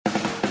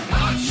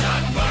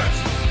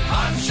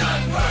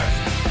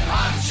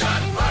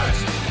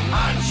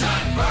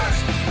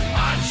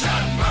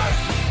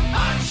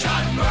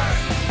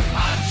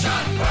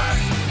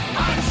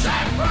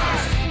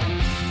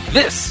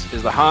This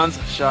is the Hans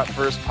Shot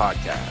First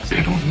podcast.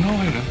 They don't know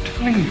it, I'm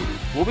telling you.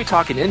 We'll be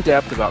talking in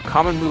depth about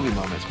common movie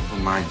moments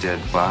From my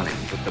dead body.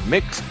 with the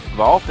mix of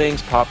all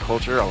things pop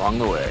culture along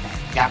the way.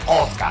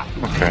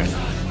 Okay.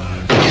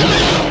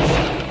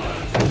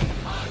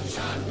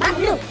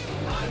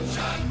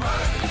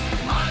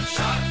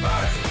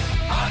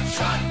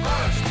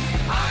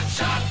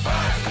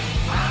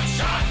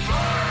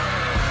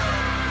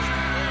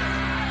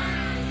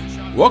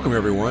 Welcome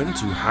everyone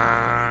to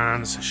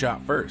Hans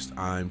Shot First.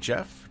 I'm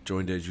Jeff,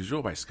 joined as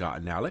usual by Scott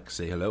and Alex.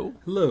 Say hello.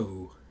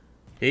 Hello.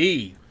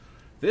 Hey.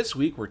 This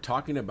week we're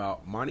talking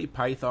about Monty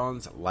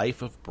Python's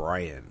Life of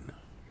Brian.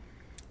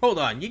 Hold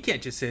on, you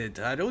can't just say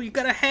the title. You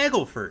gotta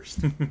haggle first.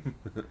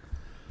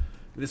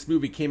 This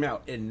movie came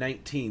out in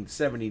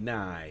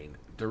 1979,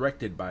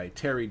 directed by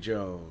Terry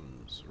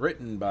Jones,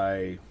 written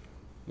by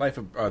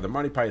the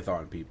Monty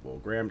Python people,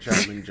 Graham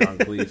Chapman, John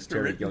Cleese,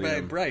 Terry Written by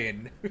Gilliam.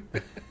 Brian.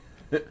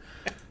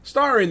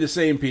 Starring the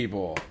same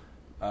people.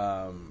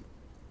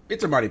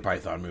 It's a Monty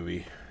Python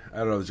movie. I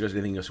don't know if there's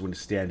anything else that would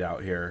stand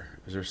out here.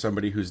 Is there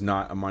somebody who's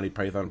not a Monty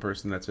Python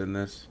person that's in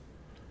this?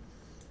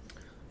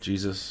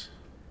 Jesus?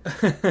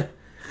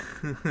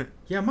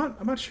 Yeah, I'm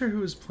not sure who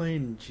was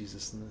playing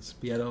Jesus in this.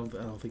 But yeah, I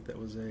don't think that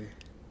was a.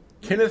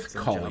 Kenneth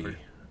Some Colley. jobber.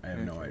 I have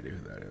no idea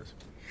who that is.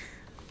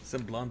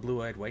 Some blonde,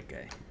 blue-eyed white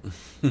guy.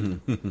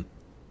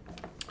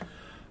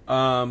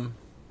 All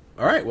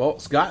right, well,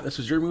 Scott, this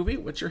was your movie.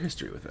 What's your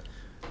history with it?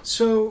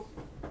 So,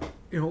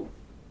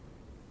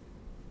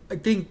 I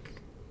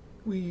think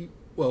at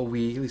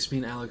least me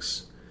and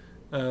Alex,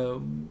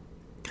 kind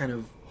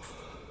of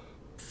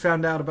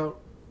found out about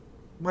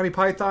Monty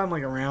Python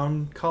like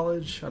around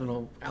college. I don't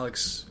know,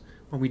 Alex,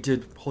 when we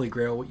did Holy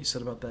Grail, what you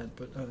said about that,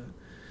 but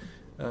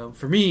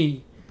for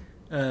me,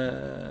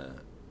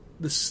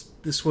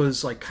 this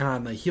was like kind of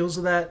on the heels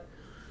of that.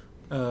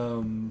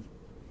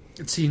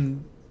 I'd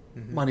seen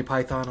Monty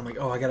Python. I'm like,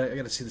 oh, I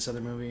gotta see this other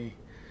movie,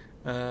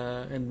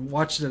 and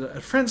watched it at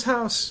a friend's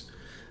house,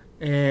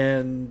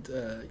 and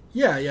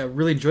yeah,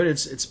 really enjoyed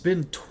it. It's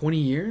been 20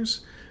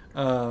 years.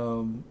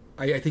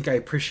 I think I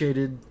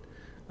appreciated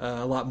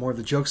a lot more of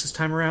the jokes this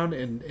time around,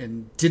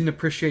 and didn't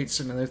appreciate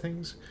certain other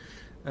things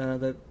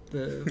that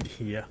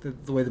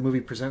the way the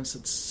movie presents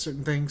its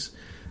certain things.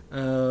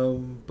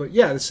 But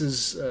yeah, this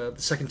is the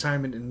second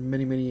time in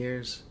many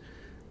years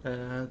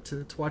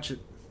to watch it.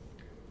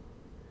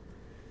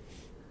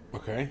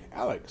 Okay,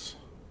 Alex.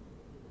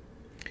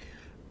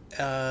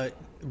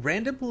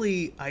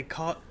 Randomly, I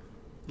caught,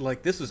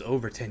 like, this was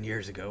over 10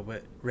 years ago,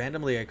 but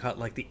randomly I caught,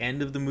 like, the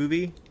end of the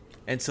movie,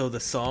 and so the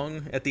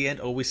song at the end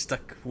always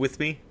stuck with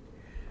me.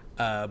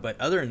 But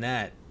other than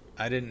that,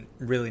 I didn't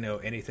really know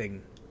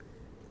anything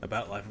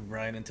about Life of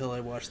Brian until I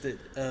watched it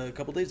a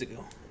couple days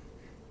ago.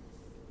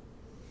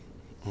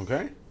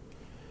 Okay.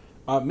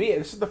 Me,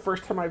 this is the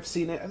first time I've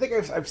seen it. I think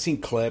I've seen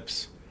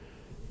clips,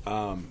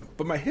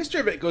 but my history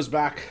of it goes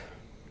back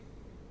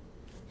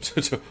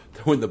to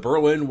when the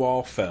Berlin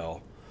Wall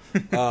fell.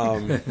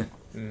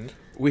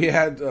 We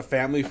had a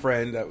family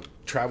friend that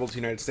traveled to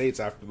the United States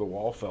after the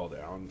wall fell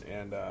down,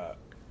 and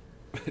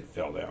it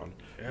fell down.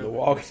 Yeah, The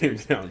wall came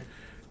down,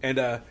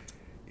 and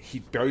he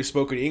barely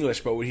spoke any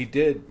English. But when he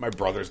did, my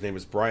brother's name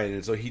is Brian,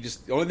 and so the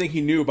only thing he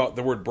knew about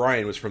the word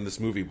Brian was from this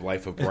movie,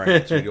 Life of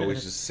Brian. So he'd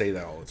always just say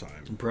that all the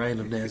time. Brian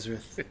of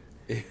Nazareth.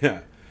 Yeah,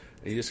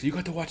 and you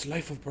got to watch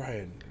Life of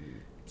Brian.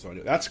 So I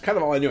knew, that's kind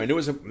of all I knew. I knew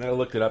and I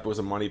looked it up. It was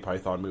a Monty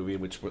Python movie,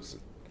 which was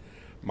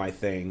my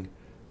thing.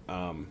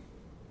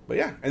 But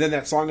yeah, and then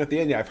that song at the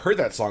end. Yeah, I've heard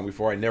that song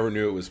before. I never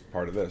knew it was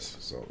part of this,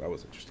 so that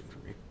was interesting for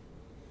me.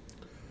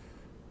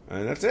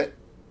 And that's it.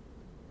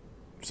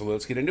 So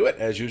let's get into it.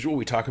 As usual,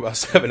 we talk about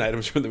 7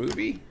 items from the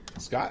movie.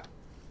 Scott,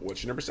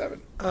 what's your number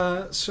 7?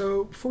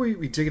 So before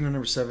we dig into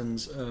number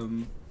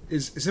 7s,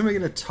 is anybody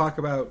going to talk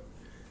about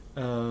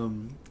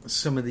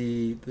some of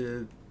the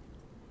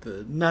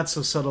not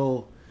so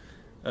subtle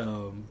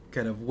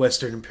kind of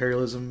Western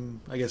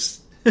imperialism, I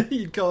guess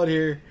you'd call it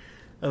here?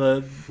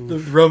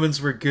 The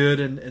Romans were good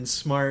and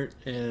smart,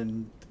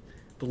 and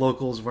the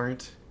locals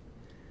weren't.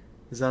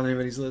 Is that on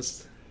anybody's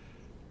list?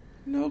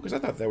 No, because I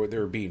thought they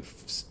were being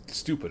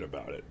stupid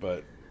about it,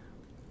 but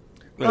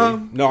no,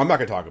 I'm not going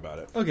to talk about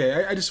it.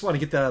 Okay, I just want to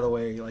get that out of the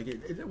way. Like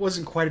it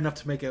wasn't quite enough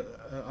to make it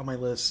on my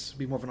list. It'd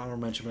be more of an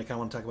honorable mention, but I kind of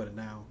want to talk about it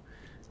now.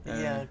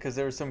 Yeah, because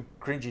there was some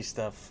cringy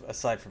stuff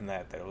aside from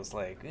that was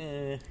like,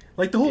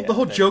 like the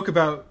whole joke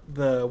about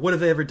what have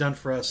they ever done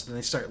for us? And then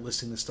they start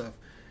listing this stuff.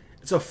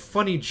 It's a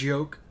funny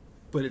joke,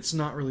 but it's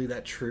not really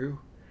that true.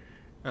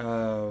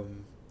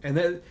 And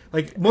that,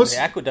 like most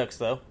the aqueducts,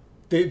 though.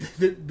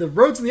 The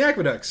roads and the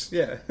aqueducts,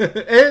 yeah,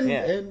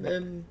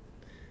 and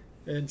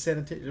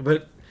sanitation,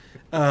 but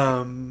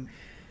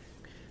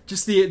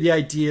just the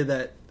idea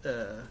that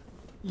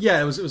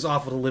it was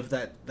awful to live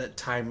that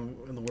time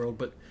in the world,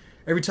 but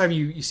every time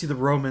you see the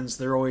Romans,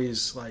 they're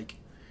always like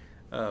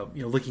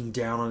looking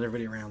down on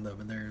everybody around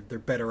them, and they're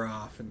better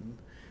off. And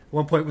at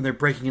one point when they're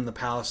breaking in the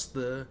palace,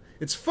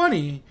 it's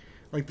funny,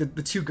 like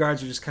the two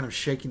guards are just kind of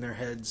shaking their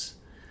heads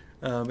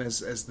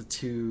as the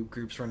two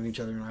groups run at each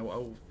other, and I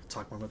will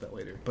talk more about that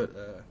later. But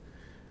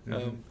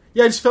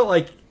Yeah, I just felt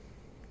like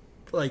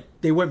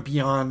they went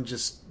beyond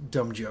just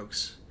dumb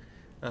jokes.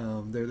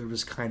 There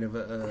was kind of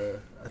a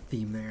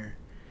theme there,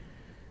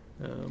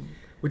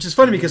 which is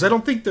funny because I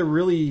don't think they're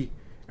really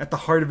at the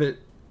heart of it,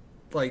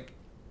 like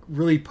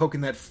really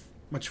poking that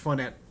much fun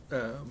at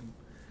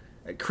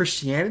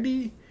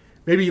Christianity.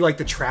 Maybe like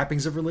the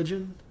trappings of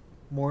religion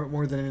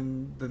more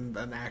than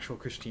an actual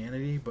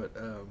Christianity. But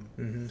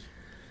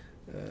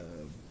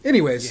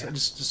anyways, I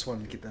just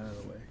wanted to get that out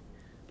of the way.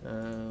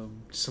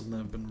 Just something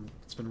that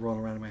it's been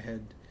rolling around in my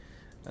head.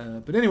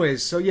 But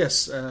anyways, so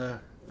yes,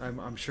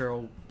 I'm sure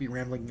I'll be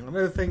rambling on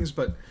other things,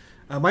 but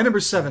my number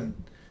 7,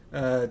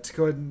 to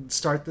go ahead and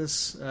start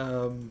this,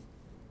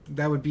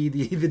 that would be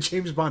the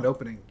James Bond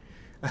opening.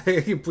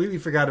 I completely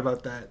forgot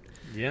about that.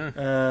 Yeah.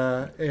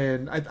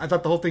 And I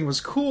thought the whole thing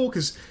was cool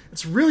because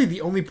it's really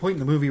the only point in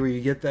the movie where you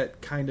get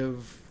that kind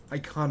of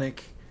iconic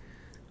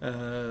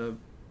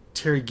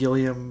Terry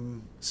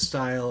Gilliam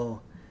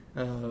style,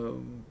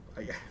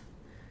 I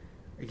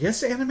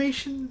guess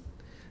animation.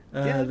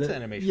 It's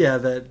animation. Yeah,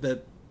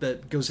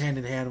 that goes hand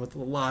in hand with a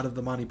lot of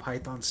the Monty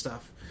Python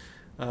stuff.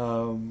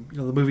 The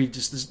movie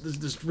just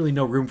there's really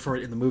no room for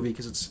it in the movie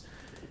because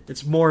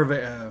it's more of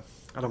a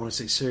I don't want to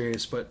say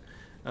serious, but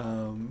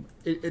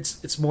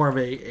it's more of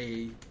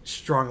a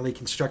strongly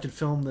constructed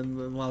film than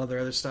a lot of their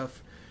other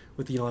stuff,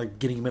 with like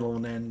beginning, middle,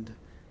 and end,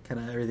 kind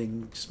of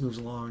everything just moves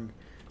along.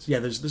 So yeah,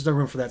 there's no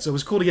room for that. So it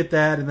was cool to get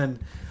that, and then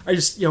I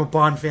just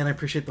Bond fan, I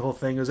appreciate the whole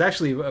thing. It was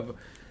actually a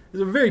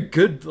very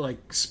good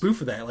like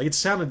spoof of that. Like it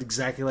sounded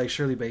exactly like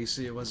Shirley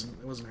Bassey. It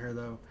wasn't her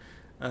though,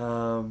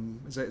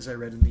 as I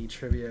read in the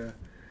trivia.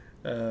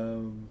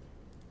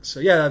 So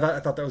yeah, I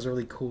thought that was a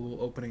really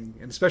cool opening,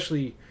 and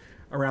especially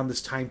around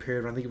this time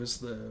period when I think it was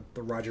the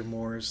Roger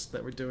Moores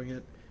that were doing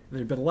it. And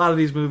there'd been a lot of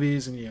these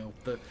movies, and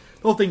the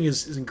whole thing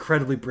is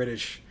incredibly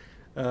British.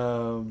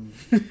 So,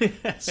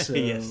 yes,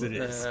 it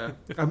is.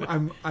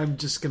 I'm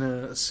just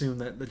gonna assume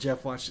that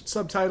Jeff watched it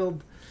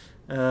subtitled.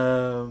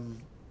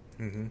 And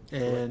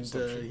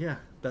yeah,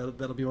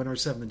 that'll be my number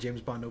 7, the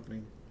James Bond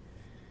opening.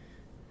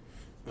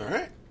 All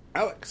right,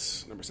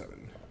 Alex, number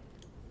 7.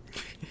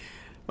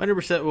 My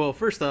number 7. Well,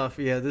 first off,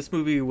 yeah, this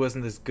movie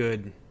wasn't as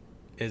good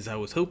as I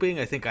was hoping.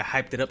 I think I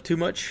hyped it up too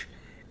much.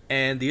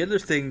 And the other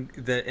thing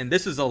and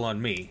this is all on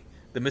me,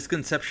 the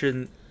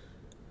misconception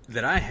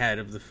that I had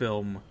of the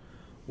film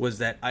was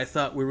that I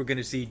thought we were going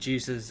to see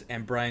Jesus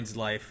and Brian's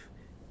life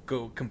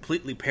go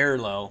completely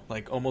parallel,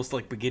 like almost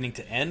like beginning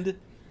to end.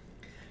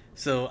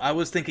 So I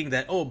was thinking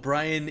that,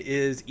 Brian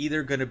is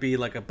either going to be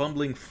like a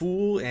bumbling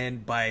fool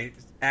and by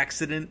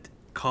accident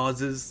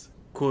causes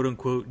quote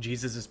unquote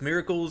Jesus'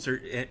 miracles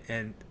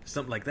and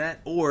something like that,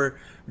 or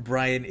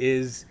Brian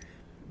is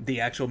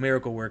the actual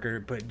miracle worker,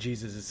 but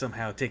Jesus is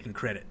somehow taking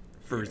credit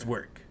for his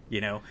work.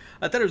 I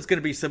thought it was going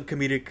to be some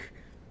comedic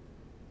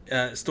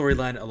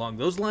storyline along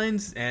those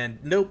lines, and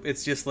nope,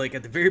 it's just like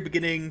at the very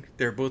beginning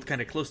they're both kind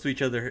of close to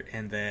each other,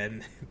 and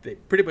then they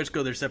pretty much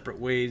go their separate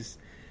ways.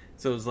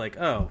 So it was like,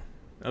 oh,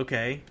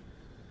 okay.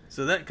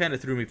 So that kind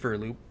of threw me for a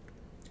loop.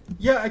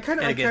 Yeah, I kind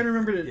of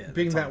remembered it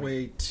being that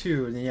way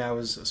too, and I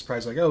was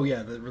surprised. Like, oh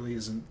yeah, that really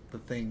isn't the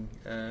thing.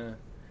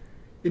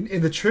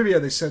 In the trivia,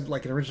 they said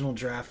like an original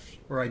draft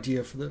or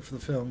idea for the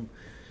film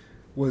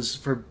was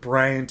for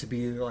Brian to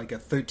be like a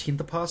 13th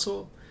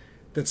apostle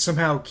that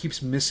somehow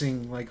keeps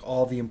missing like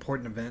all the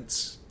important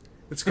events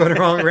that's going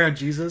wrong around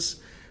Jesus.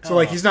 So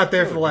like he's not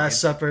there for the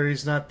Last Supper,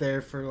 he's not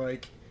there for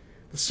like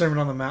the Sermon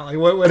on the Mount, like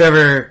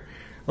whatever.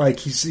 Like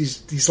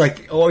he's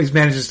like always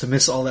manages to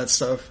miss all that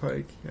stuff.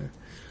 Like, yeah.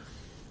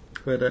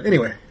 But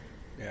anyway,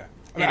 yeah.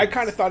 I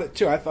kind of thought it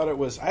too. I thought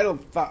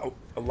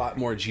a lot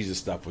more Jesus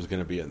stuff was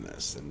going to be in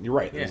this, and you're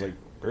right. There was like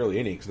barely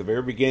any because the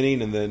very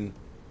beginning, and then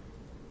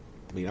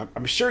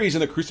I'm sure he's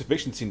in the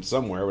crucifixion scene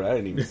somewhere, but I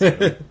didn't even see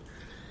him.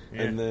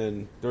 Yeah. And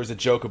then there was a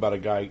joke about a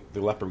guy,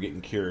 the leper, getting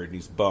cured, and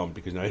he's bummed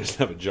because now he doesn't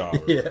have a job.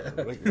 Yeah,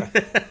 that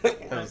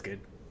was good.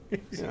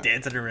 He's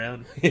dancing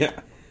around. Yeah.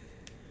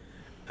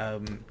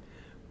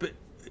 But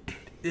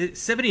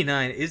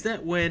 79, is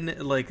that when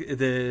like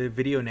the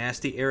Video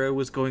Nasty era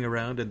was going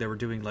around and they were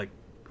doing like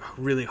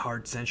really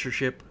hard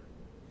censorship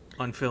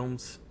on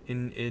films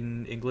in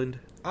England?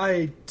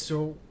 I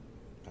don't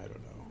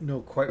know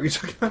quite what you're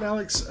talking about,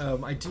 Alex.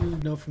 I do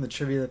know from the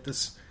trivia that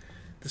this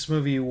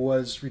movie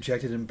was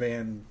rejected and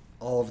banned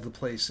all over the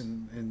place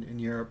in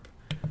Europe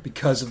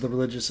because of the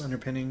religious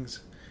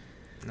underpinnings.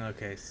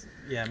 Okay,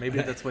 yeah,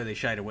 maybe that's why they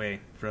shied away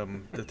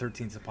from the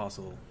 13th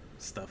Apostle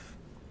stuff.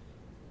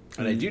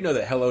 And I do know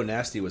that Hello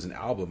Nasty was an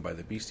album by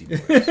the Beastie Boys.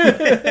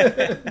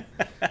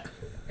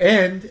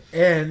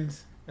 and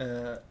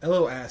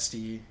Hello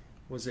Asti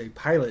was a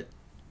pilot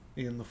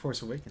in The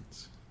Force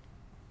Awakens.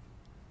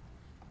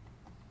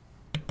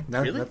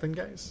 Really? Nothing,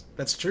 guys.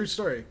 That's a true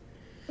story.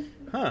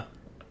 Huh.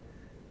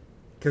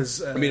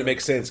 Because it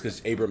makes sense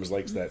because Abrams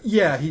likes that.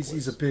 Yeah,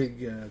 he's a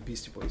big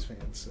Beastie Boys fan.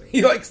 So.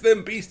 He likes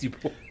them Beastie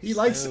Boys. He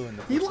likes them.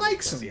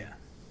 Yeah.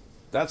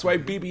 That's why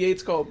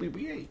BB-8's called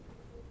BB-8.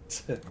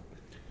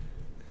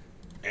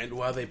 And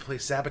while they play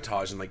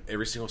Sabotage in like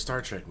every single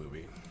Star Trek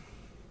movie.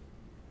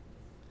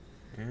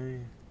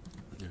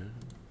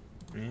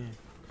 Yeah.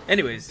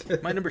 Anyways,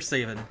 my number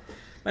 7.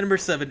 My number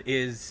 7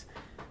 is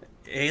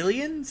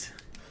Aliens?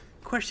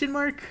 Question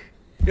mark?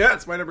 Yeah,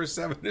 it's my number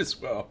 7 as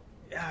well.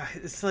 Yeah,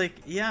 it's like,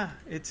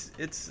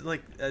 it's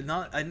like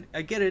not.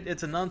 I get it.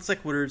 It's a non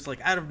sequitur. It's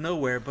like out of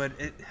nowhere, but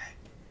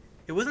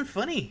it wasn't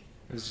funny.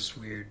 It was just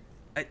weird.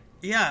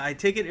 I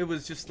take it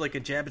was just like a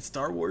jab at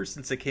Star Wars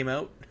since it came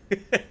out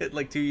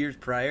like 2 years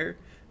prior.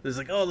 It was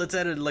like, oh, let's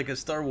add like a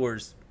Star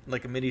Wars,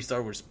 like a mini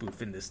Star Wars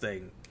spoof in this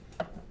thing.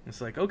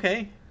 It's like,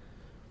 okay.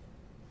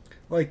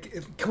 Like,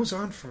 it goes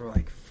on for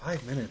like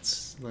 5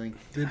 minutes. Like,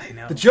 I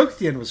know. the joke at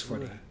the end was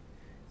funny.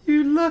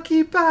 You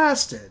lucky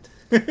bastard.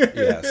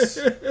 Yes.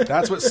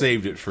 That's what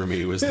saved it for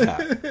me, was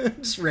that.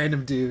 Just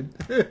random dude.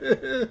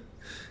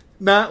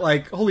 Not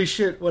like, holy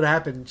shit, what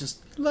happened?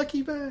 Just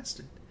lucky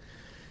bastard.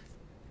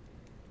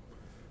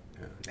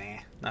 Nah,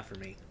 not for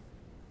me.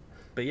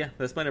 But yeah,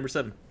 that's my number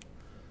 7.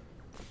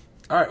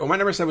 All right, well, my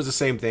number 7 was the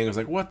same thing. I was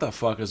like, what the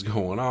fuck is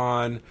going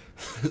on?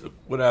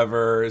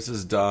 Whatever, this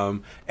is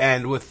dumb.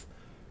 And with,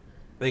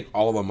 I think,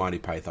 all the Monty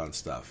Python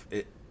stuff,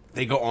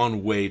 they go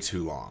on way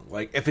too long.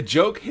 Like, if a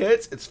joke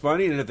hits, it's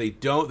funny, and if they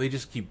don't, they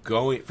just keep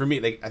going. For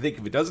me, I think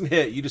if it doesn't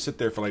hit, you just sit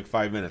there for like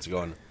 5 minutes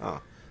going,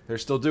 oh, they're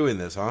still doing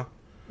this, huh?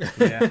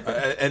 Yeah.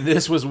 And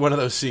this was one of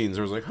those scenes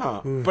where I was like,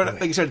 huh. But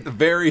like you said, at the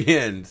very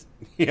end,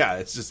 yeah,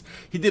 it's just,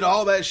 he did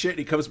all that shit, and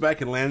he comes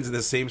back and lands in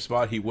the same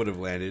spot he would have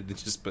landed,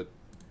 but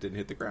didn't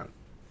hit the ground.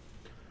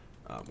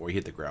 Or he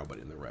hit the ground, but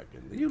in the wreck.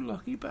 And you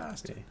lucky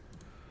bastard.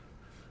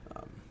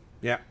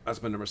 Yeah,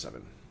 that's my number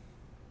 7.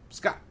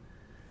 Scott,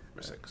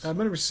 number 6. My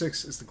number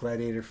 6 is the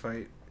gladiator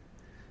fight.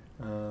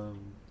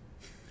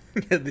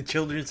 The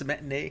children's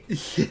matinee.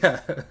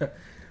 Yeah.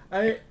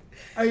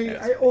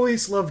 I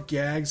always love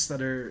gags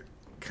that are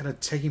kind of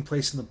taking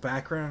place in the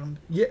background.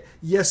 Yeah,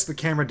 yes, the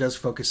camera does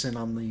focus in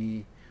on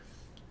the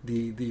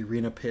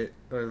arena pit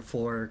or the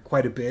floor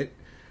quite a bit,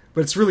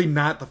 but it's really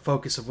not the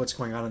focus of what's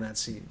going on in that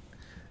scene.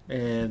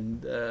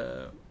 And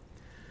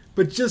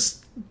but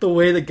just the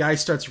way the guy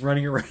starts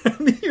running around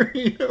the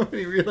arena when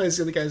he realizes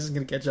the other guy isn't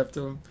going to catch up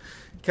to him,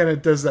 kind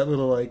of does that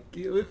little like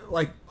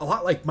a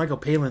lot like Michael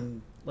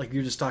Palin, like you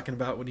were just talking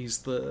about when he's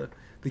the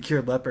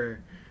cured leper.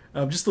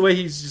 Just the way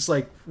he's just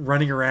like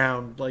running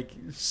around, like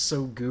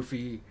so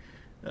goofy,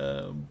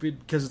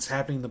 because it's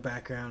happening in the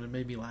background. It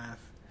made me laugh.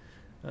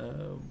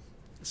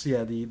 So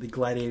yeah, the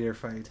gladiator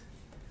fight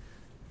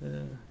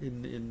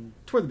in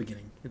toward the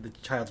beginning, in the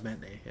child's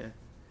matinee. Yeah.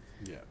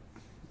 Yeah.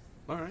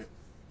 All right.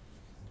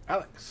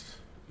 Alex,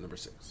 number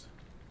 6.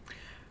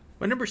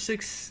 My number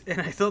 6,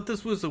 and I thought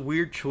this was a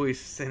weird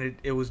choice, and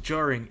it was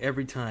jarring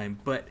every time,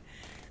 but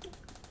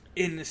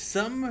in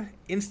some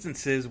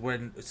instances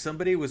when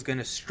somebody was going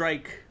to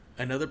strike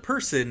another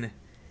person,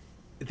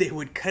 they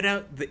would cut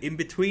out the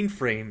in-between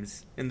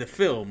frames in the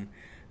film,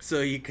 so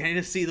you kind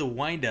of see the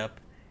wind-up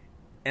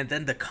and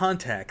then the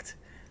contact,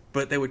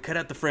 but they would cut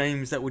out the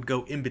frames that would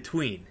go in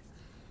between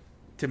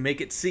to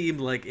make it seem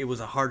like it was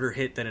a harder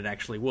hit than it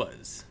actually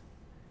was.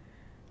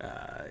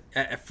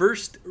 At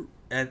first,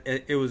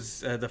 it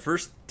was the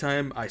first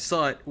time I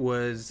saw it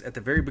was at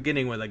the very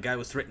beginning when the guy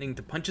was threatening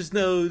to punch his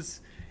nose.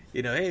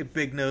 You know, hey,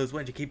 big nose, why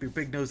don't you keep your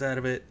big nose out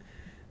of it?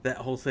 That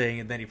whole thing,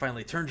 and then he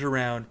finally turns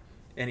around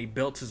and he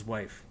belts his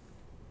wife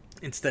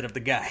instead of the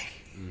guy.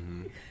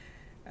 Mm-hmm.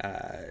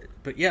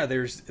 But yeah,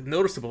 there's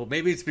noticeable.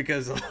 Maybe it's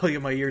because of all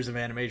of my years of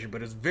animation,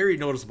 but it's very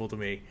noticeable to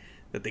me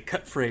that they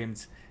cut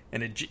frames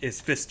and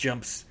his fist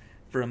jumps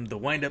from the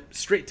wind-up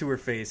straight to her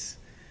face.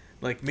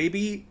 Like,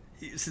 maybe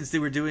since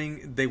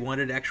they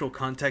wanted actual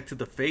contact to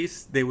the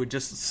face, they would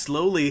just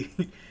slowly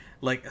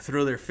like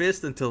throw their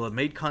fist until it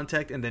made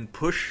contact and then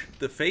push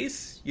the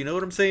face. You know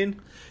what I'm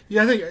saying?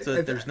 Yeah, I think so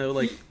that there's no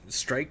like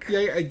strike.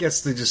 Yeah, I guess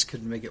they just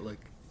couldn't make it look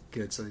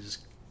good, so they just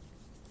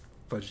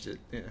fudged it.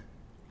 Yeah.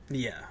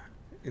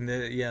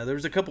 Yeah. There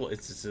was a couple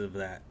instances of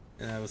that,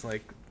 and I was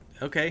like,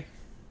 okay,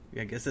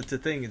 I guess that's a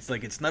thing. It's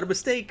like, it's not a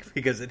mistake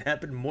because it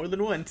happened more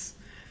than once.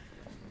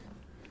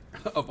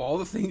 Of all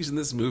the things in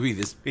this movie,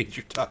 this made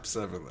your top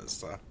 7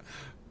 list, huh?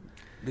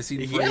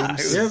 Missing Yeah,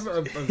 frames.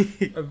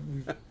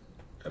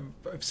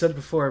 I've said it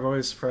before. I'm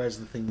always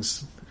surprised at the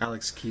things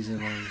Alex keys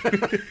in on.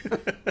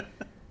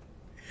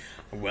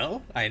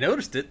 Well, I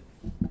noticed it.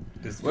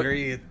 It's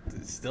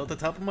still at the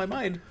top of my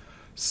mind.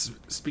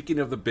 Speaking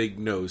of the big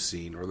nose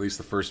scene, or at least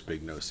the first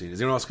big nose scene,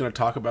 is anyone else going to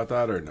talk about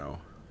that or no?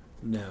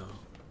 No.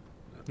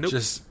 Nope.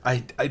 Just I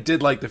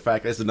did like the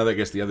fact that's another, I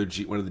guess,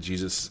 one of the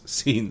Jesus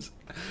scenes,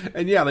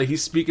 and yeah, like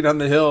he's speaking on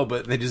the hill,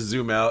 but they just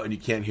zoom out and you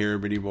can't hear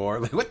him anymore.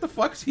 Like, what the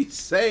fuck's he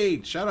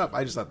saying? Shut up!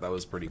 I just thought that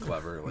was pretty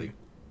clever. Like,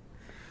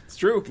 it's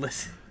true.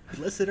 Blessed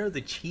are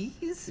the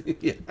cheese.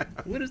 Yeah.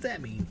 What does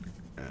that mean?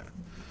 Yeah.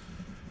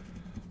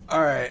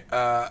 All right,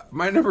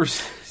 my number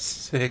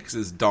 6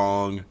 is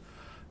Dong.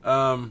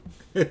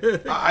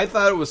 I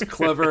thought it was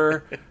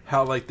clever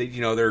how, like, they're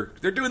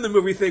doing the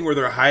movie thing where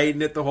they're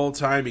hiding it the whole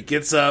time. He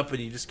gets up and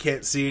you just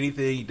can't see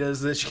anything. He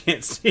does this, you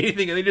can't see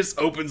anything, and he just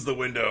opens the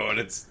window and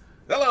it's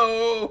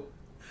hello.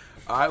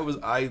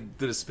 I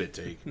did a spit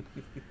take.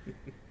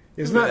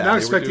 It's not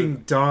expecting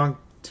Dong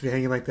to be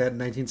hanging like that in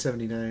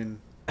 1979.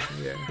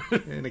 Yeah,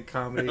 in a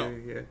comedy. No.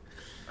 Yeah.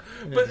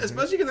 But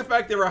especially in the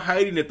fact they were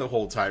hiding it the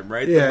whole time,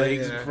 right? Yeah, the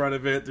legs yeah. in front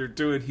of it. They're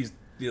doing. He's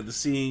the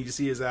scene. You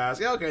see his ass.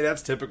 Yeah, okay,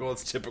 that's typical.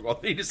 It's typical.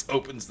 He just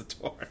opens the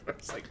door.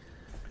 It's like.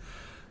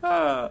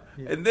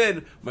 And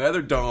then my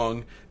other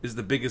dong is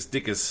the biggest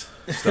dickus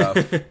stuff.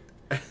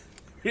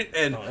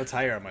 And Oh, that's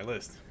higher on my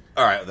list.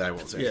 all right, then I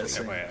won't say Yes.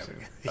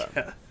 anything.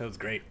 Yeah, that was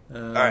great.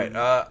 All right,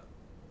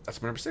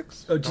 that's my number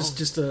 6. Oh,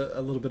 just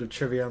a little bit of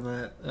trivia on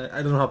that.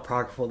 I don't know how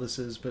apocryphal this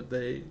is, but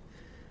they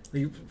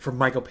from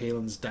Michael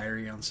Palin's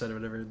diary on set or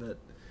whatever, that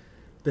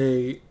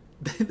they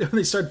when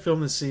they started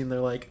filming the scene, they're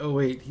like, oh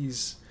wait,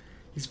 he's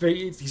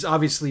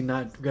obviously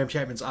not, Graham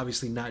Chapman's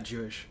obviously not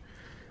Jewish,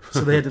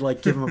 so they had to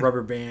like give him a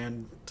rubber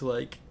band to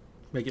like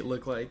make it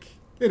look like.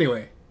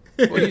 Anyway,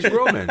 Well, he's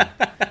Roman.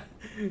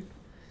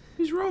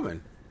 He's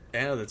Roman.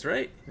 Yeah, that's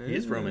right. He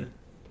is Roman.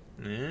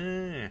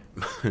 Yeah.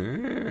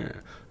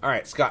 All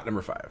right, Scott,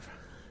 number 5.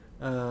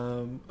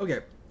 Okay,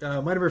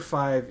 my number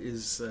 5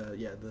 is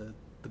the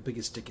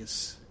biggest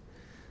dickus.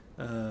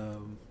 I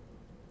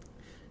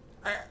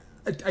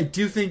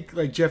do think,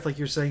 like Jeff, like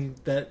you're saying,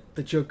 that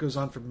the joke goes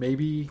on for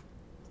maybe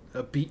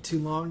a beat too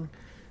long,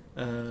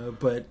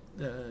 but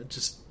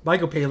just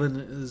Michael Palin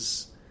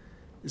is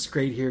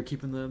great here,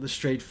 keeping the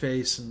straight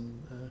face,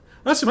 and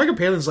honestly, Michael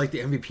Palin's like the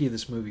MVP of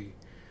this movie.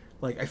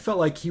 Like, I felt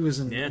like he was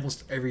in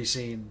almost every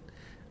scene.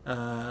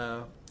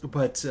 The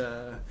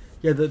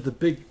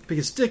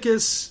biggest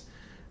dickus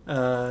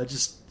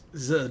just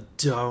is a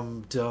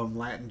dumb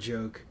Latin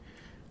joke,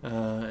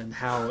 and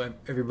how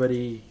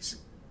everybody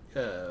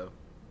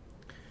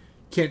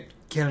can't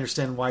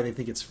understand why they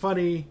think it's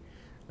funny.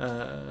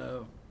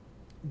 The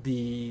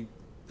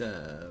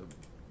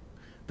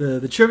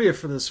trivia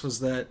for this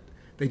was that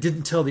they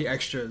didn't tell the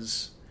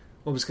extras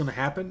what was going to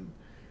happen,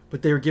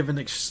 but they were given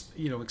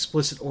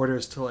explicit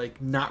orders to like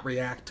not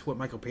react to what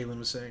Michael Palin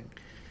was saying.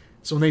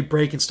 So when they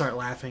break and start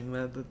laughing,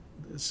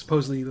 it's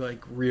supposedly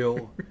like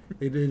real.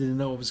 They didn't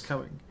know what was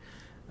coming.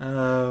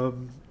 But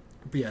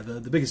yeah,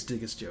 the biggest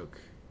diggest joke.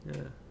 Yeah.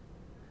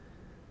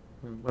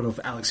 I don't know if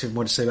Alex had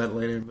more to say about it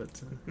later,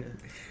 but yeah.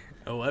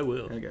 Oh, I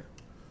will. Okay.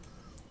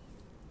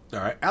 All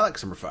right,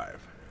 Alex, number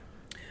 5.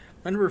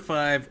 My number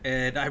 5,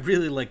 and I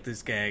really like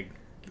this gag,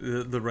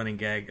 the running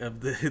gag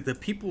of the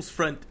People's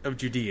Front of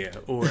Judea,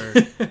 or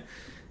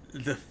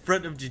the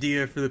Front of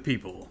Judea for the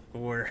People,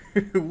 or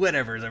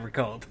whatever it's ever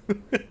called.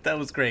 That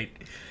was great.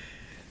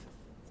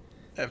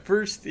 At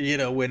first,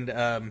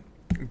 when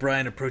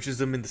Brian approaches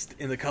them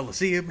in the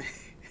Colosseum,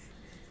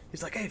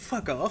 he's like, "Hey,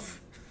 fuck off!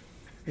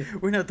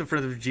 We're not the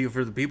Front of Judea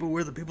for the People.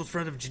 We're the People's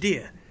Front of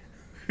Judea."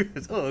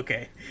 Oh,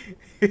 okay.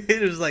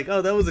 It was like,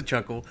 oh, that was a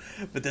chuckle.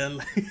 But then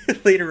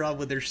later on,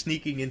 when they're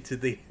sneaking into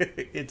the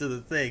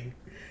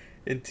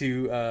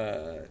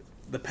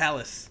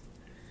palace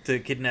to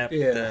kidnap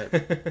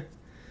the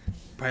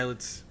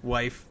Pilate's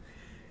wife,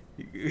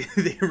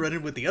 they run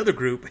in with the other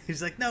group.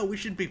 He's like, no, we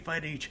shouldn't be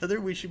fighting each other.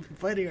 We should be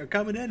fighting our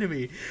common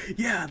enemy.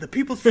 Yeah, the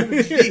People's Front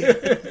of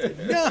Judea.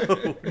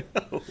 No.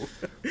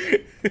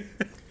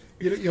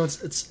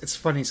 It's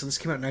funny. So this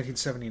came out in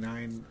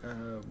 1979.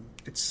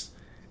 It's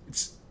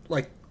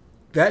like,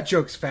 that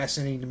joke's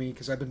fascinating to me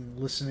because I've been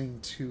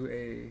listening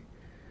to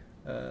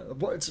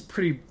it's a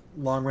pretty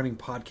long running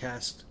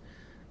podcast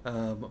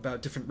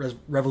about different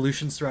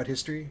revolutions throughout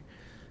history,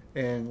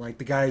 and like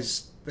the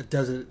guys that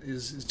does it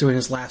is doing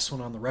his last one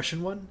on the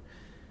Russian one,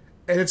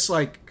 and it's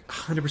like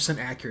 100%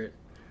 accurate.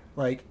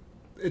 Like,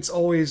 it's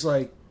always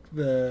like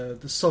the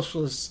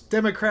socialist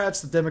Democrats,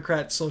 the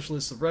Democrat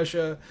socialists of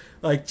Russia,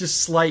 like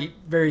just slight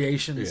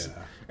variations,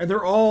 and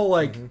they're all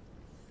like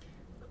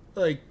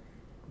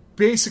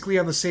basically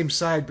on the same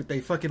side, but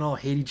they fucking all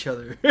hate each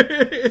other.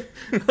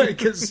 Like,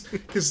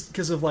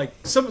 because of like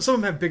some of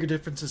them have bigger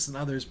differences than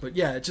others, but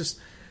yeah, it just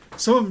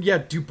some of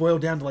them do boil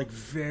down to like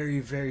very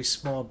very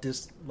small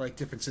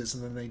differences,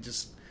 and then they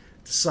just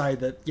decide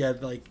that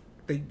like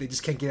they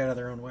just can't get out of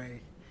their own way.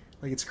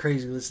 Like, it's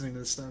crazy listening to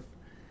this stuff.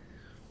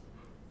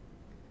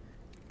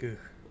 Good.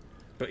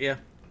 But yeah,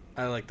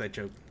 I like that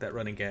joke, that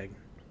running gag,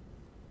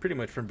 pretty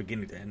much from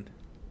beginning to end.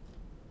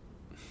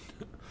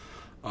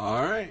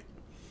 All right.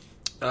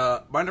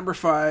 My number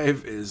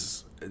 5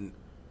 is, and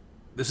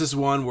this is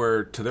one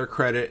where, to their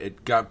credit,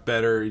 it got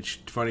better,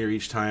 funnier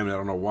each time, and I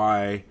don't know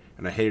why,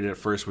 and I hated it at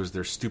first, was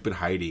their stupid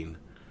hiding.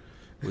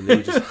 When they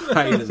would just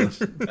hide.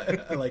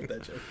 I like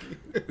that joke.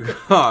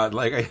 God,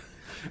 like,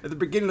 at the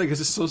beginning, like, it's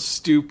just so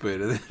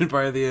stupid, and then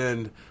by the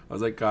end, I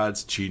was like, God,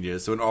 it's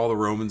genius. So when all the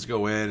Romans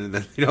go in, and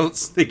then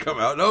they come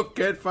out, nope,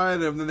 can't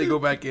find them, then they go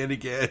back in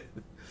again.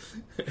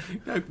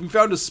 We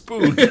found a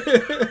spoon.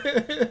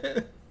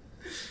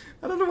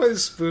 I don't know why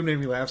this spoon made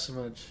me laugh so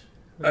much.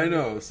 I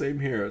know, same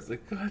here. It's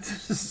like, God,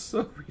 this is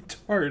so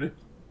retarded.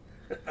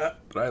 But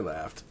I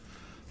laughed.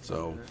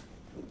 So,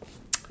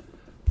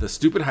 the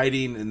stupid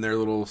hiding in their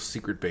little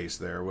secret base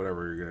there,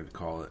 whatever you're going to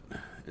call it,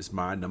 is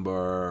my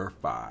number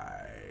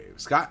 5.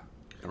 Scott,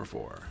 number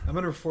 4. My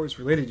number 4 is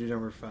related to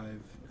number 5,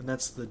 and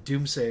that's the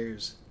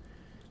doomsayers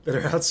that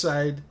are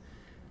outside,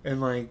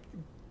 and like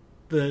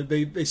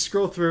they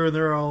scroll through, and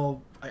they're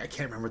all I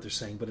can't remember what they're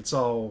saying, but it's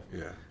all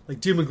Yeah.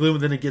 like doom and gloom.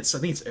 And then it gets, I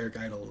think it's Eric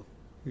Idle,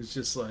 who's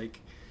just like,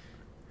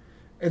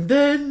 and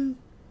then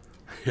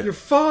your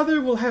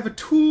father will have a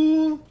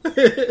tool.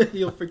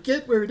 He'll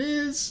forget where it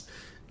is,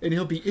 and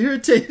he'll be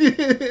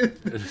irritated.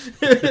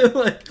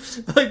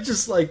 like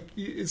just like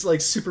it's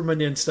like super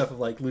mundane stuff of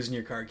like losing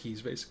your car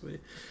keys, basically.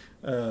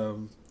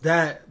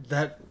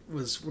 That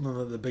was one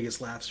of the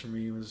biggest laughs for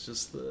me. Was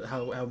just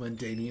how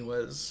mundane he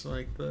was.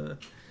 Like the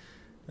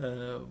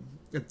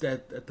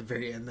at the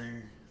very end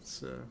there.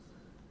 So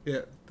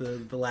yeah,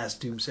 the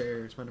last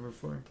Doomsayer is my number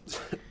 4.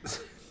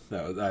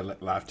 No, I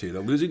laughed too.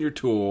 The losing your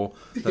tool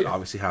that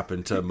obviously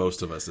happened to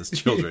most of us as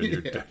children.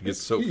 Your dad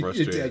gets so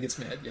frustrated. Your dad gets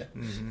mad. Yeah.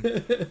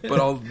 Mm-hmm. But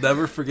I'll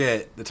never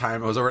forget the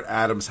time I was over at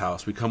Adam's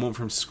house. We come home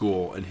from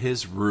school and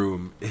his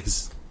room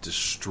is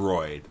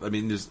destroyed. I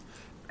mean, there's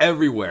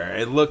everywhere.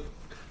 It looked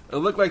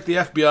like the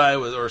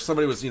FBI was, or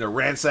somebody was,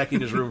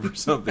 ransacking his room for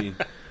something.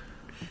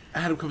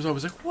 Adam comes home.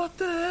 He's like, "What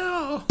the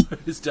hell?"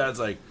 His dad's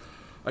like,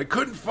 "I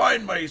couldn't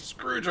find my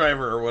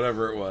screwdriver or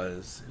whatever it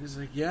was." And he's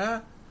like,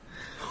 "Yeah,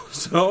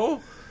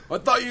 so." I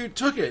thought you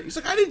took it. He's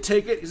like, I didn't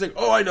take it. He's like,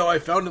 oh, I know. I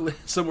found it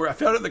somewhere. I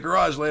found it in the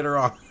garage later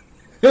on.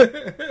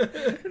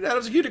 And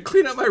Adam's like, you had to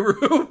clean up my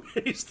room.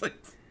 And he's like,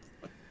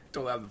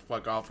 don't have the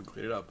fuck off and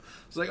clean it up.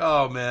 It's like,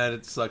 oh, man,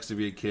 it sucks to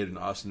be a kid and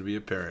awesome to be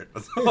a parent.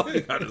 That's all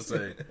I got to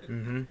say.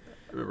 Mm-hmm.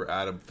 I remember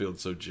Adam feeling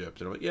so gypped.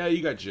 And I'm like, yeah,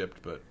 you got gypped,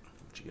 but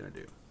what you going to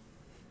do?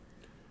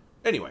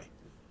 Anyway,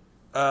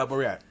 where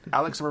we at?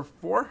 Alex, number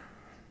 4?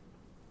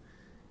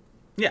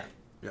 Yeah.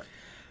 Yeah.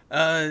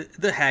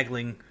 The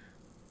haggling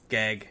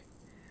gag.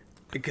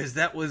 Because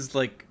that was,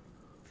 like,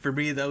 for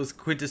me, that was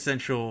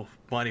quintessential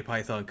Monty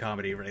Python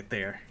comedy right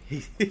there.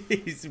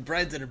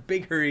 Brian's in a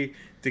big hurry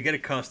to get a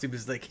costume.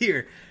 He's like,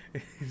 here.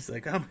 He's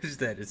like, how much is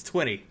that? It's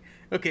 20.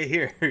 Okay,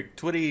 here.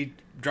 20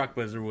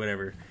 drachmas or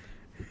whatever.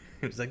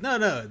 He's like, no,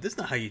 that's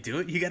not how you do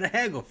it. You gotta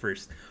haggle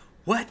first.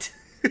 What?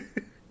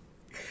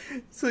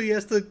 So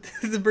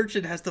the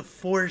merchant has to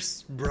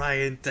force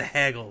Brian to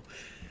haggle.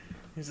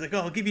 He's like,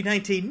 oh, I'll give you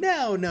 19.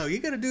 No, you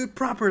gotta do it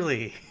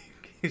properly.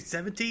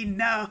 17?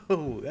 No.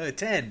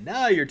 10.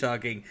 Now you're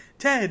talking.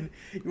 10?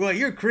 Well,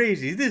 you're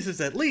crazy. This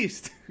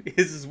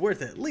is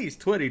worth at least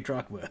 20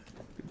 drachma.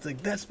 It's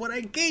like, that's what I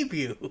gave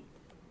you.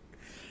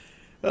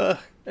 And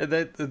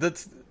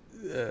that's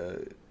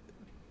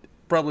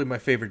probably my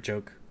favorite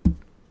joke.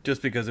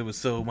 Just because it was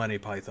so Monty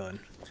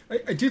Python.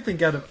 I do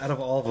think out of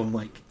all of them,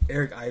 like,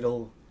 Eric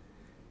Idle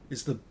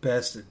is the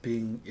best at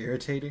being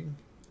irritating.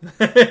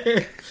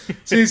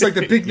 So he's like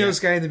the big nose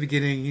guy in the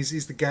beginning.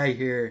 He's the guy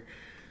here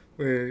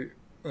where...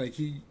 Like,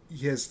 he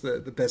has the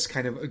best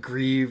kind of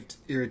aggrieved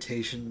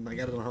irritation. Like,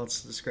 I don't know how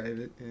else to describe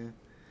it. Yeah.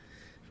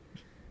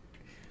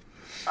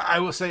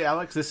 I will say,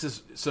 Alex, this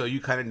is... So you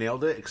kind of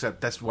nailed it,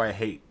 except that's why I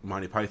hate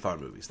Monty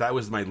Python movies. That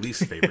was my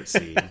least favorite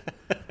scene.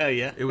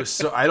 Yeah. It was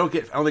so... I don't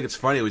think it's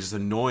funny. It was just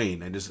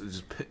annoying. And it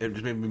just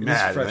made me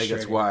mad. And I think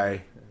that's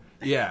why...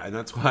 Yeah, and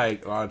that's why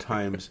a lot of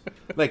times...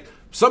 Like,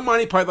 some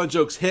Monty Python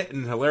jokes hit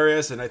and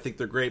hilarious, and I think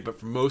they're great, but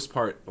for the most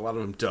part, a lot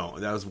of them don't.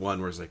 And that was one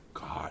where it's like,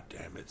 God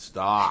damn it,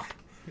 stop.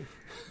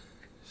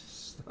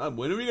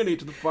 When are we going to get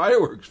to the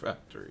fireworks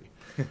factory?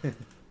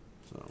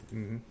 So,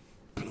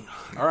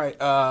 all right.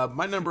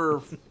 My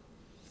number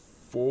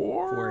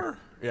 4?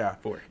 Yeah,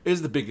 4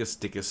 is the biggest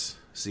dickest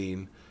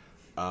scene.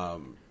 But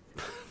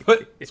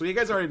so you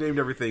guys already named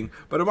everything.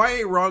 But am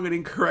I wrong in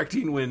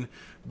incorrecting when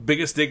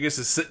Biggest Dickus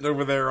is sitting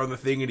over there on the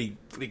thing and he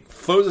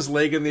throws his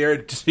leg in the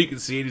air so you can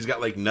see it? He's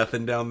got like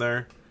nothing down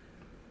there.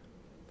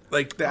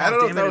 Like I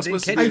don't know if that was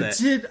supposed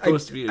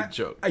to be a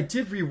joke. I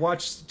did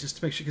rewatch just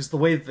to make sure because the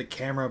way that the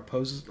camera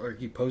poses, or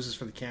he poses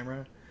for the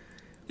camera,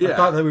 yeah. I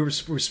thought that we were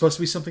supposed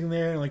to be something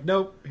there. Like,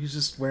 nope, he's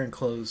just wearing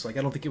clothes. Like,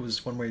 I don't think it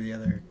was one way or the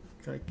other.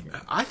 Like,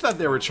 I thought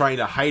they were trying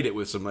to hide it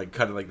with some like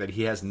kind of like that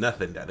he has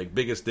nothing. That like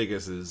Biggest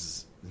Dickus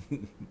is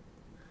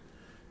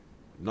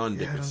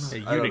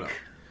non-Dickus. Yeah, I don't know.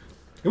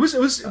 It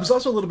was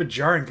also a little bit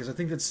jarring because I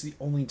think that's the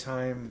only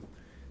time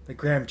that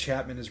Graham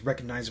Chapman is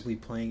recognizably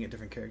playing a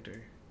different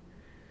character.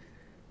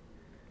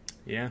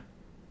 Yeah,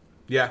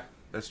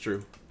 that's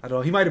true. I don't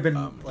know. He might have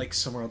been like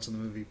somewhere else in the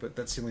movie, but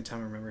that's the only time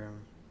I remember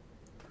him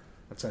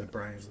outside of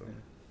Brian.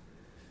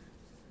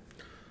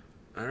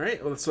 All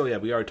right. Well, so yeah,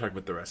 we already talked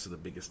about the rest of the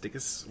Biggest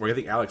Dickus. Well, I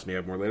think Alex may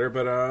have more later,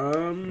 but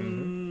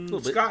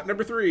Scott,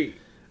 number 3.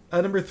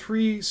 Number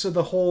 3. So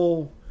the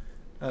whole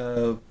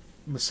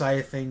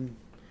Messiah thing,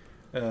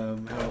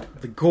 how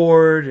the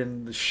gourd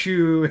and the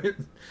shoe,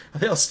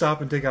 they all stop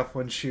and take off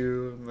one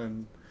shoe, and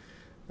then.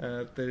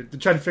 They're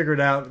trying to figure it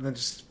out, and then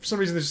just for some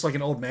reason there's just like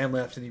an old man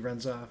left, and he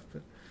runs off.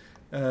 But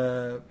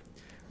when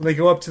they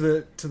go up to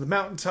the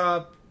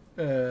mountaintop,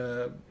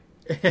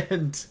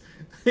 and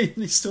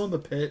he's still in the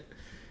pit,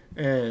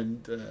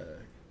 and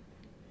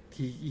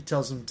he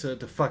tells him to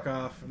fuck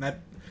off, and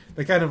that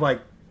kind of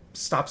like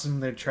stops them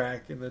in their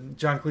track. And then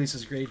John Cleese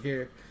is great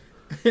here.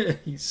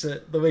 He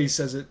said the way he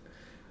says it,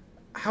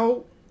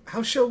 how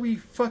shall we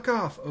fuck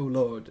off, oh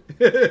Lord?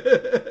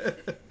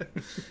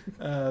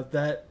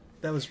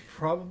 That was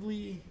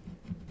probably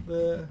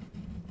not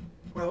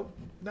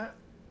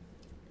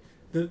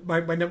My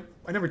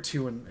number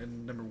 2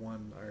 and number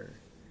 1 are,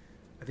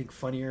 I think,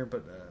 funnier,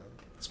 but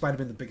this might have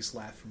been the biggest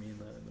laugh for me in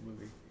the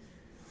movie.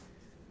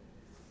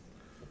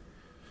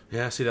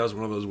 Yeah, see, that was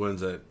one of those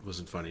ones that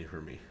wasn't funny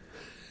for me.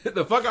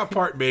 The fuck off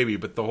part, maybe,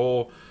 but the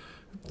whole,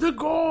 the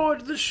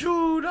God, the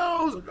shoe, no,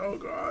 I was like, oh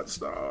God,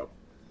 stop.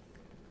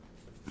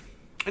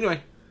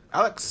 Anyway,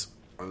 Alex,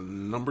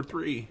 number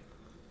 3.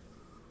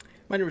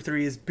 My number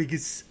 3 is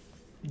Biggest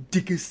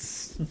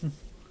Dickus.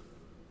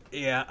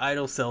 Yeah,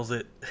 Idol sells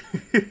it.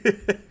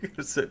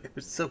 It's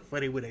so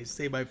funny when I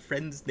say my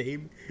friend's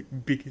name,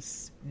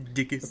 Biggest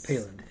Dickus.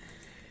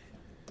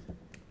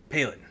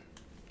 Palin.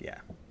 Yeah.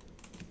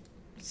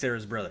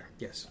 Sarah's brother.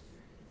 Yes.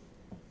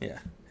 Yeah.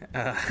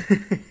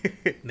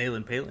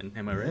 Nayland Palin,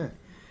 am I right?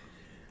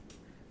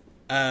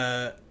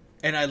 Yeah.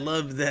 And I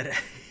love that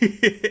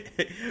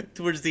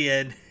towards the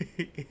end,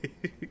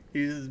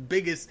 he's his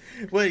biggest.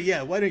 Well,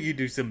 yeah. Why don't you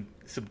do some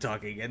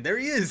talking? And there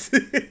he is,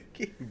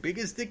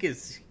 Biggest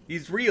Dickus.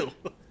 He's real.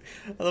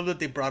 I love that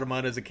they brought him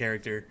on as a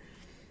character.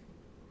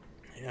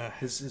 Yeah,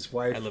 His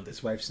wife. I love this.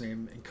 His wife's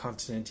name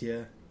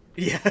Incontinentia.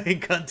 Yeah,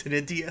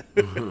 Incontinentia.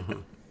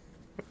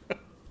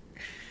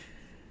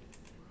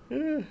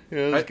 Yeah,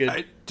 it was good.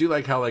 I do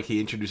like how like he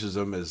introduces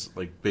them as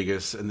like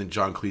Biggest, and then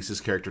John Cleese's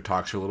character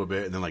talks for a little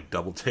bit, and then like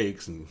double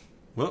takes, and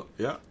well,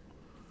 yeah.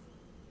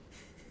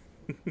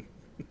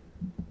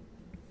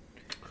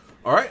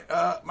 All right,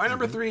 my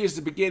number 3 is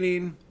the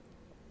beginning,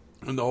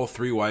 and the whole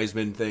 3 wise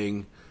men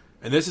thing,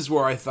 and this is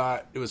where I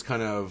thought it was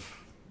kind of,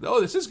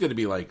 oh, this is going to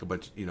be like a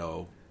bunch,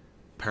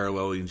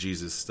 paralleling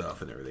Jesus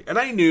stuff and everything, and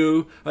I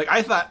knew, like,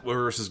 I thought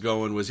where this was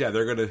going was, yeah,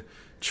 they're going to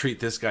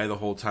treat this guy the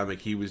whole time like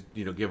he was,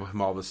 give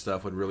him all this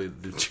stuff when really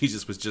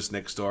Jesus was just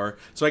next door.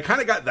 So I kind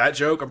of got that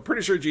joke. I'm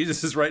pretty sure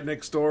Jesus is right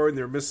next door and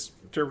they're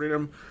misinterpreting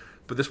him.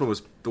 But this one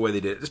was the way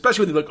they did it.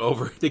 Especially when they look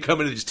over, they come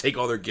in and just take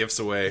all their gifts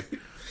away.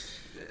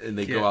 And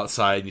they go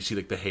outside and you see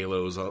like the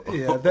halos.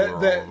 Yeah,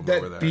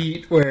 that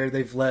beat where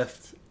they've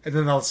left and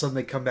then all of a sudden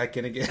they come back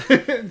in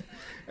again.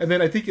 And then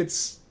I think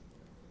it's,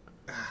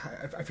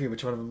 I forget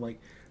which one of them,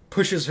 like,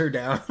 pushes her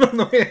down on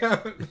the way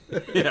out.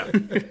 Yeah.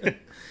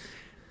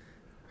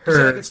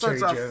 Her, it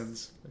starts Terry off,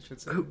 Jones, I should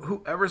say.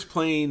 Whoever's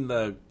playing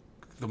the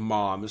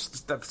mom,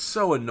 that's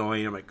so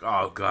annoying. I'm like,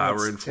 oh God,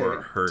 we're in for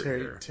a hurt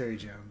here. Terry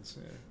Jones,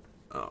 yeah.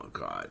 Oh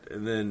God.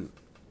 And then,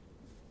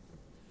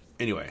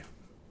 anyway.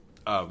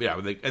 Yeah,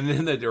 and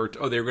then they were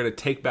going to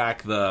take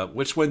back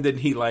which one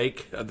didn't he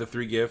like, the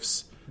 3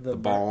 gifts? The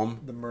balm?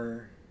 The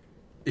myrrh.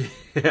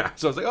 Yeah,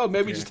 so I was like, oh,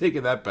 maybe just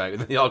taking that back.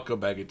 And then they all come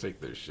back and take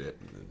their shit.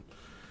 And then,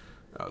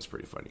 that was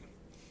pretty funny.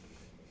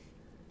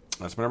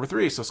 That's my number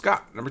 3. So,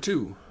 Scott, number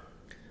 2.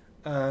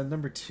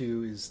 Number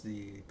 2 is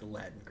the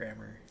Latin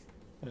grammar.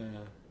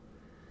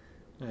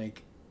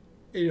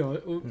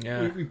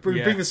 We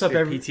bring this up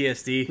every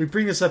PTSD. We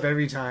bring this up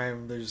every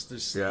time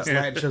there's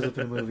Latin shows up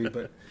in a movie,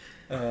 but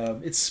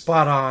it's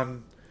spot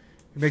on.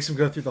 It makes him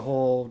go through the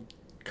whole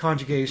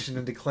conjugation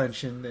and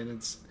declension, and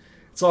it's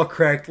all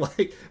correct.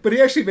 Like, but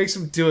he actually makes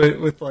him do it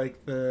with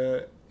like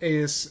the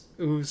eis,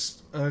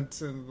 us,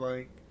 unt, and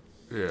like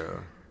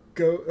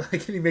go like,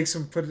 and he makes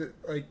him put it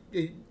like.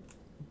 He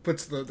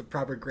puts the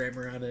proper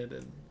grammar on it,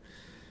 and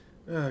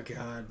oh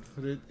God,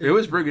 it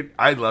was pretty good.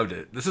 I loved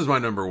it. This is my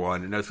number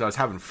 1, and I was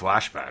having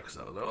flashbacks.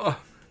 I was like, oh,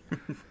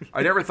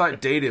 I never thought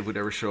dative would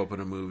ever show up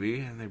in a movie,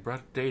 and they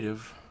brought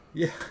dative.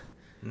 Yeah,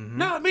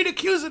 no, I mean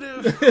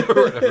accusative.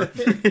 Or whatever.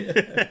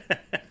 Yeah.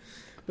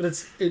 But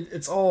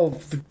it's all,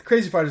 the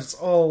crazy part is it's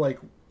all like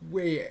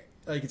way,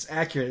 like, it's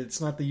accurate.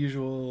 It's not the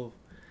usual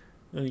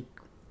like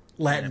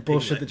Latin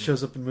bullshit that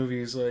shows up in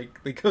movies.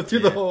 Like, they go through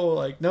the whole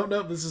like,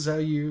 nope, this is how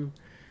you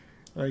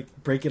like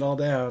break it all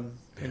down.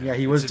 And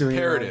he was doing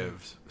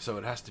imperative, so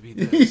it has to be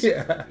this.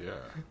 Yeah.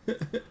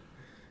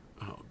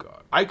 Oh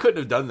God, I couldn't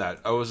have done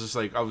that. I was just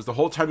like, the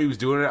whole time he was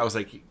doing it, I was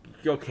like,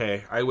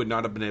 okay, I would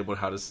not have been able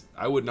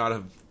I would not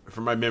have,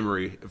 from my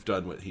memory, have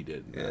done what he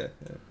did. Yeah.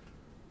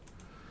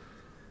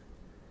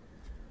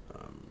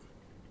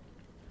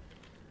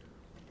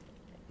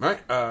 All right,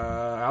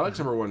 Alex,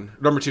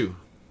 number 2.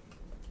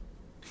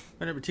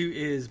 My number 2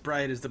 is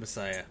Brian is the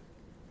Messiah.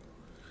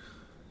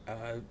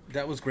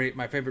 That was great.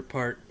 My favorite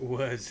part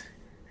was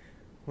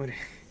when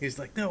he's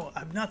like, "No,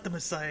 I'm not the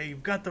Messiah.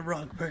 You've got the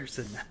wrong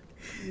person."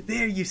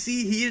 There, you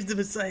see, he is the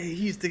Messiah.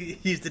 He's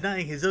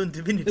denying his own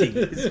divinity.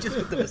 It's just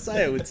what the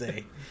Messiah would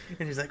say.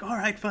 And he's like, "All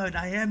right, fine.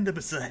 I am the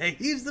Messiah.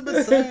 He's the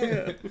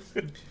Messiah."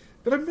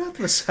 But I'm not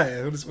the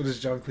Messiah. What does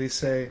John Cleese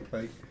say?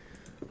 Like,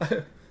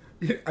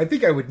 I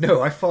think I would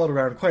know. I followed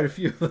around quite a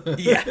few.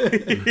 Yeah.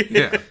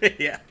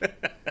 Yeah.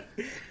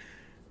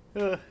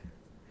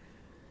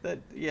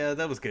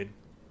 That was good.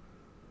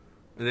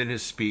 And then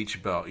his speech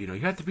about, you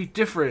have to be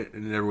different,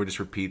 and then everyone just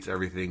repeats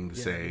everything the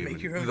same.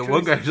 Make your own the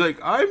one guy's like,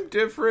 I'm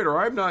different,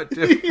 or I'm not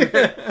different.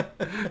 Yeah.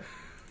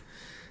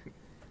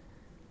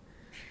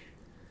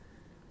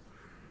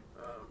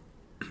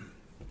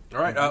 All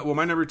right, well,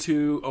 my number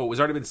 2, it was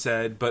already been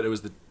said, but it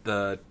was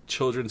the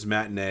children's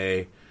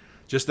matinee.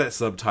 Just that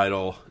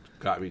subtitle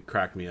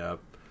cracked me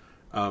up.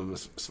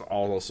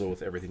 Also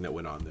with everything that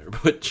went on there.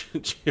 But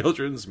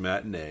children's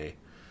matinee.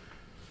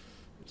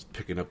 Just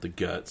picking up the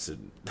guts,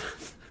 and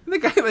the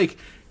guy like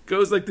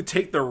goes like to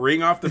take the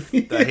ring off the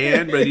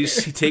hand, but he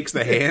takes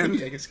the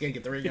hand. I guess he can't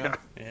get the ring off.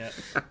 Yeah.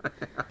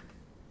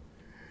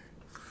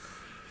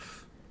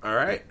 All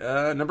right,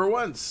 number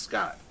one,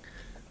 Scott.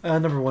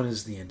 Number one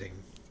is the ending.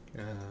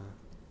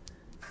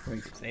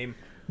 Same.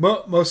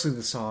 Mostly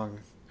the song.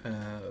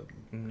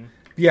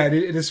 Yeah,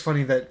 it is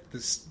funny that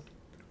this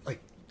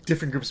like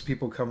different groups of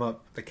people come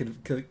up that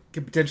could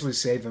potentially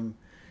save him,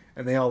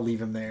 and they all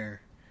leave him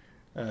there,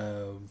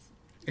 and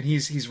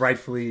he's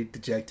rightfully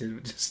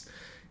dejected. Just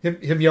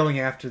him yelling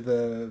after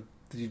the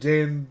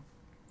Judean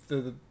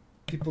the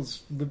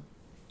people's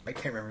I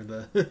can't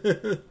remember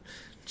the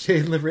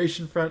Judean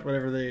Liberation Front,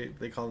 whatever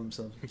they call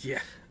themselves.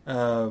 Yeah.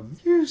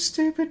 You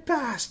stupid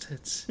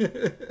bastards.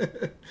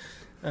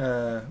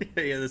 Yeah,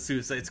 the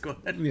Suicide Squad.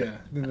 Yeah,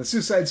 then the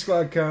Suicide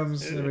Squad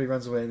comes, and everybody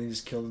runs away, and they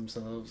just kill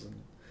themselves.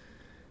 And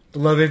the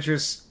love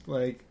interest,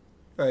 like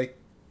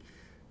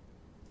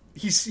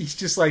he's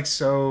just like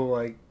so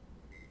like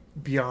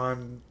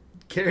beyond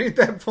caring at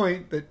that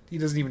point that he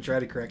doesn't even try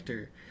to correct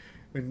her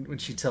when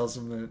she tells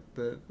him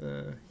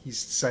that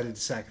he's decided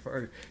to sacrifice.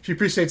 Or she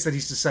appreciates that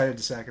he's decided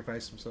to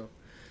sacrifice himself.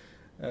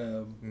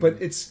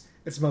 But it's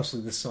mostly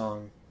the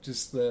song,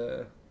 just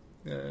the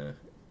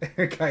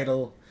Eric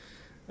Idle.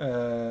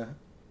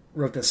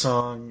 Wrote the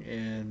song,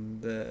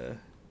 and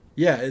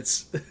yeah,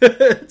 it's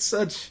it's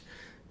such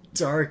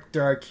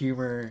dark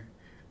humor.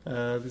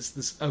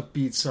 This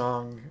upbeat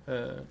song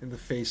in the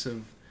face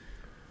of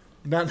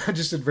not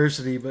just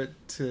adversity, but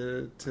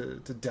to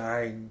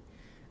dying.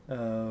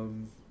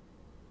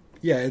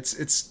 Yeah,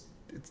 it's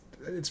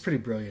pretty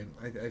brilliant.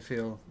 I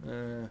feel.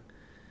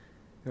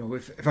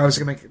 If I was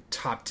gonna make a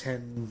top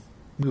 10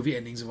 movie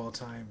endings of all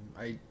time,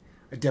 I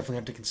definitely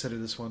have to consider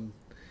this one.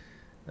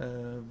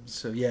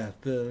 So yeah,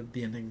 the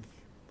ending,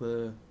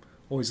 the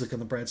always look on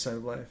the bright side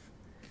of life.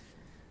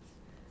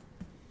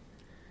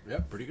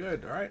 Yep, pretty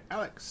good. All right,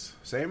 Alex,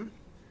 same.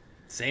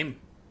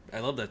 I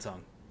love that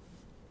song.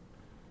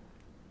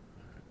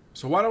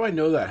 So why do I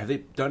know that? Have they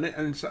done it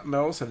on something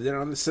else? Have they done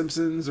it on The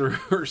Simpsons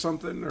or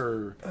something,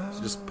 or is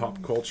it just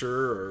pop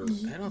culture? Or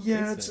I don't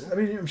yeah, think so. I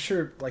mean, I'm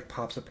sure it like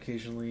pops up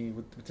occasionally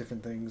with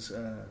different things.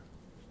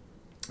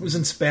 It was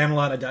in Spam a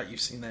lot. I doubt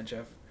you've seen that,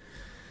 Jeff.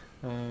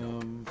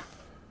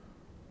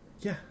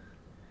 Yeah.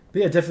 But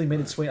yeah, it definitely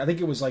made its way. I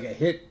think it was like a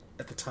hit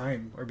at the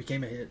time, or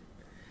became a hit.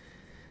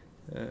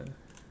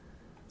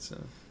 So.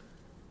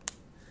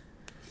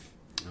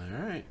 All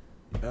right.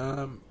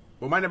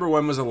 Well, my number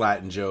one was a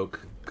Latin joke.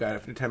 God,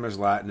 every time there's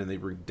Latin and they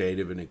were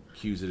dative and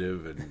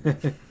accusative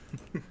and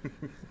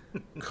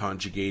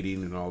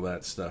conjugating and all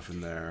that stuff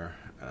in there.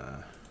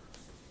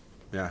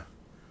 Yeah.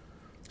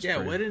 Yeah,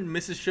 why didn't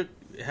Mrs. Shook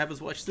have us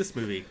watch this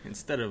movie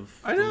instead of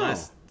I the know.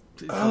 last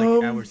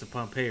Hours of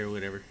Pompeii or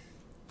whatever?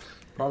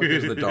 Probably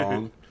because of the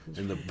dong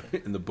in the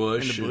bush. In the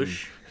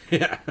bush.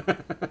 Yeah.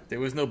 There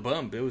was no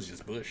bump. It was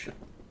just bush.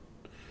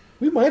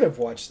 We might have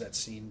watched that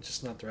scene,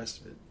 just not the rest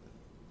of it.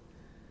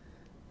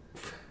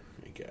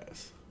 I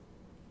guess.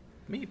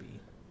 Maybe.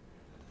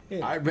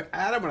 Yeah.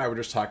 Adam and I were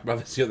just talking about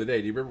this the other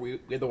day. Do you remember we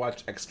had to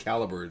watch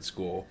Excalibur in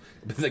school?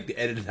 It was like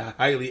the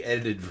highly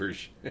edited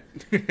version.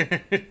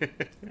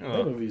 That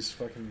movie's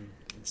fucking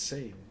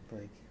insane.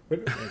 Like,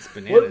 It's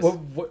bananas.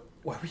 why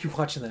were you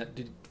watching that?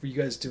 Were you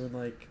guys doing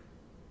like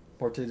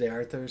Morte de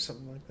Arte or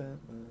something like that?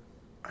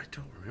 I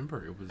don't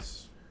remember. It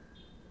was.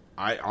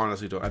 I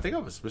honestly don't. I think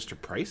it was Mr.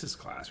 Price's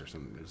class or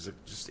something. It was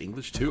like just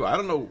English too. I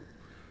don't know.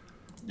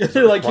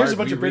 They're like, here's a required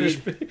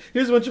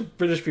bunch of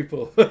British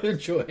people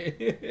enjoy.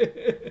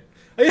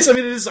 I guess it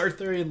is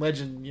Arthurian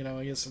legend.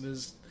 I guess it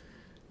is.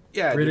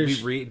 Yeah, British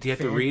did we read? Do you have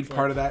to fan read club.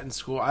 part of that in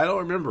school? I don't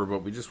remember,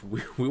 but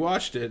we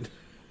watched it.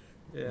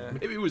 Yeah.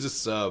 Maybe it was a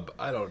sub.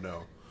 I don't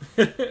know.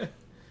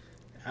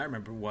 I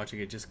remember watching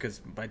it just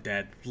because my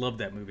dad loved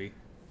that movie.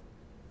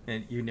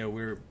 And, we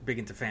were big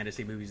into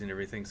fantasy movies and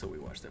everything, so we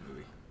watched that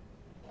movie.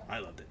 I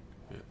loved it.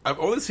 Yeah. I've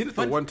only seen it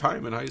the one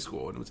time in high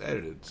school, and it was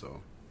edited,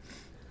 so.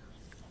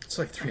 It's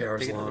like 3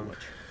 hours Take another long. watch.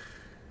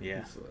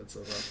 Yeah. So it's a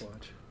rough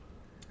watch.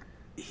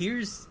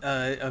 Here's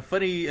a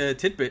funny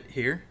tidbit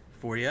here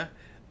for you.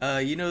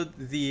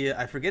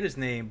 I forget his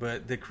name,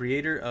 but the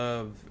creator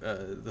of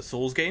the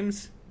Souls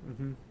games,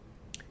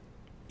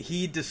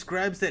 he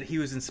describes that he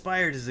was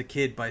inspired as a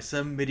kid by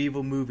some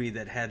medieval movie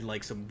that had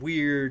like some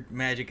weird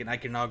magic and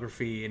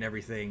iconography and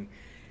everything.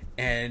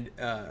 And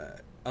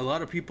a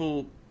lot of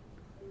people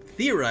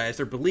theorized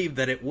or believed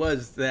that it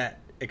was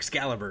that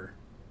Excalibur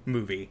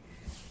movie.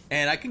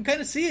 And I can kind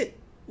of see it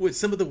with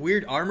some of the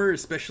weird armor,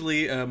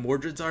 especially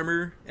Mordred's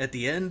armor at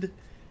the end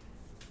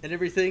and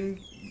everything.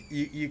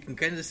 You can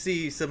kind of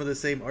see some of the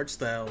same art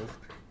style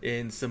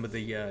in some of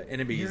the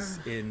enemies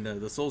in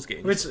the Souls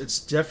games. It's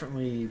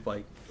definitely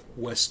like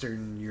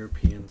Western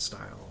European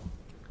style.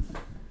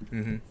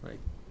 Mm-hmm. Like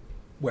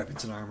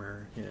weapons and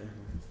armor. Yeah.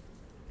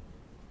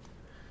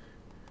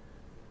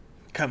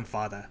 Come,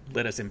 Father,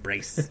 let us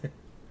embrace.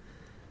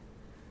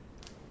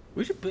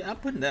 I'm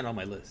putting that on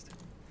my list.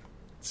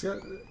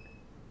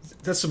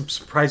 That's some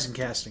surprising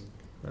casting,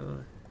 by the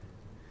way.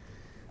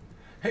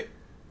 Hey,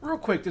 Real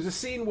quick, there's a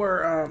scene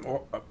where,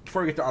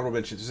 before we get to honorable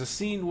mentions, there's a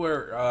scene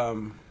where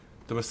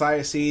the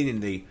Messiah scene,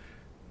 and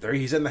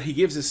he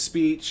gives his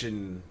speech,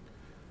 and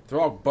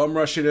they're all bum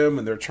rushing him,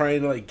 and they're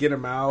trying to like get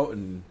him out,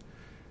 and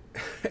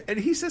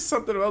he says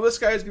something about this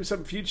guy's giving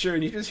some future,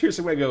 and you just hear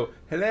somebody go,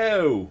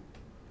 "Hello."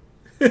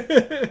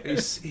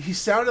 He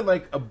sounded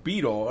like a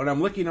Beatle, and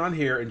I'm looking on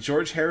here, and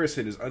George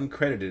Harrison is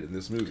uncredited in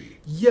this movie.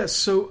 Yes,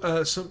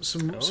 so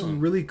some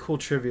really cool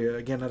trivia.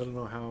 Again, I don't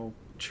know how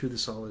true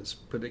this all is,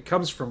 but it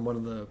comes from one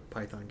of the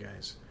Python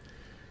guys.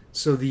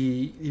 So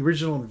the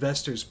original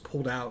investors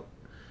pulled out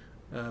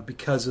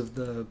because of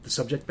the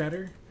subject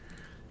matter,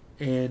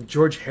 and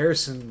George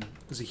Harrison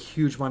was a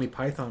huge Monty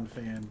Python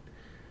fan,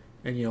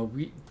 and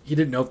he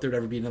didn't know if there'd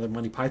ever be another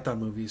Monty Python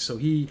movie, so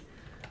he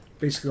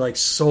basically like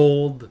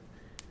sold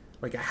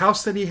like a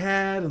house that he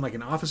had and like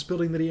an office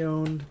building that he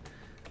owned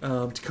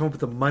to come up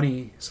with the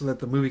money so that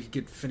the movie could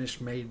get finished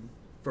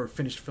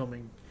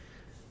filming.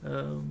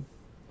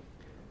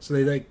 So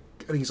they I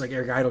think it's like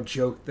Eric Idle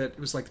joked that it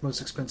was like the most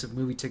expensive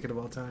movie ticket of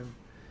all time.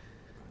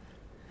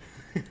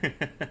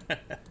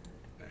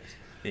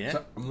 Yeah.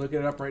 So I'm looking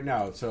it up right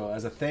now. So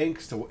as a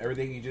thanks to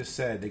everything you just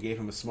said, they gave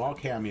him a small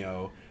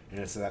cameo, and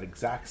it's that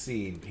exact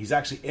scene. He's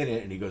actually in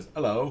it, and he goes,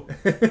 "Hello."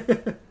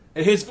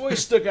 And his voice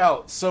stuck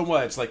out so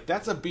much. Like,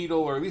 that's a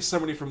Beatle, or at least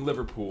somebody from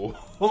Liverpool.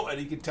 And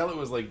you could tell it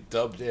was, like,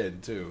 dubbed in,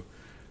 too.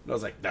 And I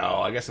was like, no,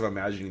 I guess I'm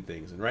imagining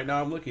things. And right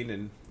now I'm looking,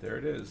 and there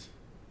it is.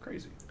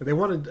 Crazy. But they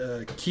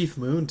wanted Keith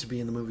Moon to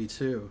be in the movie,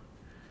 too.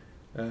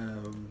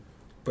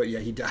 But, yeah,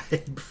 he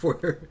died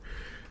before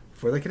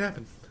that could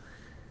happen.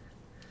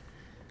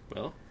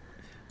 Well,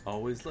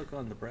 always look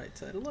on the bright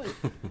side of life.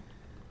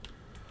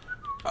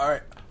 All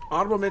right.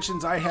 Honorable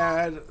mentions, I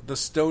had the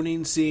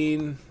stoning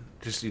scene.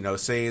 Just,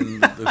 saying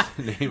the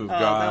name of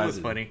God. That was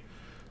funny.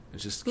 It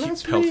just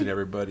keeps pelting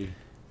everybody.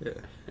 Yeah.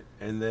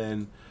 And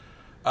then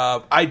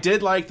I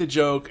did like the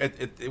joke.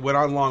 It went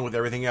on along with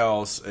everything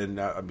else. And,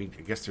 I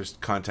guess there's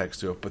context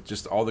to it. But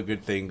just all the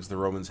good things the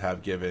Romans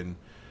have given.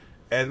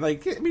 And, you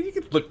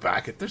can look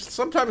back at there's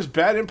sometimes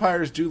bad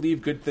empires do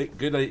leave good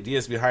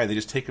ideas behind. They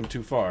just take them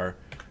too far.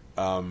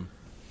 Not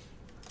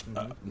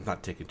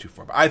taken too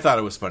far, but I thought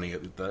it was funny.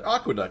 The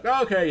aqueduct.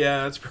 Okay,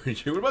 yeah, that's pretty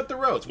true. What about the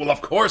roads? Well,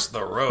 of course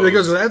the roads. It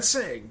goes without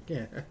saying.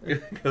 Yeah.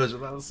 It goes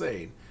without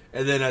saying.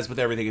 And then, as with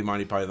everything in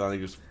Monty Python, it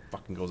just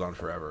fucking goes on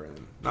forever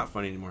and not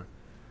funny anymore.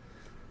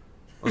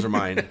 Those are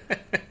mine.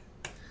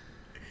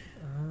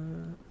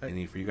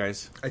 Any for you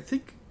guys? I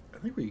think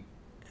we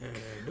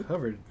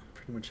covered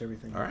pretty much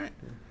everything. All right.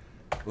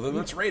 Yeah. Well, then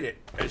let's rate it.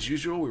 As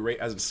usual, we rate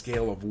as a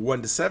scale of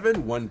 1 to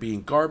 7. 1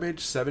 being garbage,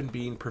 7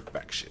 being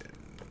perfection.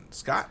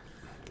 Scott?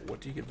 What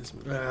do you give this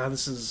movie?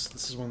 This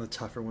is one of the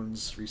tougher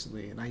ones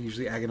recently, and I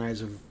usually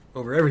agonize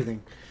over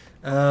everything.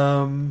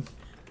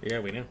 Yeah,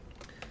 we know.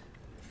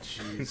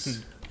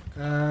 Jeez.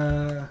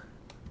 Yeah,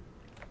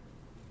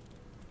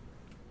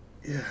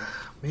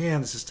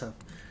 man, this is tough.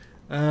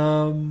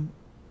 Yeah,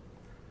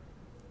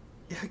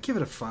 I give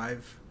it a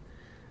 5.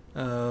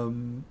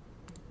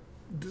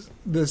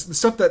 The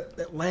stuff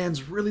that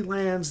really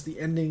lands, the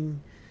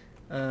ending,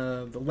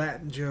 the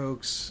Latin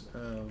jokes.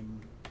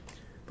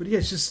 But yeah,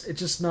 it's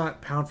just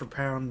not pound for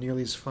pound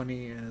nearly as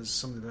funny as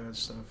some of the other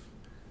stuff.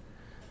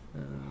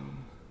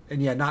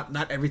 And yeah,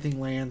 not everything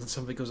lands, and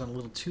some of it goes on a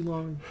little too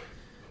long.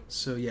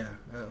 So yeah,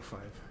 5.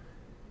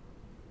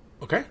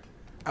 Okay,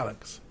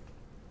 Alex.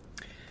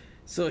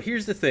 So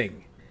here's the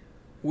thing,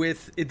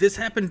 this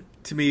happened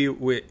to me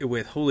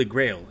with Holy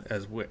Grail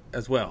as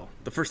well.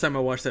 The first time I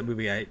watched that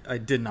movie, I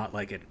did not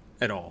like it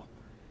at all,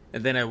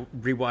 and then I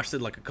rewatched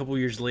it like a couple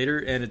years later,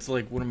 and it's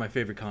like one of my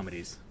favorite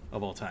comedies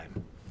of all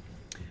time.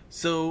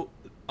 So,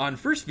 on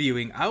first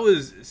viewing, I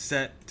was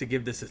set to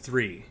give this a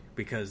 3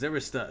 because there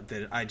was stuff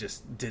that I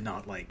just did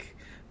not like.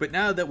 But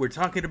now that we're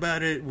talking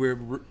about it,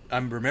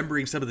 I'm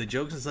remembering some of the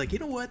jokes. It's like, you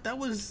know what? That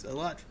was a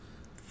lot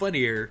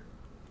funnier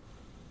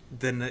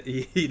than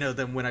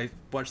than when I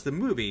watched the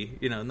movie.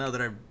 Now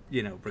that I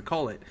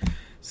recall it.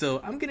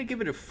 So I'm gonna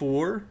give it a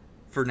 4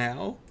 for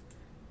now,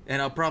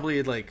 and I'll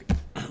probably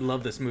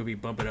love this movie,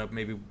 bump it up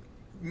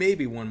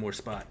maybe one more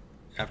spot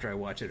after I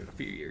watch it in a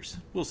few years.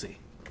 We'll see.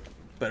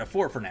 But a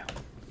 4 for now.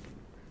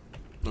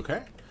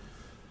 Okay.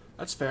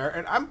 That's fair.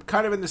 And I'm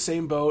kind of in the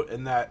same boat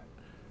in that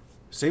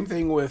same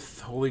thing with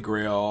Holy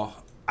Grail.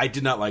 I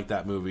did not like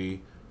that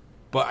movie,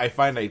 but I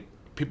find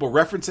people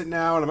reference it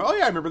now, and I'm like, oh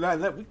yeah, I remember that.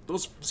 And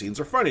those scenes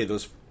are funny,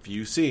 those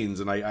few scenes,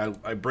 and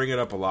I bring it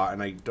up a lot,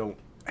 and I don't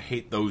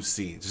hate those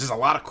scenes. There's just a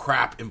lot of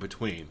crap in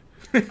between.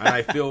 And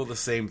I feel the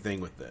same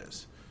thing with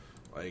this.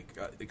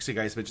 You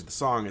guys mentioned the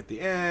song at the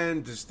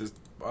end, there's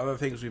other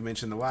things we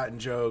mentioned, the Latin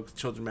jokes,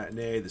 children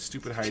matinee, the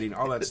stupid hiding,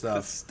 all that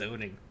stuff. The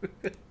stoning.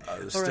 The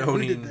stoning. Right, who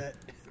did that?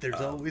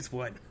 There's always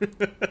one.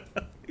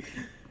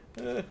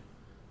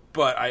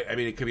 But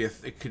it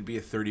could be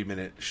a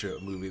 30-minute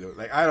movie though.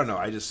 I don't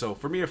know. So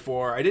for me a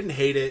 4. I didn't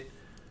hate it,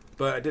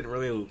 but I didn't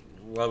really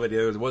love it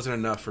either. There wasn't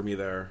enough for me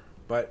there.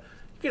 But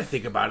you got to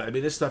think about it.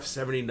 This stuff's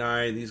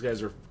 79. These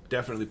guys are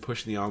definitely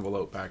pushing the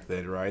envelope back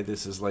then, right?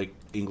 This is like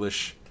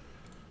English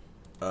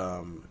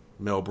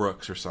Mel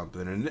Brooks or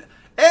something, and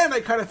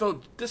I kind of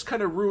felt this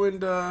kind of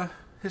ruined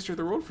History of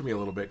the World for me a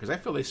little bit because I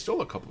feel they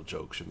stole a couple of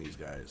jokes from these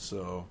guys.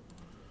 So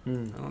I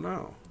don't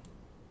know.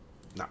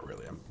 Not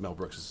really. Mel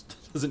Brooks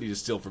doesn't need to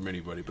steal from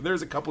anybody, but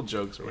there's a couple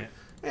jokes where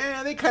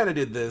they kind of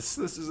did this.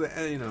 This is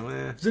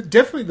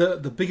Definitely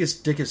the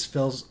biggest dickus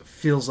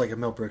feels like a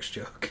Mel Brooks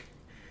joke.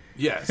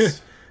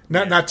 Yes.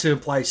 Not to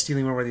imply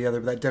stealing one or the other,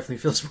 but that definitely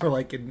feels more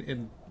like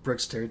in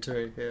Brooks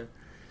territory. Yeah.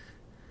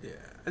 Yeah,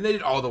 and they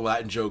did all the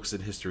Latin jokes in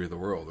History of the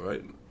World,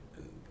 right?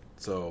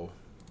 So,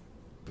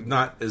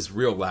 not as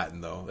real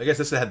Latin though. I guess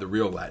this had the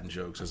real Latin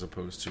jokes as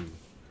opposed to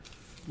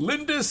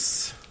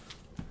Lindus.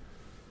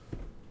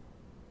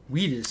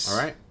 Weedus. All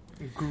right.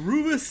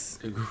 Groovus.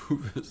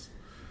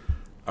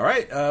 All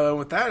right.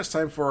 With that, it's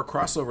time for our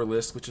crossover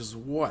list, which is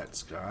what,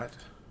 Scott?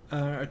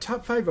 Our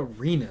top 5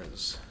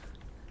 arenas,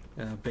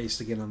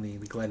 based again on the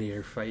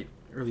gladiator fight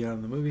early on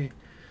in the movie.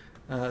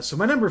 So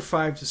my number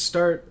 5 to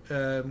start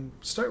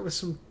with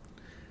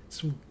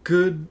some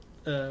good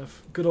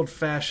old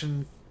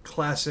fashioned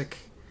classic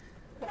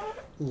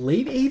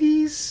late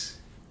 80s,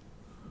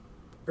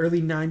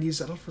 early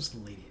 90s. I don't know if it was the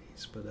late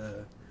 80s, but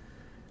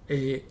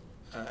a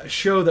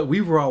show that we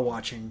were all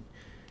watching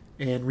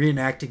and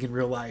reenacting in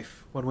real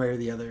life, one way or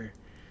the other.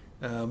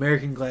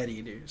 American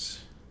Gladiators.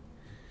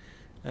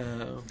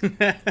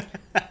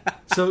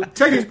 So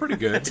technically, pretty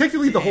good.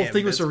 Technically, the whole Damn,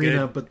 thing was that's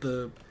arena,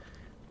 good.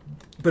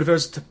 but if I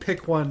was to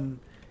pick one,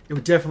 it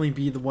would definitely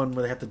be the one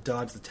where they have to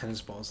dodge the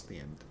tennis balls at the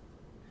end,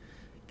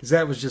 because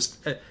that was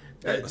just The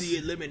Eliminator. the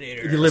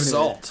eliminator.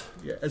 Assault.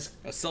 Yeah,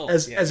 Assault.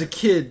 as a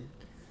kid,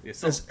 The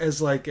assault.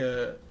 as like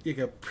a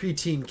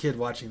preteen kid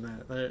watching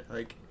that,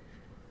 like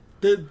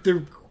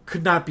there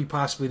could not be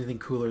possibly anything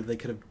cooler they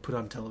could have put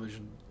on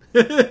television.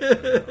 That's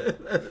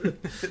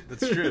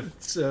true.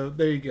 So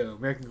there you go,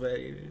 American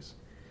Gladiators.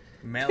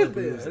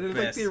 Malibu was Yeah, the like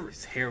best. the-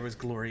 His hair was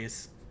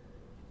glorious.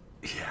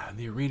 Yeah, and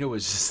the arena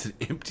was just an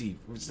empty,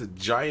 it was a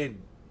giant,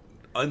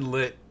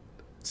 unlit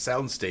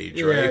soundstage,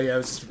 Yeah, right? yeah, it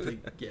was just,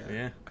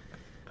 Yeah.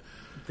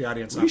 the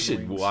audience. We off the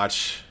should wings.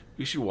 watch.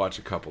 We should watch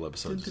a couple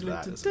episodes of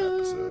that as an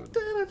episode.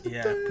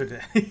 Yeah. Put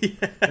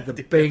the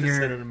the banger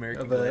episode on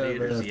American of a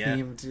Gladiators. Yeah.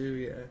 theme too.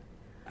 Yeah.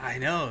 I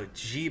know.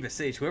 Jeebus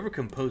H. Whoever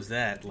composed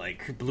that,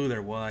 like, blew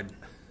their wad.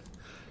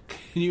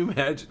 Can you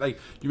imagine? Like,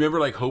 you remember,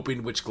 like,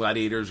 hoping which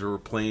gladiators were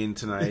playing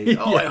tonight?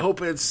 Oh, I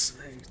hope it's.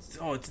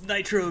 Oh, it's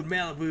Nitro,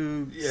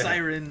 Malibu, Yeah.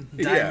 Siren,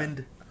 Yeah.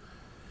 Diamond.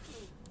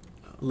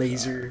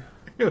 Laser.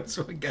 It was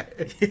one guy.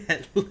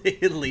 Yeah,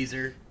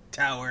 Laser,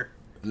 Tower.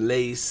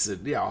 Lace,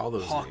 and yeah, all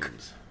those Hawk.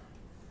 names.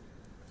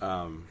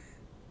 All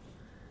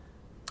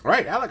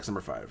right, Alex,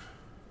 number 5.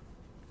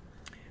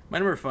 My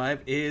number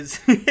 5 is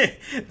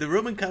the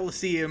Roman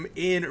Coliseum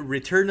in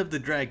Return of the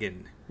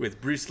Dragon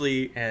with Bruce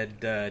Lee and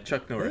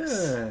Chuck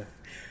Norris.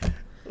 Yeah.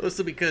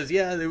 Also because,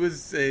 there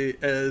was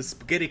a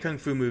spaghetti kung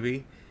fu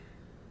movie,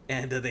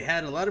 and they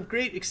had a lot of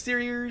great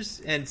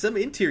exteriors and some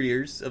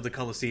interiors of the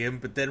Coliseum,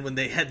 but then when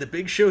they had the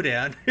big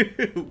showdown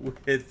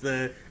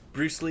with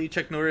Bruce Lee,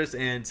 Chuck Norris,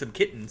 and some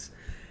kittens,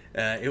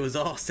 it was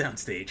all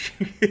soundstage.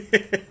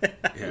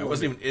 Yeah, it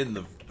wasn't even in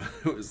the.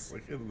 It was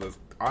like in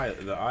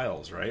the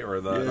aisles, right?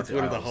 Or the Yeah, not it's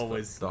one of the aisles,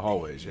 hallways. The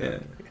hallways, yeah.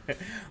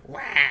 Wow!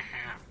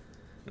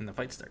 And the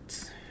fight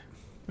starts.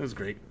 It was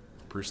great.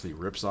 Bruce Lee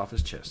rips off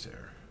his chest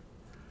hair.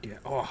 Yeah.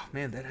 Oh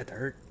man, that had to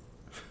hurt.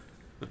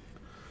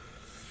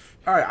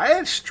 All right, I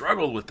had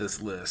struggled with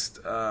this list.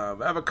 I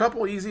have a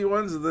couple easy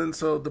ones, and then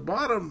so the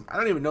bottom, I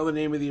don't even know the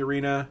name of the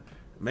arena.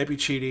 It might be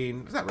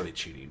cheating. It's not really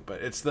cheating,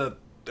 but it's the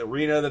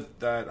arena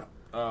that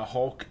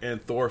Hulk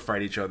and Thor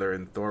fight each other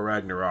in Thor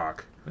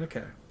Ragnarok.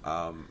 Okay.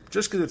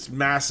 Just because it's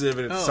massive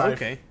and it's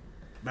Okay.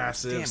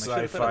 massive Damn, I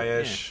should've thought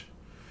of- sci-fi-ish.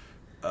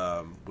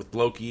 With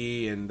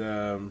Loki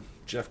and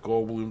Jeff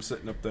Goldblum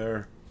sitting up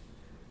there.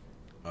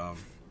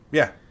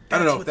 Yeah. I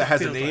don't That's know what if that that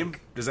has a feels name.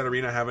 like. Does that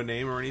arena have a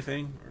name or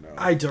anything? Or no?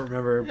 I don't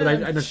remember, but I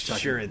know what you're talking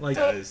Sure about. it Like,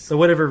 does. So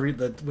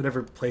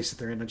whatever place that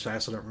they're in, which I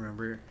also don't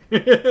remember.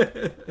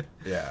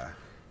 Yeah.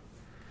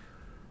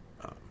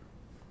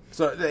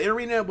 So the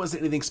arena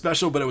wasn't anything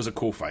special, but it was a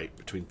cool fight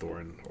between Thor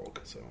and Hulk.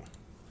 So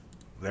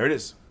there it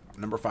is.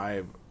 Number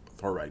 5,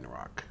 Thor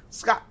Ragnarok.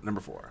 Scott, number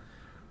 4.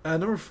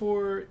 Number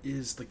 4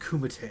 is the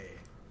Kumite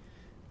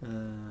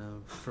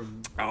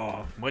from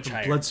Oh, much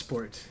higher.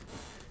 Bloodsport.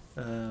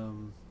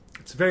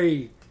 It's a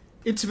very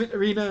intimate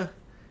arena,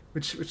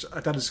 which I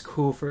thought is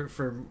cool for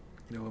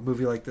a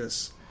movie like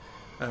this.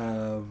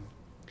 And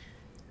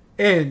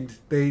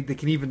they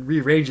can even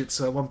rearrange it,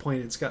 so at one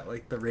point it's got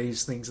like the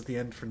raised things at the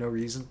end for no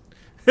reason.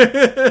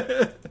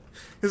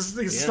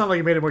 It's not like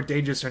it made it more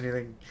dangerous or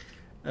anything.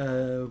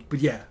 But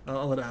yeah,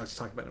 I'll let Alex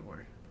talk about it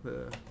more.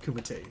 The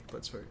Kumite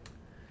Bloodsport.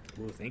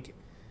 Well, thank you.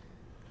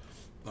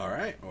 All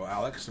right. Well,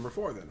 Alex, number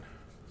 4 then.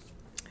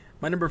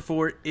 My number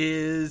 4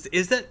 is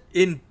that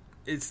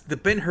it's the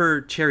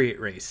Ben-Hur chariot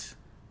race.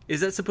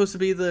 Is that supposed to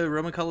be the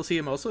Roman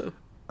Coliseum also?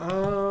 I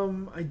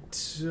don't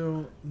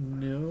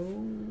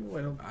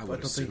know. I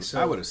don't think so.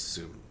 I would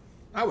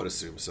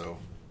assume so.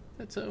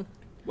 That's so.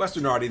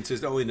 Western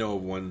audiences only know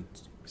of one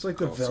It's like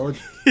the Coliseum.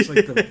 It's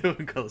like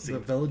the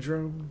Coliseum.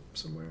 velodrome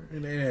somewhere.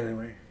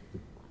 Anyway,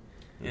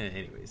 Yeah,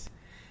 anyways.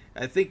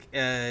 I think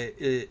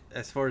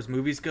as far as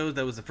movies go,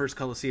 that was the first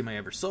Coliseum I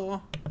ever saw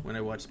when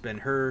I watched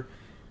Ben-Hur,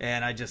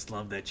 and I just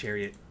love that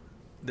chariot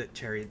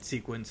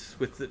sequence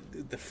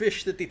with the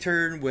fish that they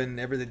turn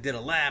whenever they did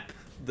a lap,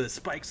 the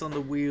spikes on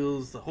the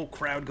wheels, the whole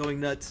crowd going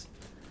nuts.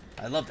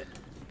 I loved it.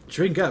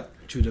 drink up,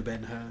 Judah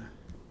Ben-Hur.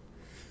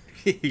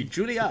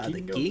 Julia,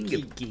 the King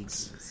king of of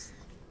kings.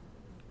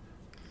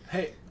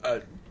 Hey,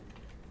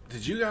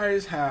 did you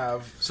guys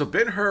have... So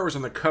Ben-Hur was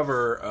on the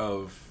cover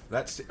of...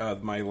 That's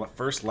my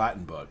first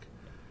Latin book.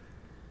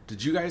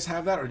 Did you guys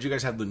have that, or did you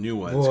guys have the new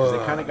ones? Because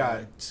they kind of got...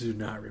 I do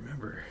not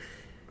remember.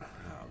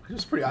 It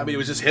was pretty... I mean, it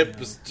was just hip. It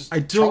was just I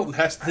don't- Charlton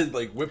Heston,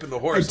 like, whipping the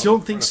horse. I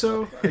don't think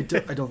so. I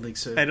don't think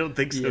so. I don't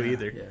think so Yeah,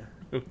 either. Yeah.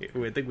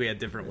 I think we had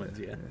different ones,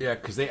 yeah. Yeah,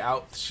 because they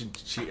not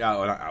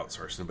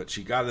outsourced them, but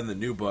she got in the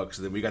new books,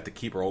 and then we got to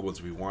keep our old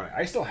ones we wanted.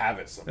 I still have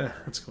it somewhere.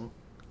 Yeah, that's cool.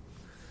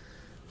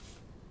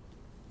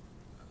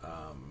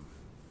 I'm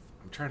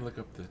trying to look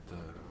up the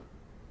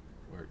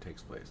where it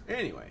takes place.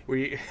 Anyway, Were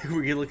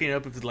you looking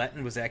up if the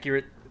Latin was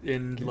accurate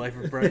in Life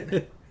of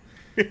Brian?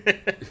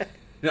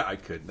 no, I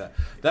couldn't.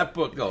 That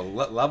book, no,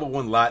 level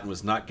 1 Latin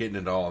was not getting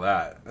into all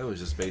that. That was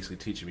just basically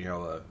teaching me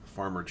how the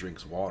farmer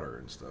drinks water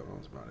and stuff. That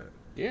was about it.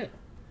 Yeah.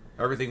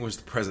 Everything was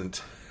the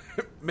present,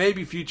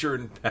 maybe future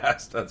and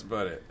past. That's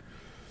about it.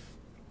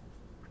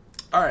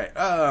 All right,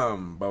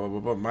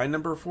 my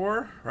number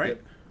 4, right?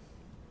 Yep.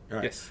 All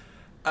right. Yes.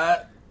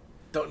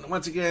 Don't know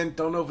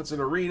if it's an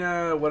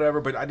arena,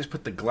 whatever, but I just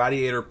put the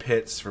gladiator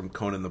pits from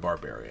Conan the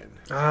Barbarian.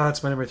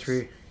 That's my number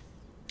 3.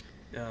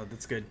 Oh,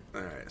 that's good.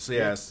 All right, so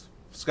yes,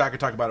 Scott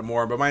could talk about it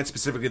more, but mine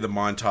specifically the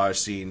montage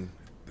scene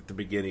at the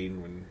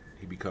beginning when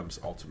he becomes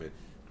ultimate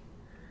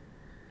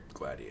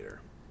gladiator.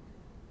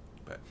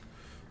 But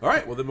all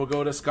right, well then we'll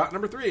go to Scott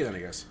number 3 then, I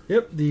guess.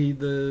 Yep,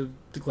 the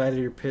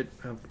gladiator pit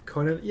of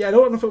Conan. Yeah, I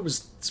don't know if it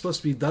was supposed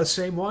to be the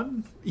same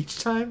one each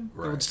time.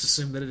 Right. I'll just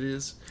assume that it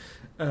is.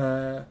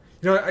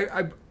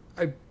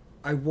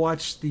 I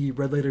watched the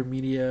Red Letter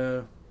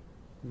Media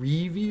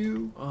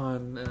review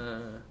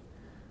on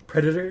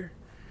Predator.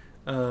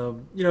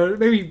 It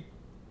made me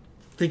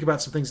think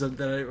about some things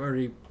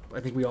that I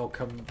think we all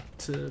come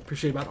to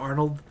appreciate about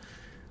Arnold.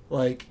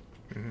 Like,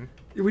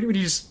 when you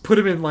just put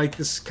him in like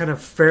this kind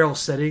of feral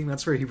setting,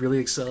 that's where he really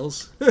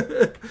excels.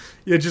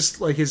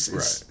 Just like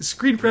his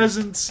screen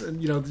presence,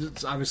 and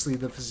it's obviously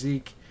the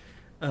physique.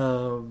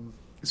 So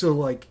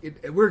like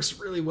it works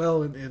really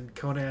well in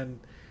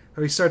Conan.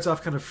 How he starts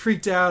off kind of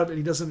freaked out and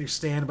he doesn't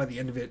understand by the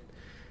end of it.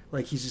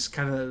 Like he's just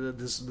kind of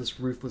this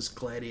ruthless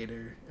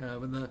gladiator.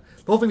 And the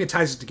whole thing that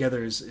ties it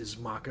together is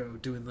Mako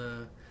doing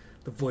the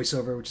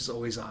voiceover, which is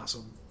always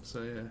awesome.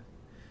 So yeah.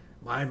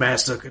 My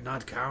master could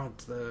not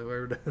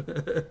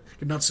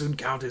could not soon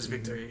count his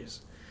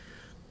victories.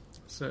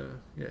 So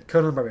yeah,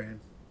 Conan the Barbarian.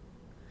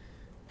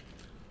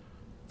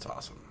 It's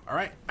awesome. All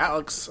right,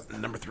 Alex,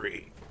 number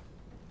 3.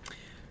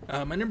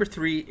 My number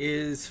 3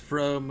 is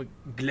from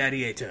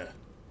Gladiator,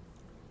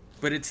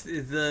 but it's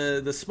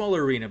the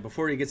smaller arena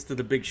before he gets to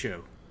the big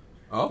show,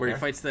 where he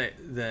fights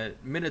the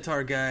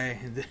Minotaur guy.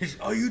 And then,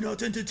 are you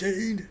not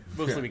entertained?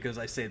 Mostly because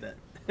I say that.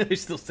 I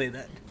still say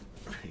that.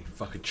 He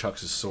fucking chucks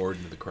his sword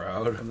into the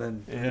crowd. And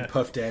then Yeah.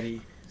 Puff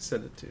Daddy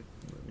said it too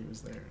when he was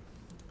there.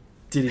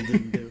 Diddy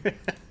didn't do.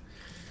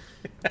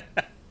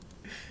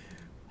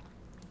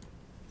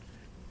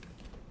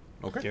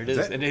 Okay, There it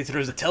that's is. And he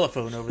throws a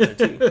telephone over there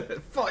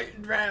too.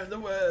 Fighting around the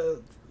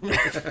world.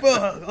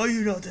 Fuck, are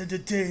you not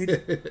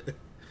entertained?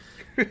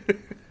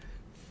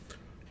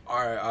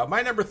 All right,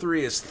 my number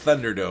 3 is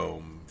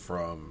Thunderdome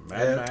from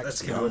Mad Yeah, Max.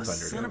 that's Beyond good.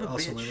 Thunderdome. Son of a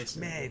Also my bitch. list.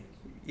 Man,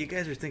 you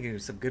guys are thinking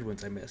of some good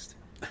ones I missed.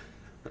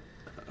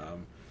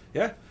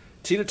 Yeah,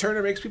 Tina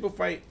Turner makes people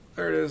fight.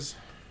 There it is.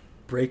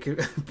 Break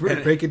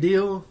a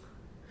deal.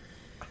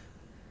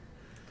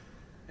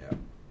 Yeah.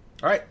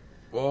 All right.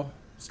 Well,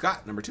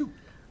 Scott, number 2.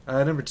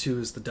 Number 2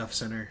 is the Duff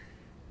Center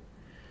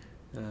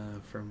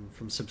from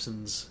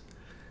Simpsons,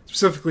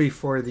 specifically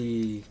for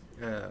the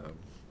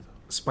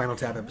Spinal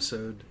Tap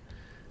episode.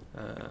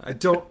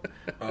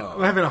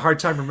 I'm having a hard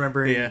time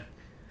remembering. Yeah.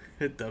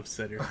 Duff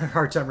Center.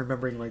 Hard time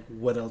remembering like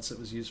what else it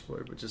was used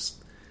for, but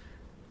just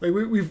like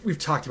we've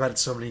talked about it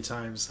so many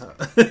times. How,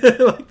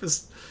 like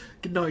this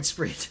Goodnight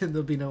Sprint, and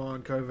there'll be no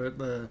encore.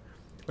 But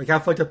like how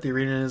fucked up the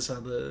arena is, how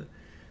the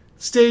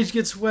stage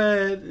gets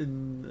wet,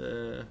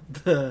 and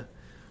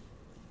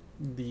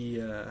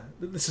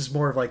this is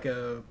more of like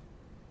a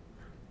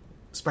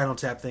Spinal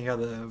Tap thing. How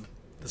the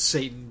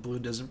Satan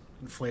balloon doesn't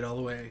inflate all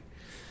the way.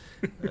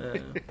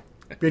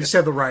 They just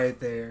have the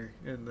riot there,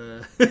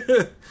 and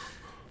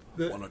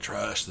Want to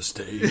trash the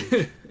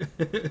stage?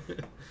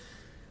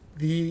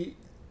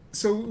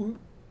 So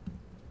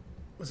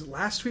was it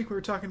last week we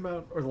were talking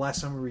about, or the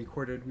last time we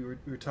recorded, we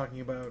were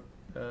talking about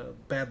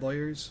Bad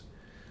Lawyers,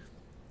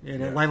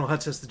 and Lionel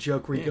Hutz has the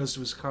joke where he goes to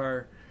his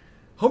car.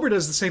 Homer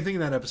does the same thing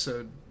in that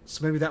episode,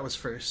 so maybe that was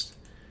first,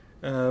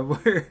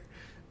 where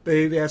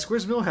they ask,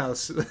 "Where's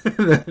Milhouse?"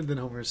 And then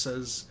Homer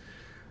says,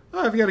 oh,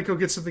 I've got to go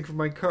get something from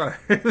my car.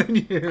 And then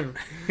you,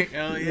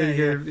 Oh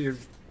you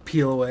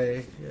peel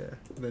away. Yeah.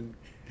 And then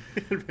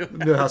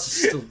the house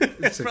is still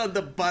it's like, from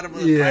the bottom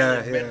of the pile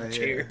of metal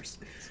chairs.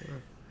 So,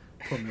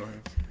 poor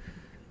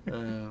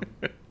Milhouse.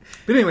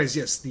 But anyways,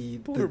 yes, the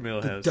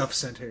Milhouse. Duff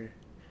Center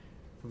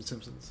from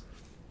Simpsons.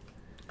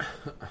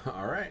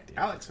 All right,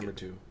 Alex, number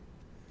 2.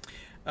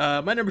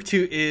 My number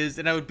 2 is,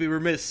 and I would be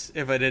remiss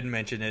if I didn't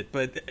mention it,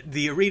 but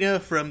the arena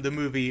from the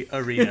movie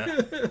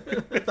Arena.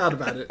 I thought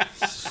about it.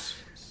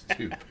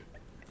 Stupid.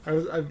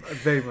 I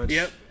very much.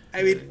 Yep.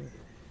 I mean,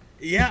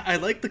 yeah, I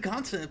like the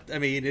concept. I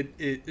mean,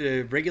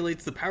 it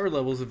regulates the power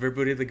levels of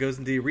everybody that goes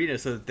into the arena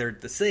so that they're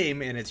the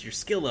same, and it's your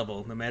skill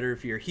level, no matter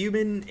if you're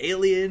human,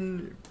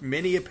 alien,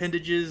 many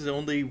appendages,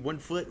 only 1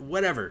 foot,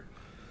 whatever.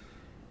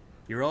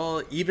 You're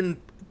all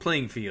even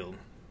playing field,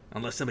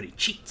 unless somebody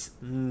cheats.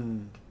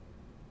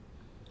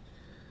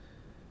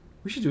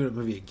 We should do a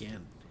movie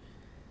again.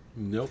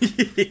 Nope.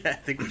 Yeah, I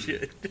think we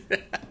should.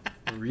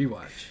 A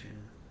rewatch.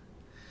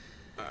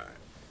 Yeah.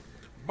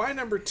 My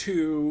number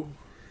 2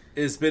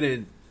 has been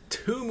in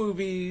 2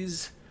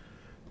 movies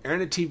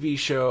and a TV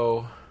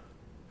show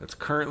that's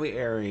currently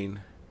airing,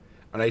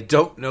 and I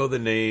don't know the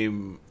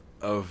name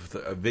of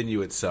the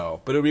venue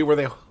itself, but it'll be where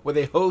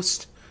they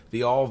host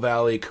the All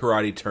Valley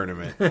Karate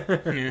Tournament,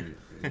 the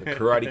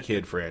Karate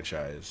Kid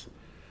franchise.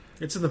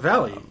 It's in the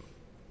Valley.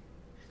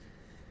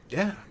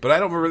 Yeah, but I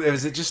don't remember.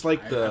 Is it just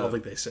like I the? don't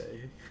think they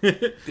say.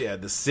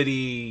 The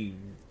city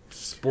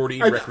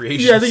sporting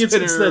recreation. Yeah, I think it's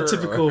center, that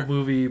typical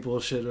movie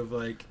bullshit of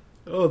like,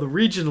 oh, the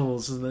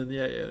regionals, and then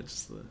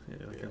just the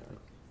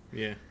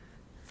Yeah.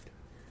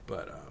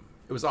 But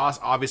it was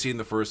awesome. Obviously, in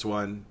the first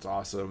one, it's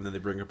awesome. And then they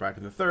bring it back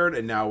in the third,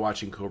 and now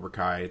watching Cobra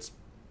Kai, it's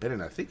been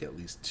in I think at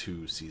least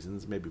 2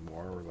 seasons, maybe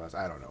more or less.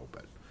 I don't know,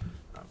 but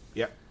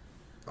yeah,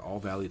 the All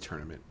Valley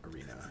Tournament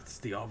Arena. It's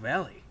the All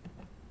Valley.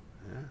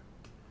 Yeah.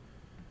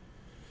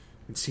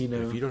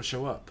 Encino. If you don't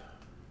show up,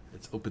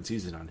 it's open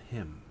season on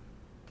him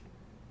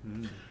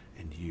and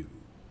you.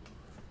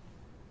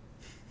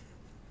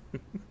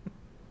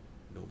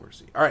 No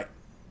mercy. All right,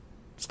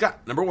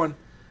 Scott, number 1.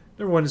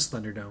 Number 1 is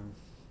Thunderdome.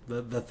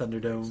 The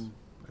Thunderdome.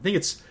 I think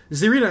is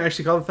the arena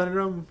actually called the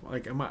Thunderdome?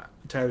 Like, I'm not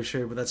entirely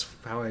sure, but that's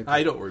how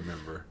I don't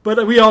remember.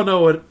 But we all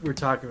know what we're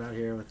talking about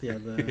here with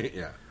the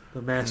Yeah.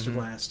 the Master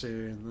Blaster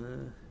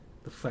and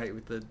the fight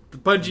with the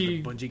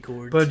bungee The bungee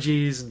cords.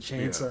 bungees and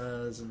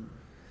chainsaws and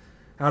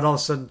how it all of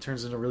a sudden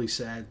turns into really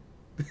sad.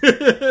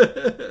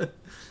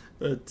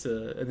 But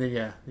and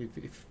then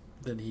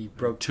then he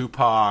broke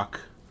Tupac.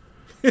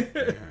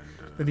 And,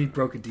 then he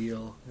broke a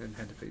deal and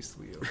had to face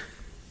the wheel.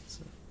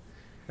 So.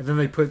 And then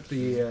they put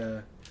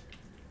the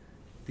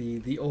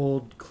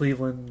old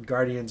Cleveland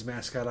Guardians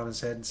mascot on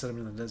his head and set him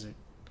in the desert.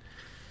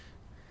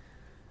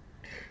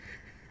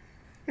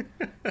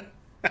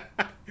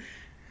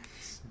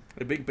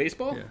 A big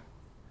baseball? Yeah.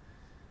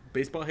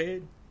 Baseball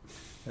head?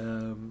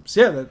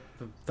 So yeah, the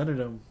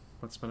Thunderdome.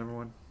 That's my number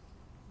 1.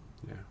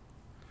 yeah.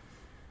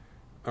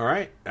 All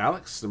right,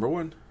 Alex, number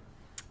 1.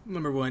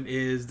 Number 1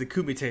 is the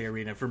Kumite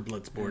Arena from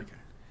Bloodsport.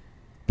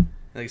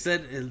 Like I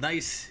said, a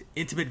nice,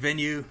 intimate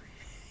venue.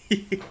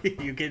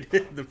 You get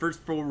the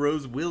first 4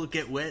 rows will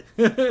get wet.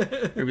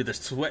 Maybe the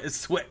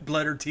sweat,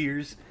 blood, or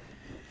tears.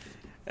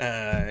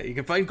 You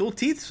can find gold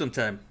teeth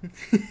sometime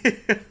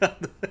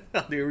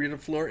on the arena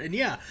floor. And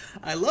yeah,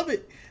 I love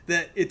it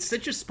that it's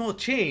such a small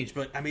change.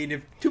 But I mean,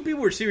 if 2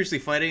 people were seriously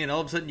fighting and all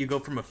of a sudden you go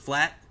from a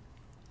flat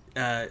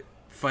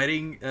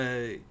fighting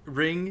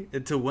ring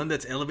into one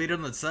that's elevated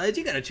on the sides,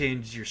 you got to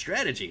change your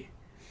strategy.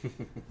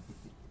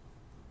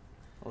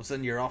 All of a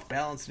sudden you're off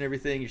balance and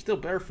everything. You're still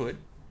barefoot,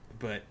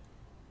 but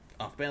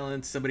off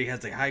balance. Somebody has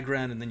the high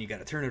ground, and then you got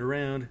to turn it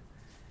around.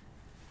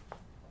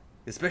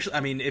 Especially, I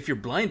mean, if you're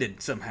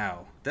blinded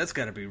somehow, that's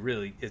got to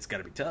be it's got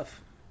to be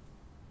tough.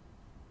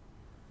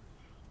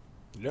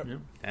 Yep.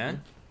 Huh?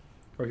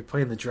 Or you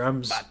playing the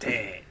drums.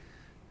 Bate.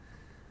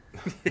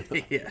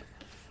 Yeah.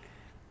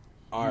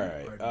 All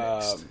right. Are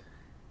next.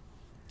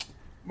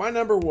 My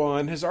number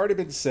 1 has already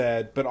been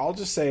said, but I'll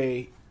just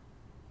say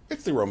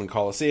it's the Roman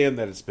Colosseum,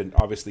 that it's been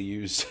obviously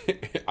used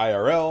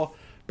IRL,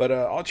 but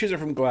I'll choose it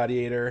from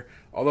Gladiator.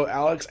 Although,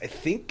 Alex, I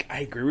think I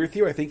agree with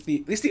you. I think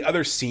at least the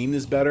other scene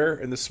is better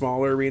in the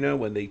smaller arena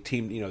when they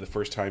team, the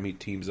first time he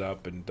teams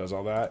up and does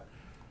all that.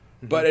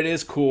 Mm-hmm. But it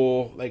is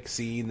cool, like,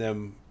 seeing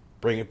them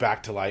bring it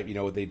back to life,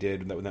 what they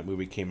did when that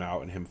movie came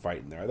out and him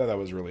fighting there. I thought that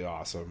was really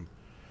awesome.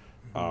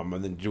 Mm-hmm.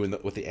 And then doing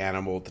with the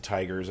animal, the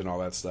tigers and all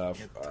that stuff.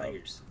 Yeah, the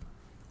tigers.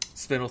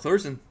 Sven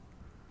Thorsen.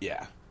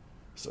 Yeah.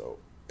 So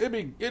it'd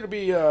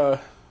be the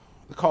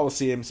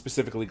Colosseum,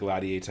 specifically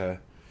Gladiator.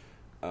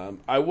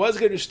 I was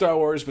going to do Star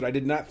Wars, but I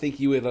did not think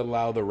you would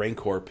allow the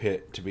Rancor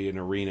pit to be an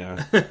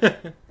arena.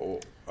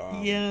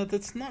 Yeah,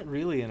 that's not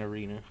really an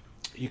arena.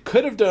 You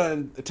could have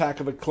done Attack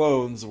of the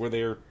Clones, where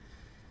they're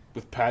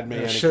with Padme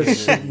and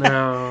Anakin.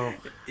 No.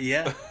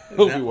 Yeah.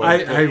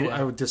 Obi-Wan.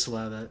 I would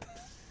disallow that.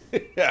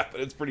 Yeah,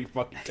 but it's pretty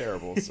fucking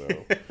terrible. So,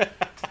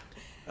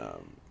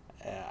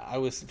 I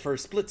was, for a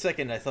split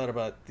second, I thought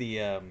about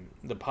the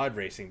pod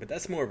racing, but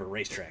that's more of a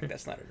racetrack.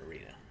 That's not an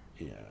arena.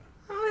 yeah.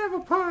 Oh,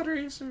 have a pod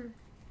racer.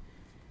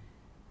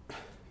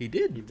 He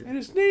did. And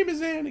his name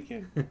is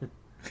Anakin.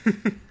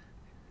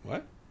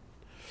 What?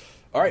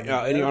 All right,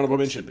 any honorable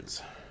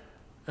mentions?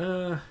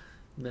 Nah,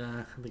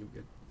 I think I'm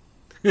good.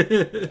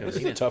 This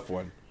is a tough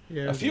one.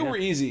 Yeah, A few were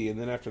easy, and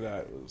then after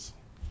that it was...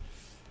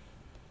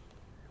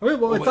 Okay,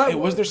 well, I thought...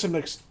 was there some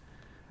like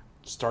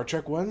Star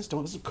Trek ones?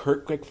 Doesn't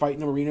Kirk like fight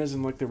in arenas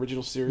in like the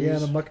original series? Yeah,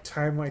 in Amok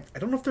Time. I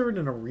don't know if they're in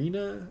an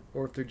arena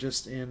or if they're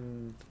just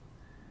in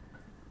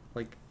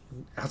like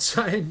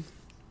outside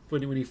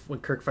when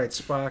Kirk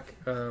fights Spock.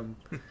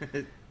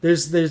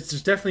 There's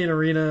definitely an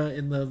arena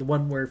in the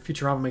one where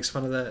Futurama makes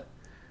fun of that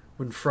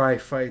when Fry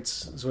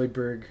fights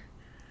Zoidberg.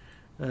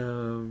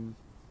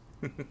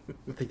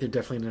 I think they're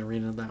definitely in an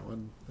arena in that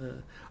one.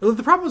 Although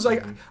the problem was I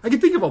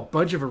could think of a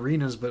bunch of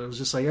arenas, but it was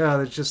just like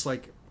it's just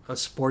like a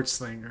sports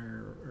thing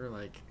or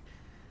like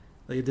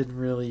it didn't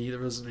really, there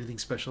wasn't anything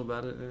special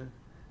about it.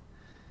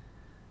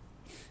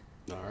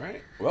 All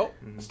right. Well,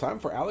 it's time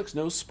for Alex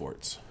Knows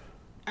Sports.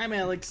 I'm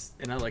Alex,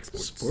 and I like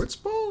sports. Sports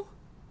ball?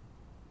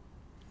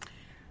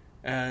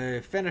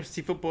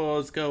 Fantasy football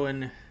is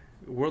going.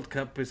 World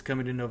Cup is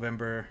coming in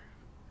November,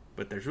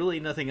 but there's really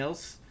nothing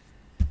else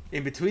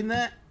in between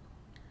that.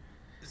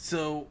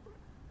 So,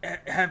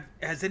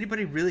 has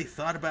anybody really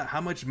thought about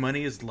how much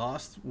money is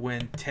lost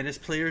when tennis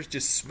players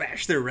just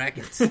smash their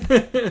rackets?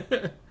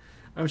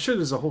 I'm sure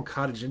there's a whole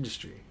cottage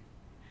industry.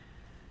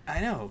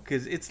 I know,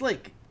 because it's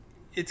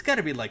got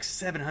to be like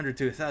 $700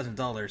 to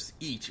 $1,000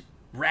 each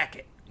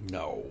racket.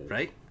 No.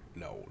 Right?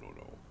 No.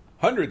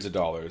 Hundreds of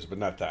dollars, but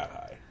not that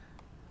high.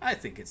 I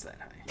think it's that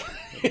high.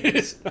 It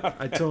is not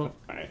I don't.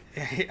 high.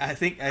 I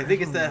think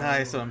it's that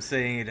high, so I'm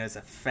saying it as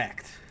a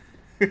fact.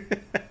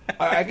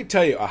 I can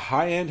tell you, a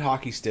high-end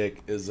hockey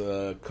stick is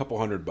a couple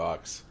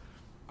 $100.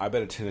 I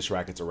bet a tennis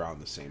racket's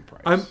around the same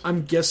price.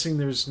 I'm guessing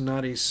there's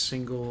not a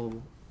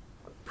single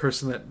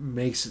person that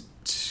makes it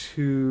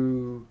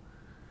to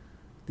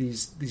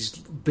these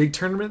big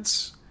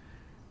tournaments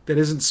that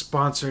isn't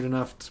sponsored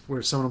enough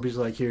where someone will be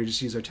like, "Here,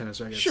 just use our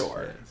tennis rackets."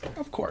 Sure, Yeah.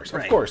 of course,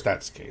 Right. of course,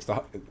 that's the case.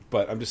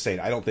 But I'm just saying,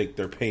 I don't think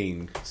they're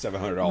paying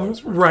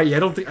 $700 for it. Right? Yeah, I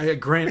don't think.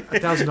 Grant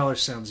 $1,000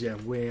 sounds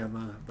way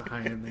on the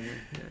high end there.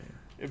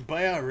 Yeah.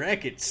 Buy our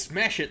racket,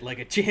 smash it like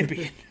a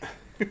champion.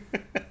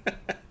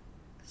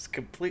 It's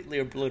completely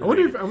obliterated. I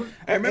wonder if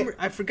I remember,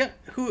 I forgot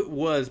who it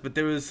was, but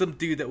there was some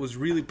dude that was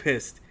really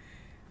pissed,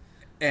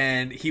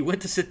 and he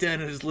went to sit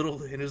down in his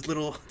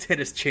little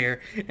tennis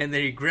chair, and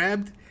then he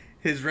grabbed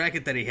his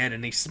racket that he had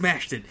and he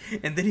smashed it,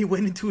 and then he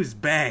went into his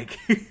bag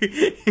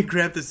and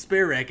grabbed the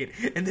spare racket,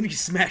 and then he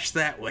smashed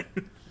that one.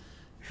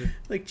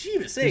 Like,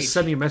 Jeeves, hey, he's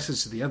sending a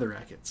message to the other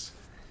rackets.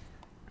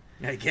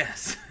 I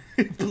guess.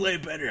 Play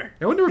better.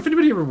 I wonder if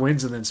anybody ever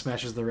wins and then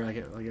smashes the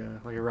racket like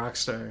a rock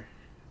star.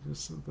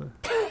 Just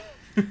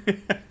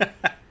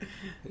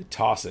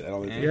Toss it. I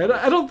don't think.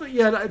 I don't think.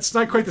 Yeah, it's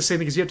not quite the same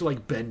thing because you have to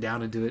like bend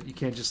down and do it. You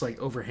can't just like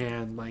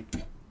overhand like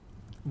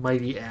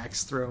mighty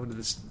axe throw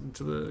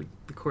into the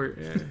court.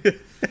 Yeah.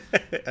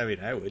 I mean,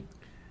 I would.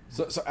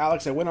 So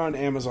Alex, I went on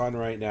Amazon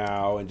right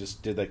now and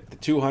just did like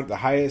the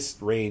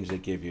highest range they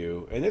give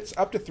you, and it's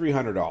up to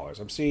 $300.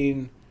 I'm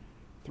seeing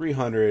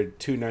 $300,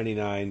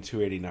 $299,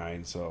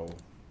 $289. So,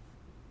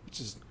 which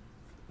is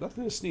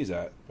nothing to sneeze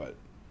at, but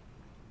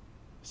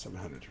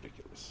 $700 is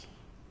ridiculous.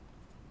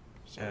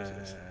 So,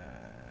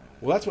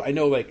 well, that's what I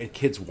know. Like, and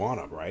kids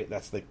want them, right?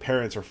 That's like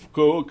parents are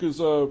go because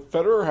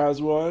Federer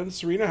has one,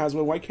 Serena has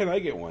one. Why can't I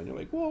get one? You're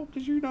like, well,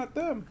 because you're not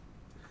them.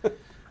 I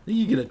think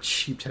you get a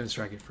cheap tennis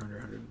racket for under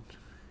 100.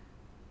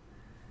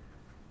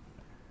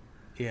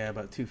 Yeah,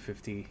 about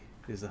 250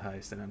 is the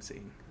highest that I'm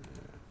seeing.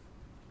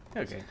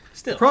 Okay,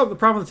 still. The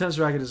problem with the tennis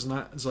racket is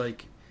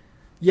like,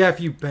 yeah, if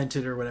you bent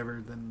it or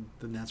whatever, then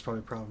that's probably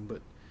a problem.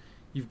 But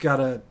you've got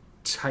to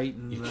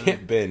tighten. You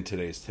can't bend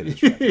today's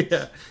tennis rackets.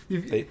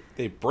 Yeah,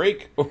 they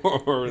break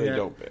or they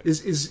don't bend.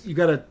 Is you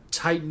got to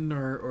tighten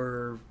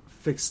or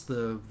fix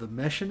the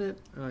mesh in it,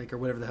 like, or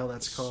whatever the hell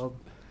that's called.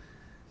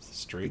 The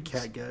strings.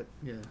 Catgut,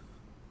 yeah.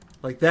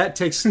 Like that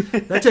takes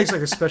like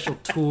a special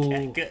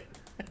tool.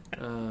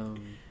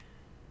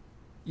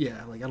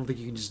 Yeah, like I don't think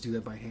you can just do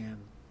that by hand.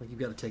 Like you've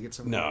got to take it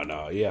somewhere.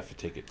 No, you have to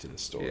take it to the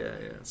store. Yeah.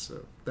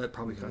 So that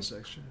probably costs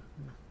extra.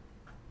 Yeah.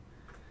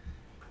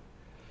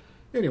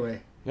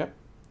 Anyway. Yep.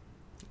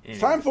 Anyway,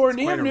 Time for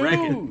it's quite near a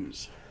racket.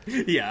 news.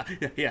 Yeah.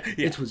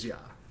 It was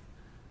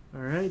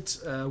All right,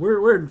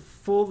 we're in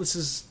full. This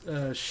is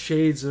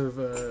shades of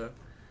Arn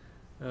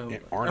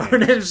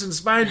Anderson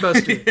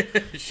Spinebuster.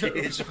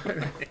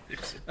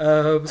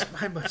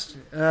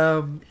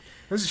 Spinebuster.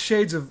 This is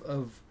shades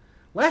of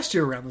last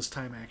year around this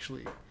time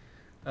actually,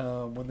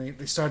 when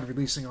they started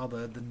releasing all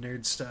the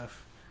nerd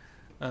stuff,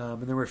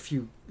 and there were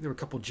a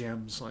couple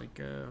gems like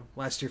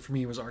last year for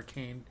me was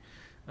Arcane.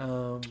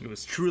 It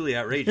was truly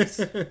outrageous.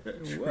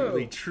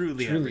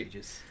 truly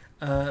outrageous.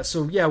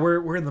 So yeah,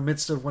 we're in the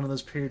midst of one of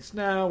those periods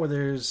now where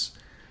there's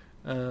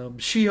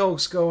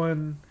She-Hulk's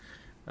going,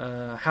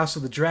 House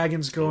of the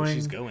Dragon's going,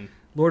 She's going.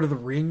 Lord of the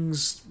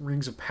Rings,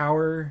 Rings of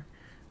Power,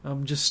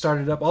 just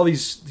started up. All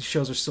these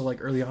shows are still like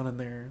early on in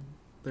their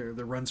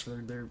runs for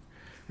their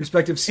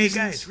respective Hey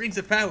seasons. guys, Rings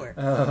of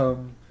Power.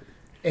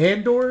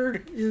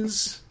 Andor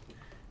is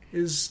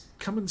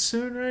coming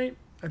soon, right?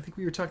 I think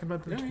we were talking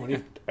about the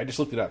 20, I just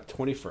looked it up.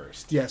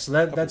 21st. Yeah, so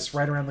that's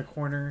right around the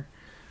corner.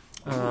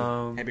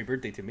 Happy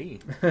birthday to me.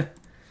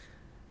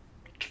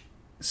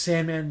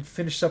 Sandman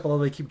finished up,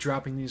 although they keep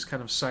dropping these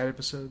kind of side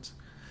episodes.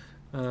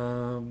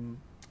 I'm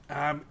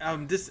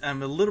a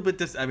little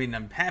bit I mean,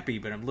 I'm happy,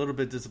 but I'm a little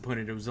bit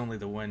disappointed. It was only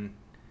the one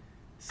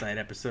side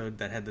episode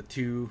that had the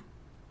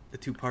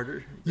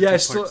two-parter. Yeah,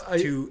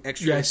 two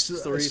extra I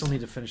stories. still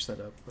need to finish that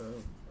up.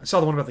 I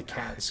saw the one about the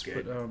cats,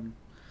 good.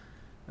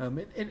 but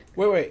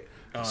Wait.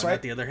 Oh, So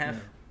not the other half?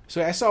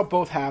 So I saw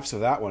both halves of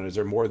that one. Is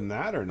there more than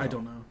that or no? I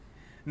don't know.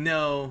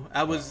 No,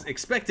 I was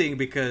expecting,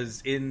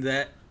 because in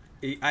that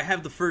I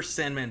have the first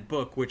Sandman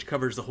book, which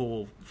covers the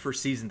whole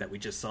first season that we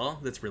just saw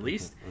that's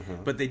released,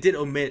 but they did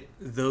omit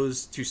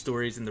those two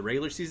stories in the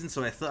regular season,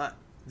 so I thought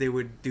they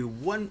would do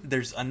one.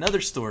 There's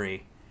another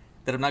story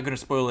that I'm not going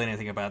to spoil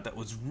anything about that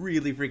was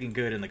really freaking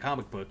good in the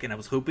comic book, and I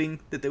was hoping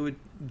that they would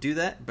do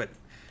that, but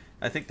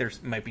I think they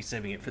might be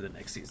saving it for the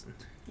next season.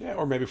 Yeah,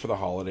 or maybe for the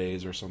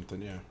holidays or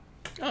something. Yeah.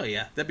 Oh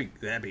yeah,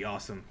 that'd be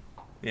awesome.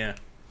 Yeah,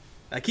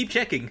 I keep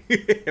checking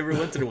every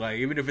once in a while,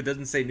 even if it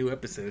doesn't say new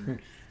episode,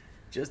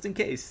 just in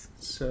case.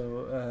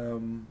 So,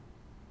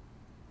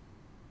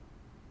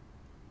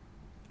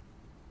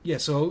 yeah.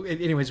 So,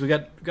 anyways, we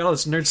got all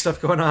this nerd stuff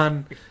going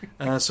on.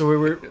 So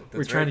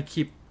we're trying to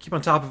keep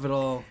on top of it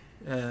all.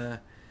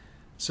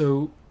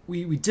 So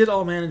we did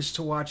all manage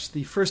to watch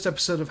the first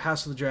episode of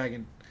House of the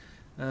Dragon.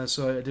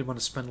 So I did want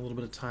to spend a little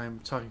bit of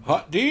time talking.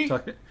 Hot D.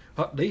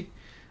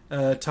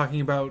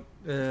 Talking about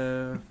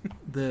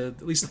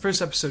at least the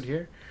first episode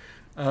here.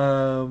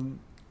 Yeah.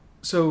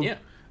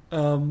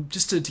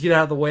 Just to get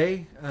out of the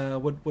way,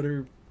 what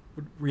are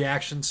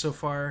reactions so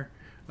far?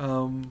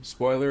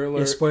 Spoiler alert.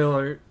 Yeah, spoiler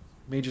alert.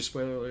 Major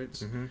spoiler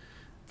alerts.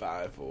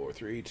 5, 4,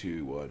 3,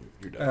 2, 1.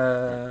 You're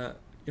done.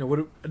 What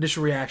are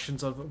initial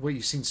reactions of what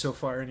you've seen so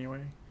far?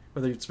 Anyway,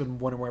 whether it's been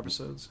one or more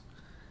episodes.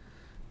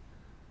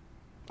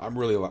 I'm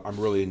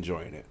really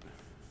enjoying it.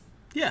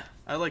 Yeah,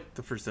 I liked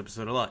the first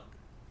episode a lot.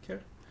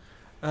 Okay.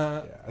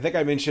 Yeah. I think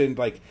I mentioned,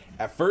 like,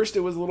 at first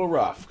it was a little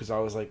rough because I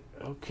was like,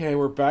 okay,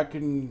 we're back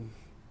in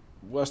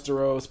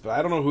Westeros, but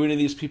I don't know who any of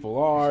these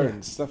people are,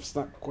 and stuff's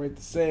not quite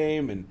the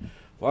same, and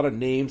a lot of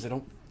names I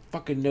don't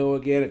fucking know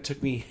again. It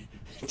took me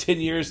 10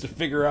 years to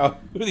figure out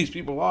who these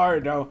people are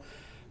now,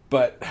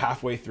 but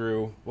halfway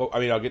through, well, I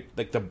mean, I'll get,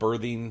 like, the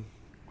birthing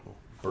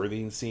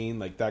scene,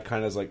 like that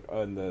kind of is like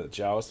on the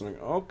joust. I'm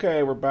like,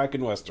 okay, we're back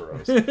in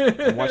Westeros.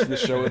 I'm watching the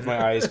show with my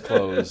eyes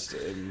closed.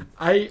 And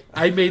I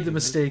made the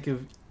mistake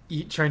of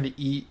trying to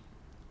eat.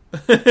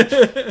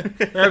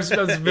 I was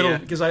in the middle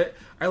because I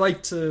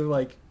like to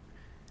like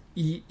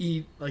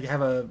eat like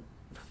have a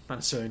not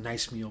necessarily a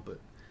nice meal,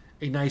 but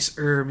a nice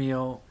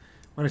meal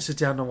when I sit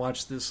down to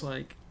watch this,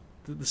 like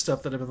the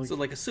stuff that I've been looking. So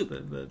like a soup.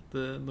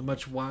 The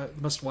must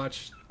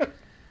watch.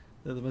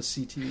 The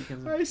must-see TV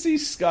kind of. I see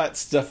Scott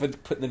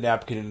putting the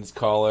napkin in his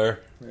collar,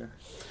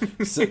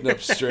 sitting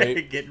up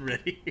straight, getting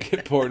ready,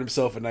 pouring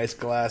himself a nice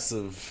glass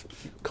of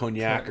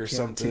cognac or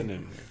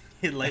something,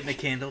 and lighting a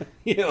candle.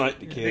 light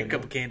the candle. A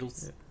couple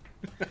candles.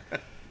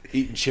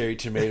 Eating cherry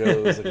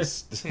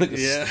tomatoes like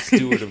a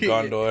steward of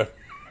Gondor.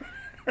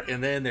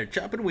 And then they're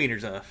chopping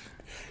wieners off.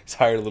 He's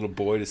hired a little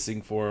boy to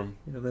sing for him.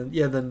 Then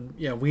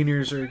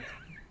wieners are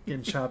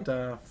getting chopped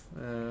off.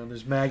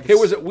 There's maggots. Hey,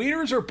 was it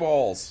wieners or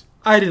balls?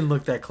 I didn't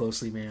look that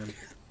closely, man.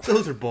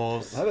 Those are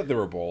balls. I thought they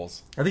were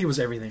balls. I think it was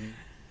everything.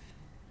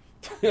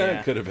 Yeah,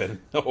 it could have been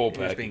the whole He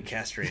was being package.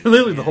 castrated.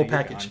 Literally the whole you're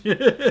package.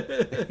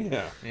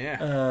 Yeah. Yeah.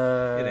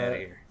 Get out of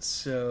here.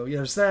 So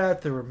there's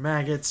that. There were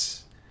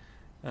maggots.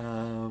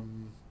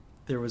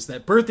 There was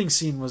that birthing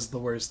scene was the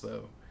worst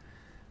though.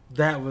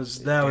 That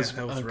was rough.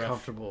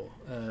 uncomfortable,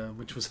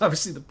 which was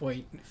obviously the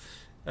point.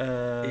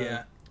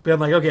 Yeah. But I'm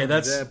like, okay,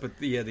 that's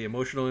the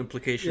emotional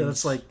implications. yeah,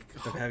 that's like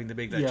of having to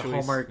make that choice.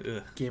 Hallmark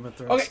Ugh. Game of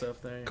Thrones Okay.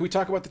 stuff there. Can we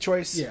talk about the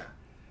choice? Yeah.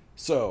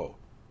 So,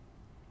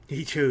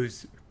 He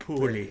chose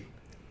poorly.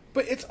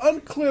 but it's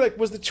unclear. Like,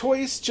 was the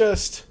choice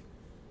just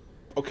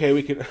okay?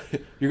 We can.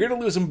 You're going to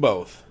lose them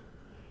both,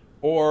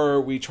 or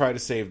we try to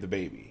save the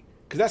baby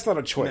because that's not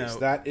a choice.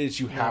 No. That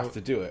is you have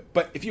to do it.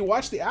 But if you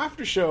watch the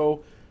after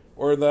show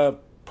or the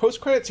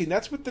post credit scene,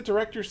 that's what the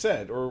director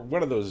said, or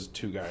one of those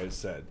two guys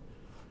said.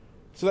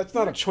 So that's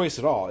not a choice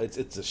at all. It's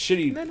a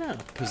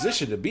shitty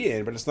position to be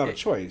in, but it's not a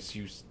choice.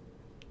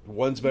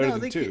 One's better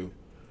than two.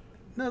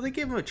 No, they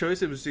gave him a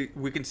choice. It was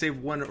we can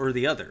save one or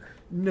the other.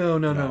 No.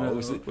 It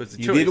was What's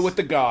the you choice? leave it with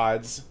the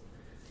gods,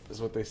 is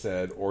what they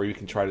said, or you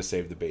can try to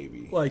save the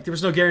baby. Like there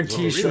was no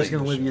guarantee she was really?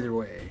 going to live either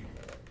way.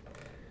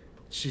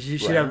 She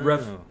Right. had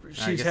rough. Oh, I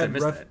She's guess I had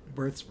missed rough that.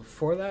 births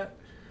before that.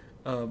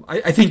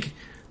 I think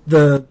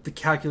the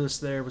calculus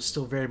there was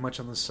still very much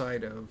on the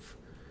side of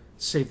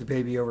save the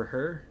baby over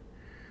her.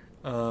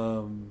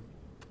 Oh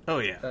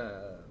yeah.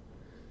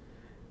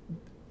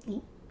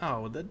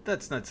 Well,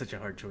 that's not such a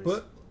hard choice.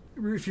 But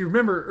if you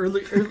remember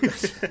early on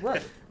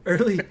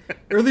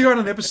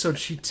in the episode,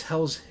 she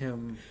tells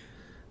him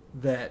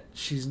that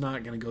she's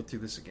not going to go through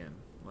this again.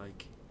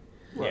 Like,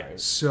 Right.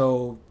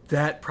 so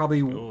that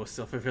probably Oh,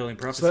 self-fulfilling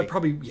prophecy. so that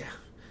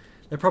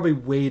probably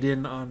weighed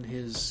in on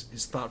his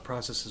thought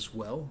process as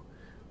well.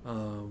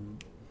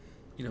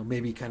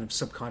 Maybe kind of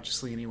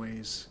subconsciously,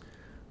 anyways,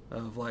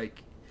 of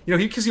like,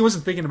 because he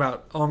wasn't thinking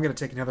about, oh, I'm going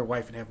to take another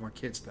wife and have more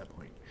kids at that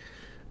point.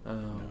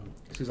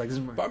 He was like, this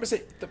is my... But I'm gonna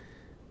say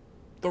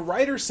the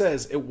writer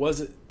says it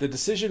wasn't. The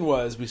decision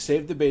was we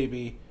save the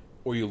baby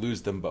or you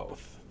lose them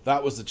both.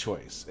 That was the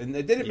choice, and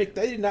they didn't make.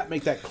 They did not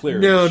make that clear.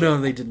 No,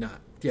 they did not.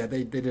 Yeah,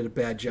 they did a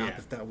bad job Yeah.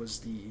 if that was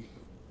the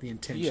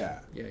intention. Yeah.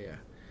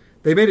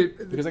 They made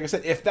it Because, like I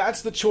said, if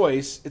that's the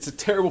choice, it's a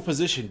terrible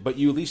position. But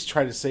you at least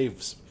try to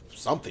save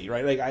something,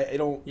 right? Like I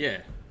don't.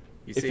 Yeah.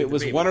 You If saved it the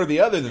was baby. one or the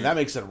other, then that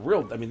makes it a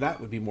real. I mean, that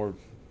would be more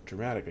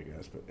dramatic, I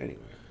guess. But anyway.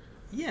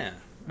 Yeah.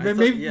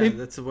 Maybe-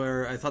 That's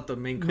where I thought the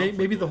main maybe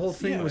conflict the whole was.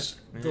 thing Yeah. was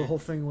the whole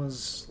thing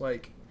was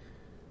like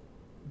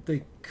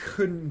they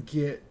couldn't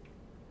get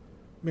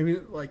maybe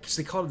like 'cause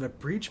they called it a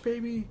breech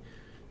baby,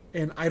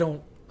 and I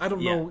don't know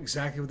Yeah.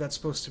 exactly what that's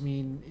supposed to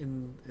mean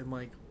in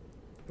like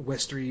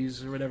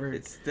Westeries or whatever.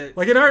 It's that.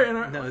 Like in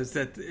our No, it's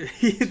that.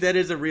 That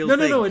is a real no,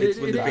 thing. no, It's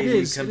when the it baby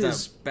is, comes it out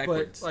is,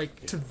 backwards. But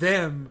like to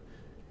them,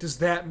 does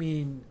that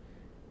mean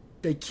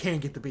they can't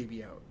get the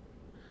baby out?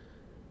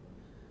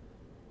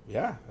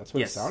 Yeah, that's what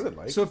Yes. it sounded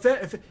like. So if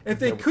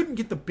they Yeah. couldn't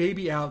get the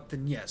baby out,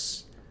 then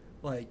yes,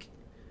 like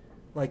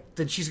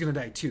then she's gonna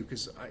die too.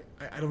 Because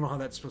I don't know how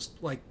that's supposed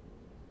to, like.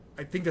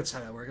 I think that's how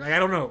that works. Like, I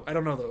don't know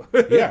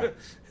though. Yeah.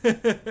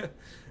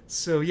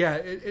 So yeah,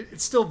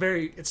 it's still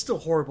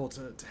horrible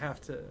to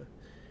have to.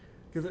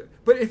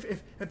 But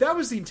if that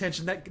was the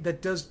intention,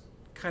 that does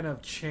kind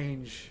of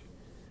change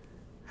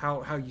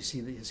how you see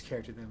his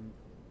character. Then,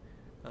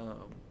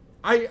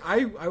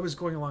 I was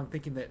going along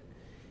thinking that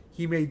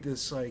he made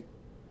this like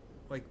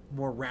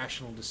more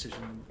rational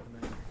decision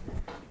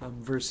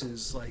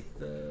versus like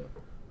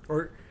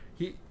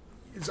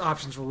his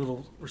options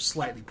were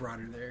slightly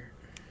broader there.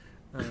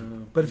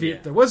 But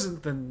if there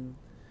wasn't, then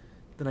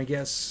I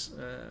guess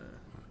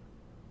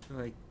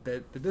like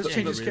that does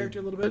change his character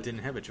a little But bit.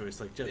 didn't have a choice,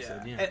 like Jeff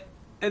said. Yeah.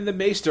 And the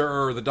maester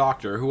or the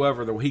doctor,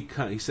 whoever,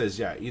 he says,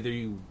 yeah, either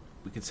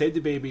we can save the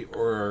baby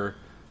or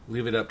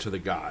leave it up to the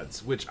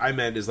gods. Which I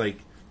meant is like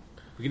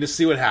we can just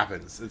see what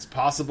happens. It's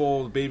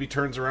possible the baby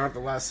turns around at the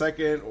last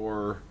second,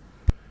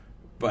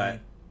 but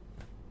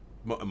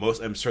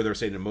most I'm sure they're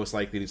saying in most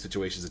likely these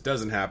situations it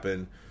doesn't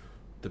happen.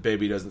 The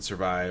baby doesn't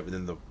survive, and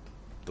then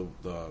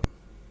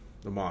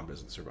the mom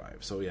doesn't survive.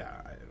 So yeah.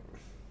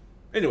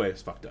 Anyway,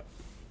 it's fucked up.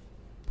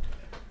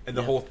 And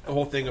the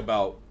whole thing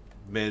about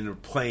men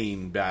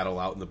playing battle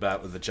out in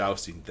the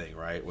jousting thing,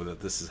 right? Whether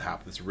this is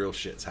happening, this real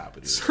shit's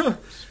happening. It's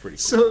pretty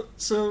cool.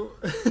 So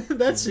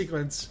that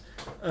sequence,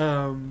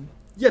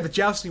 the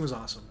jousting was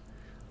awesome.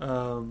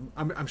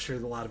 I'm sure a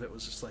lot of it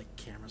was just like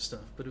camera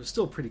stuff, but it was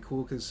still pretty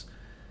cool because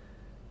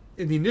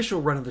in the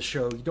initial run of the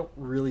show, you don't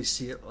really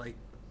see it like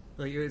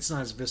it's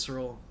not as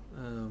visceral,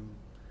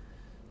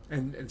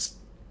 and it's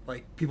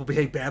like people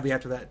behave badly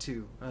after that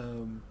too.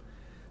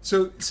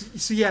 So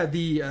yeah,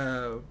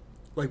 the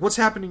like what's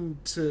happening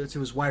to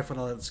his wife when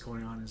all that's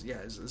going on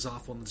is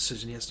awful, and the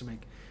decision he has to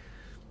make.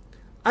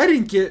 I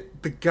didn't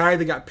get the guy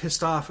that got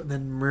pissed off and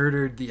then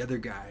murdered the other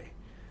guy.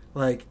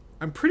 Like,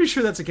 I'm pretty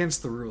sure that's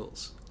against the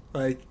rules.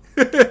 Like,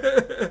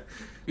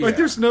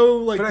 there's no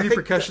like But I think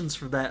repercussions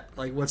for that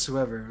like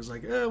whatsoever. I was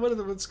like,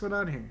 what's going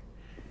on here?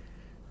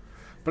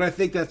 But I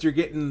think that you're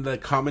getting the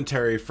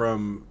commentary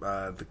from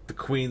the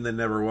queen that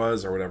never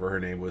was, or whatever her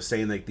name was,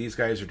 saying like these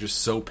guys are just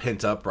so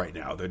pent up right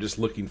now. They're just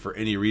looking for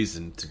any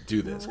reason to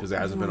do this because there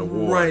hasn't been a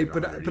war, right? in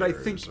But 100 I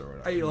think years or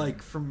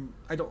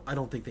whatever. I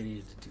don't think they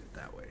needed to do it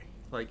that way.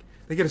 Like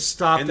they could have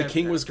stopped. And the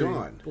king was after he,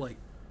 gone.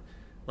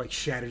 Like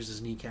shatters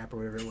his kneecap or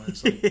whatever it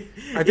was. Like,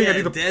 I think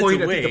Yeah, the Dad's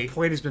point. I away. think the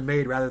point has been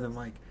made rather than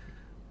like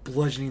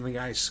bludgeoning the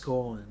guy's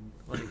skull and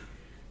like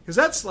because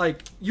that's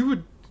like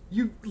you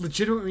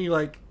legitimately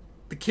like.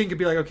 The king could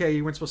be like, okay,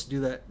 you weren't supposed to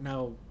do that.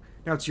 Now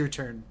it's your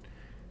turn,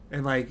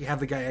 and like have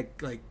the guy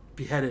like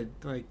beheaded.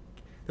 Like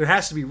there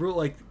has to be rule.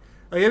 Like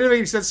it didn't make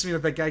any sense to me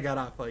that guy got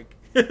off. Like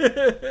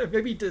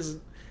maybe it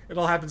doesn't. It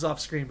all happens off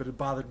screen, but it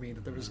bothered me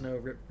that there was no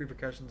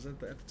repercussions at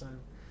the time.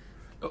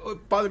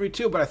 It bothered me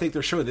too, but I think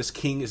they're showing this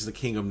king is the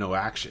king of no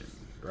action,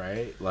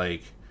 right?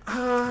 Like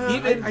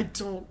I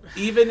don't.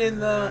 even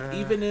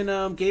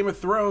in Game of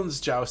Thrones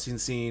jousting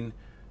scene,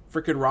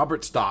 freaking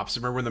Robert stops.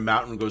 Remember when the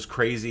mountain goes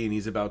crazy and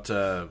he's about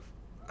to.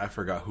 I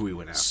forgot who he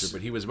went after,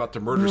 but he was about to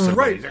murder somebody.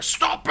 Right. He's like,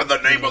 stop in the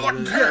name of the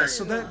king! Yeah,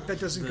 so that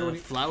doesn't The go any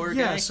flower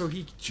Yeah, guy? so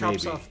he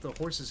chops Maybe. off the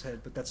horse's head,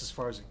 but that's as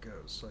far as it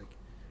goes. Like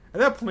at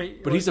that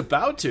point, But he's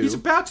about to. He's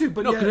about to,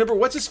 but No, yeah. remember,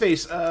 what's his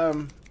face?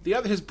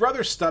 His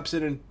brother steps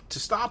in to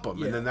stop him,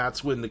 Yeah. and then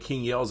that's when the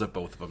king yells at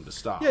both of them to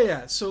stop.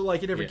 Yeah. So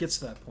like, it never Yeah. gets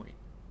to that point.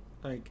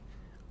 Like,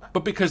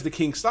 But because the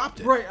king stopped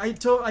it. right? I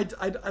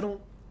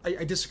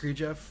disagree,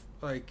 Jeff.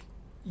 Like,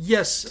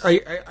 yes,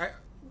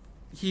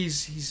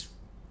 he's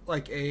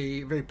like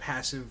a very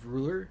passive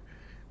ruler,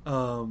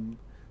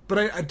 but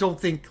I don't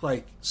think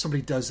like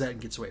somebody does that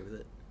and gets away with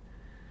it.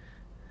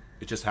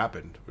 It just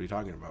happened. What are you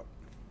talking about?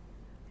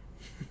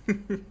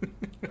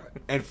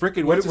 And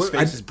frickin' what's his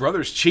face? His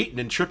brother's cheating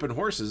and tripping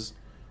horses.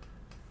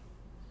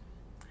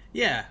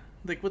 Yeah,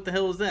 like what the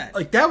hell was that?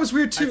 Like that was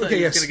weird too. I thought Okay,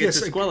 he was yes, gonna get yes,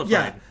 disqualified.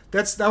 yeah.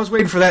 I was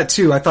waiting for that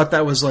too. I thought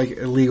that was like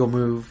a legal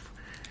move.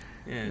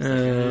 Yeah,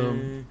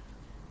 it's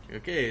like,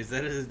 okay, is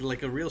that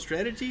like a real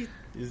strategy?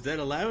 Is that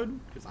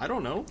allowed? Because I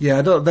don't know.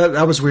 Yeah,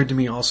 that was weird to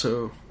me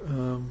also.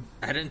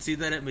 I didn't see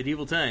that at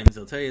medieval times.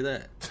 I'll tell you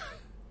that.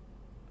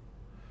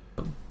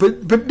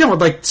 But no,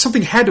 like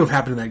something had to have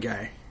happened to that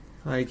guy.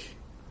 Like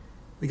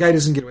the guy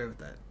doesn't get away with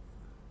that.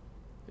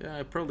 Yeah,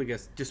 I probably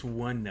guess just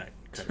one nut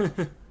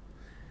cut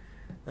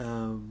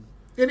off.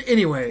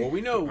 Anyway, Well,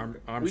 we know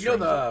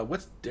Armstrong.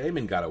 what's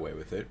Damon got away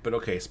with it, but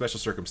okay, special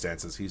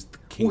circumstances. He's the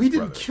king's well, he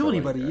didn't brother, kill but,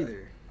 anybody like,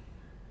 either.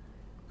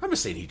 I'm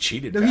just saying he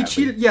cheated. No, he badly.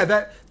 cheated.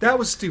 Yeah, that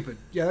was stupid.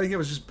 Yeah, I think it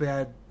was just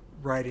bad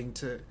writing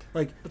to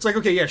like. It's like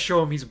okay, yeah,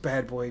 show him he's a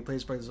bad boy. He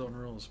plays by his own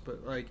rules,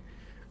 but like,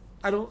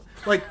 I don't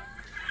like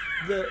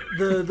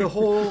the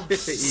whole. He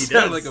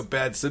sounded like a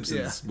bad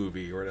Simpsons Yeah.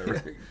 movie or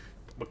whatever.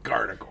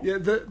 McGarnacle. Yeah,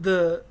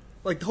 the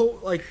whole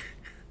like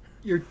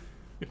you're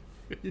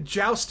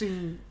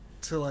jousting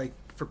to like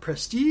for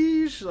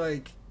prestige.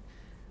 Like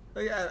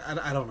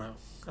I don't know.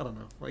 I don't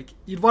know. Like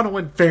you'd want to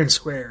win fair and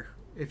square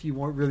if you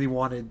really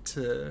wanted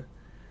to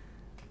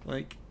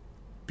like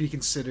be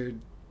considered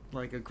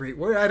like a great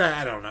warrior.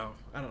 I don't know.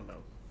 I don't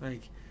know.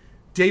 Like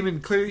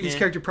Damon, clearly his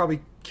character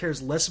probably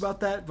cares less about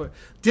that, but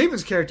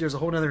Damon's character is a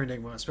whole other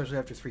enigma, especially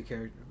after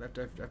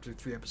after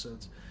 3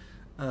 episodes.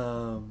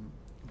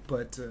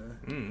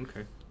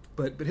 Okay.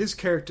 But his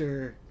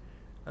character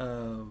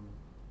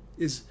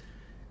is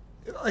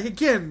like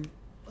again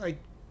like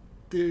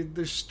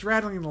they're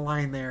straddling the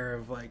line there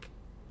of like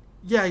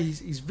yeah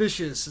he's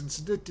vicious and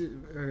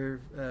seductive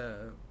or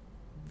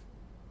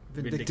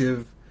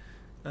vindictive,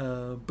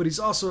 but he's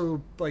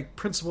also like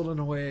principled in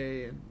a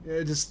way, and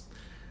it just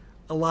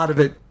a lot of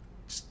it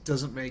just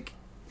doesn't make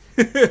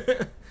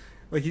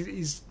like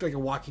he's like a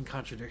walking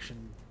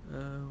contradiction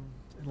in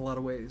a lot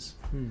of ways.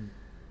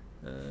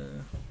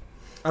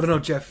 I don't know,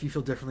 Jeff. You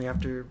feel differently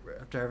after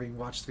having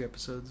watched 3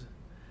 episodes?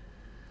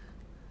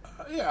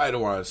 Yeah, I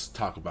don't want to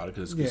talk about it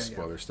because it's going to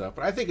spoil stuff.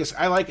 But I think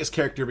I like his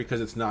character because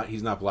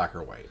he's not black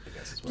or white. I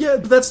guess. Yeah,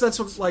 but that's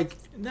what like.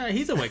 No,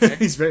 he's a white guy.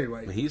 He's very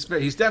white. He's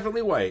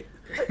definitely white.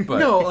 But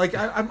no, like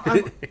I'm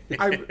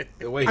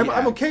the way he I'm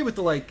acts. okay with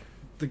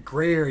the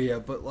gray area,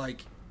 but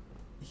like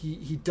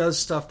he does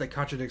stuff that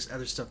contradicts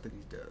other stuff that he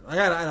does. Like,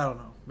 I don't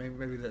know.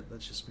 Maybe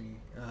that's just me.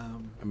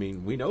 I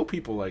mean, we know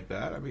people like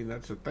that. I mean,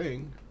 that's the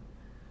thing.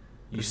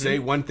 You say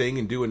one thing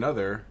and do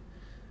another.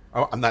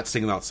 Oh, I'm not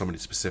singling out somebody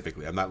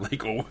specifically. I'm not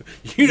like, oh,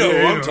 you know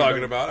who I'm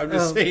talking about. I'm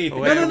just saying. No.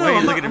 Why are you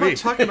I'm looking at me? not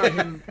talking about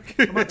him.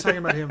 I'm not talking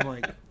about him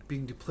like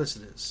being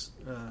duplicitous.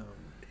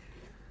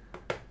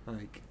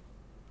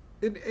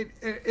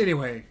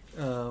 Anyway.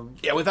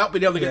 Yeah, without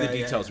being able to get the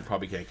Yeah, details, yeah. we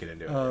probably can't get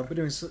into it. But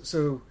anyway,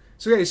 so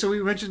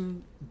we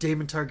mentioned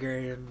Daemon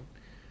Targaryen,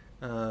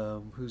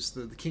 who's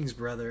the king's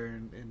brother,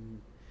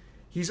 and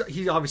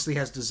he obviously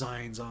has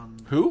designs on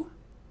Who?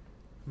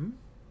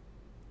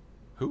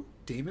 Who?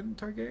 Daemon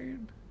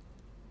Targaryen.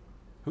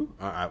 Who?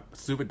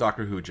 Stupid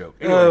Doctor Who joke.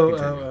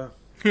 Anyway,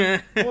 continue.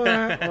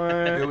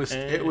 Wah.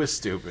 It was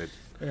stupid.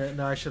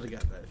 No, I should have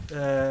got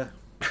that.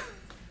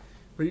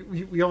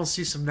 We all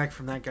see some neck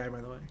from that guy,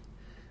 by the way.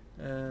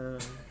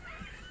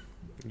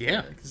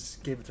 Yeah. Because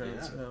Game of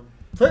Thrones. Yeah.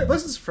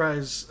 Pleasant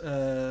surprise.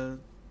 Sonoya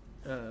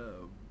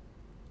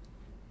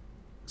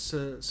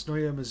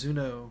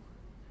Mizuno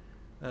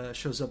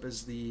shows up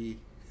as the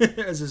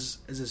as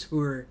his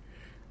hooer.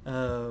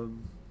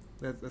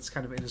 That's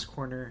kind of in his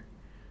corner.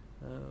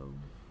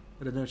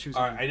 I didn't know she was.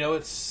 All right, I know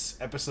it's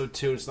episode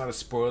 2. It's not a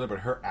spoiler,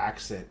 but her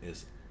accent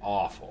is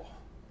awful.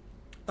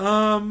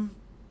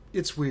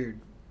 It's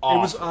weird. Awful.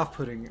 It was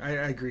off-putting. I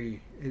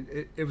agree.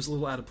 It was a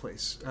little out of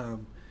place.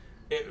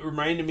 It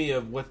reminded me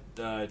of what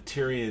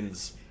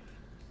Tyrion's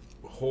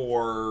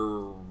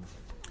whore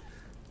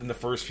in the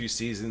first few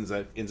seasons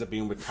that ends up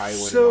being with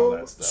Tywin and all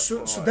that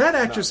stuff. So that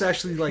actress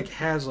actually like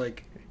has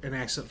like an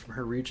accent from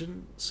her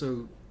region.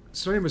 So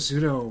Sonoya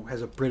Mizuno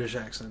has a British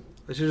accent.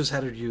 They should just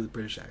had her do the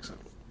British accent.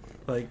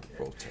 Like,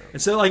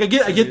 and so like I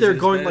get they're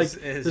going like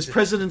there's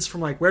presidents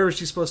from like wherever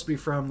she's supposed to be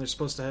from. They're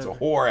supposed to have It's a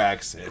whore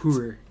accent.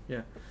 hooer.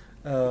 Yeah.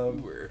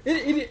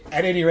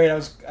 At any rate, I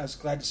was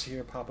glad to see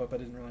her pop up. I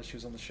didn't realize she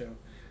was on the show.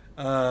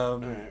 All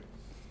right.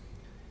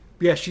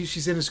 Yeah,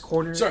 she's in his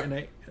corner. Sorry.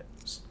 And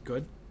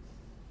good.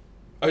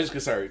 I was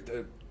just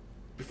gonna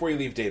before you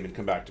leave, Damon,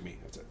 come back to me.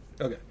 That's it.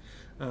 Okay.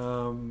 I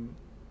don't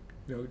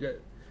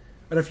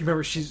know if you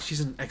remember.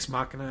 She's an Ex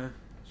Machina.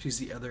 She's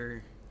the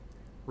other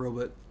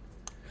robot.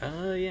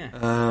 Yeah.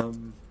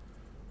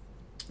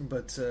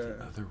 But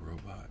Other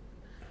robot.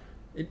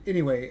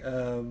 anyway,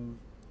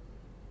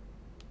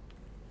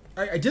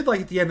 I did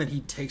like at the end that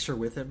he takes her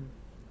with him.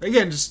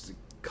 Again, just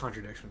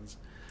contradictions.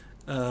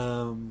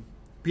 But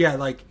yeah,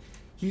 like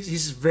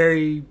he's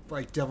very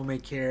like devil may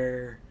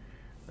care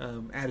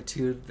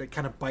attitude that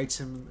kind of bites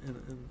him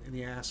in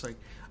the ass. Like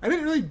I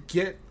didn't really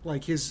get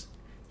like his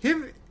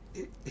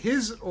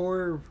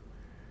or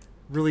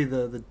really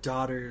the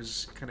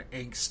daughter's kind of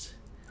angst.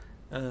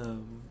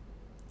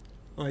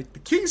 Like the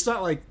king's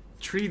not like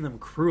treating them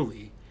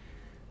cruelly.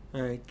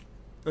 Like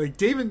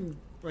Daemon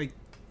like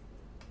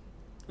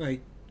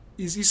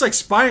he's like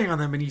spying on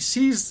them, and he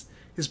sees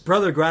his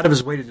brother go out of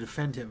his way to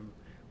defend him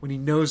when he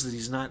knows that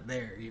he's not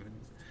there even.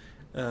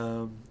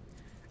 And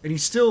he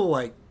still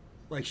like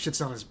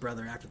shits on his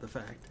brother after the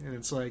fact, and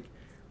it's like,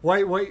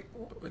 why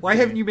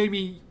haven't you made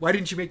me? Why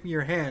didn't you make me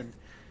your hand?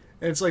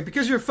 And it's like,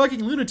 because you're a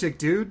fucking lunatic,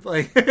 dude.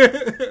 Like,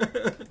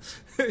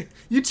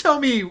 you tell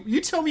me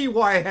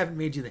why I haven't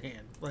made you the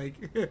hand. Like,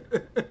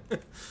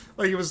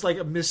 like it was like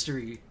a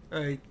mystery.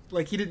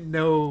 Like he didn't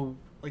know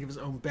like of his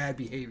own bad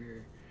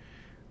behavior.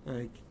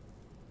 Like,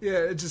 yeah,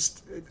 it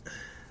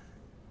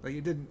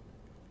didn't.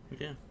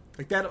 Yeah.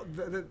 Like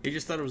that. He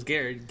just thought it was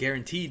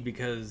guaranteed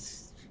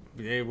because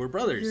they were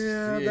brothers.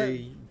 Yeah.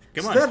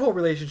 Come So on. that whole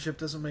relationship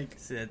doesn't make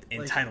It's an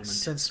like, entitlement.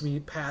 sense to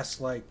me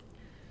past like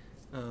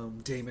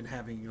Daemon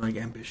having like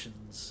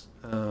ambitions.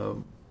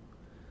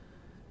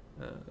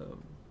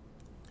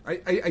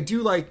 I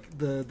do like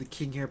the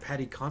king here,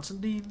 Paddy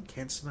Considine.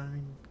 I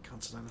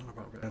don't know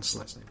how to pronounce his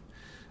last name.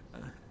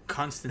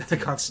 Constantine.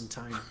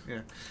 Constantine.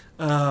 Yeah.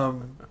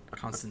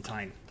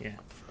 Constantine. Yeah.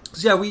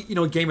 So yeah, we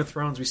Game of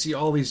Thrones. We see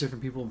all these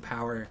different people in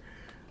power,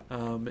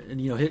 and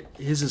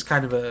his is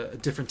kind of a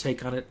different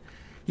take on it.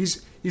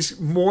 He's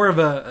more of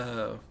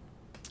a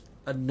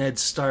Ned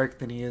Stark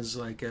than he is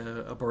like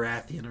a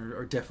Baratheon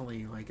or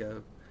definitely like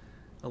a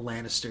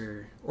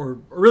Lannister or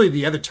really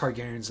the other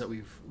Targaryens that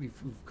we've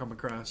come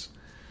across.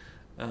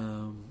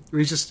 Where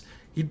he's just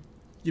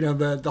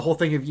the whole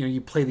thing of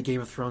you play the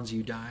Game of Thrones,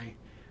 you die.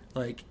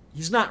 Like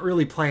he's not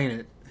really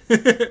playing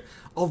it,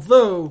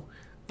 although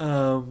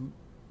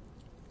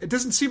it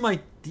doesn't seem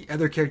like the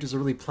other characters are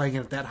really playing it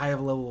at that high of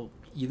a level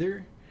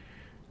either.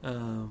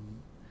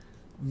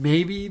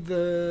 Maybe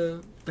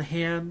the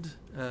hand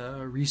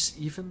Rhys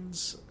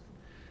Ifans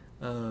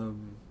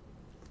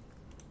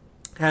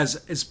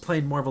is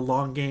playing more of a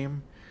long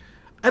game.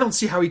 I don't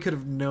see how he could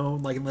have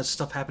known, like unless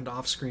stuff happened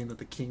off screen, that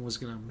the king was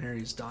going to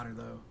marry his daughter,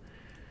 though.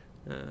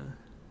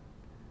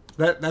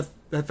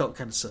 That felt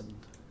kind of sudden.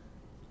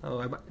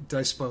 Oh, did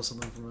I spoil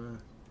something from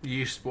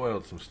You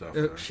spoiled some stuff.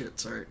 Oh shit!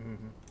 Sorry.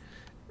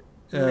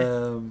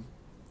 Mm-hmm.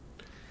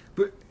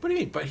 But what do you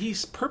mean? But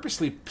he's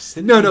purposely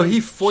No, he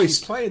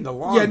voiced. He's playing the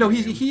long. Yeah, no,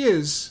 game. he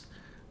is,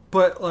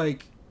 but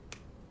like.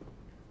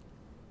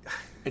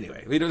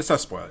 Anyway, let's not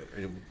spoil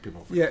it.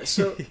 People. Yeah,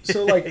 so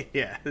like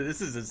yeah,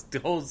 this is a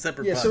whole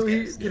separate. yeah, podcast.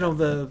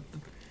 so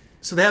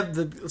so they have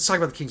let's talk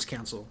about the King's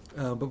Council.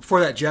 But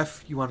before that,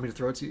 Jeff, you wanted me to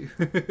throw it to you?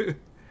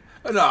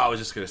 No, I was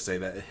just gonna say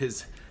that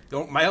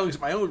my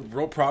only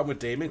real problem with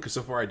Daemon, because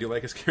so far I do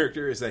like his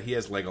character, is that he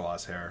has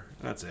Legolas hair.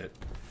 That's it.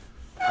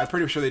 I'm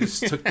pretty sure they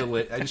just took the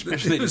wig. I'm just pretty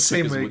sure they just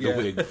Same took wig, the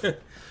wig.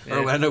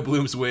 Orlando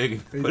Bloom's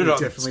wig, They put it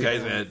on this definitely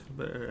guy's have,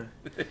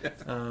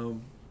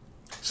 head.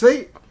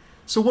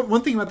 So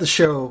one thing about the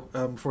show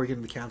before we get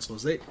into the council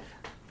is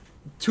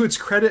to its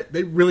credit,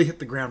 they really hit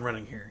the ground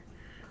running here.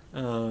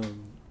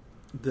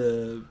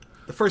 The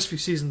first few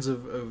seasons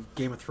of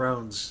Game of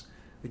Thrones,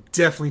 it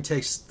definitely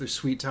takes their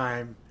sweet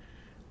time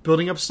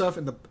building up stuff,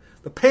 and the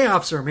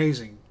payoffs are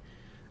amazing.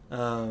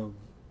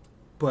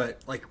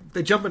 But like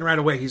they jump in right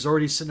away. He's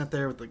already sitting up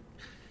there with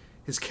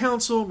his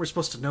council, and we're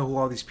supposed to know who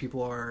all these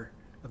people are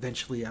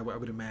eventually. I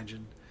would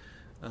imagine.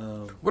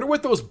 What are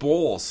with those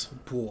bowls?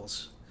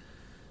 Pools.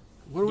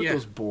 What are with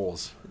those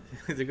bowls?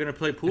 They're gonna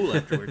play pool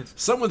afterwards.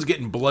 Someone's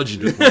getting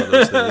bludgeoned with one of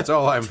those things. That's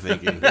all I'm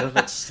thinking.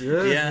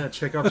 Yeah,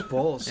 Chekhov's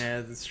balls.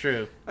 Yeah, that's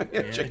true.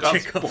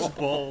 Chekhov's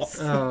balls.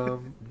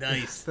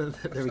 Nice.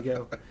 There we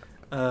go.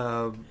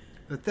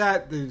 But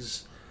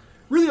there's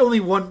really only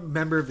one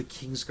member of the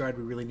Kingsguard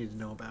we really need to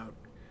know about.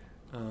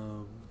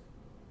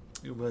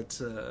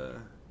 But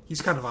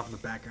he's kind of off in the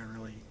background,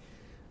 really,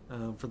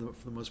 for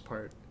the most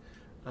part.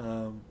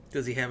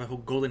 Does he have a whole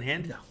golden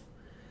hand?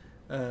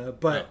 No.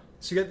 But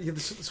so you got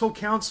this whole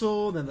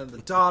council, then the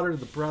daughter,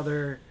 the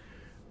brother,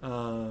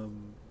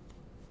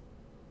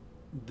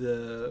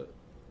 the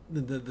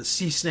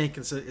sea snake,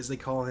 as they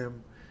call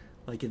him,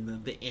 like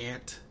in the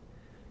ant,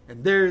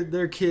 and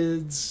their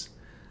kids.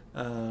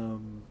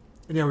 And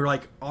we're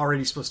like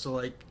already supposed to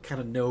like kind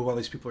of know who all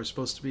these people are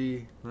supposed to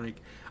be. Like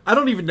I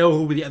don't even know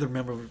who the other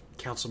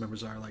council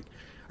members are. Like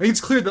I think it's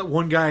clear that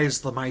one guy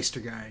is the Meister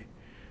guy,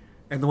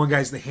 and the one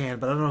guy's the hand,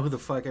 but I don't know who the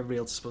fuck everybody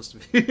else is supposed to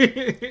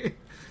be.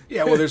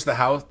 Yeah, well, there's the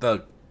house,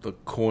 the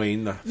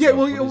coin,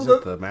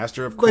 the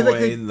master of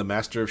coin, the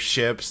master of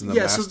ships, and the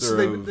master so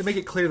of... they make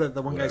it clear that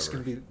the one guy's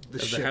whatever. going to be the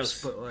Of the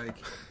ships, house.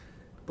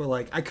 but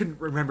I couldn't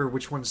remember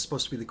which one's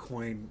supposed to be the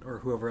coin or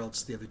whoever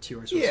else the other two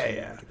are supposed to be.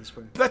 Yeah. Like, at this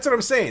point. But that's what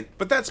I'm saying.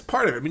 But that's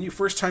part of it. I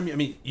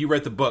mean, you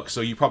read the book, so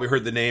you probably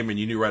heard the name and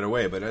you knew right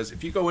away. But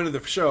if you go into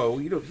the show,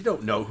 you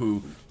don't know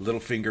who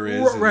Littlefinger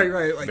is, right.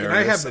 Like, and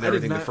Varys and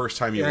everything the first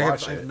time you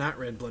watch I it. have not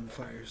read Blood and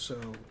Fire, so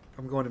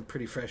I'm going in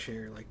pretty fresh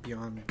here, like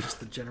beyond just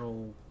the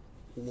general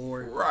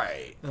lore.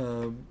 Right.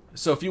 Um,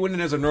 So if you went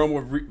in as a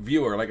normal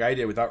viewer, like I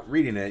did, without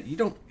reading it,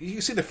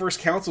 you see the first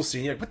council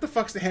scene. You're like, what the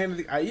fuck's the hand of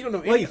the eye? You don't know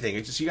anything.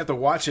 It's just you got to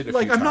watch it a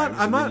few times.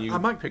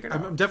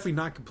 I'm definitely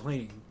not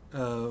complaining.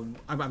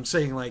 I'm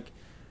saying like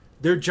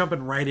they're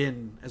jumping right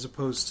in as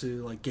opposed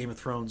to like Game of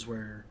Thrones,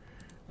 where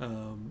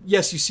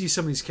yes, you see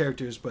some of these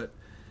characters, but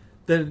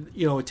then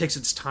it takes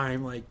its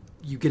time, like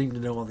you getting to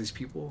know all these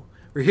people.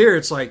 Where here,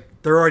 it's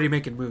like they're already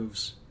making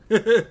moves.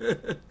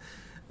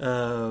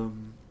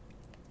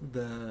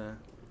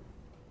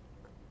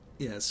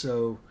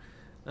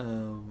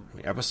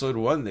 Episode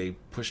 1, they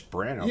pushed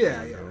Bran out.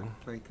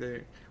 Like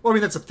they. Well, I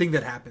mean that's a thing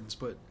that happens,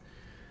 but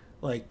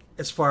like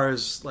as far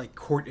as like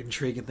court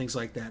intrigue and things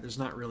like that, there's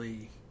not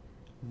really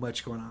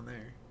much going on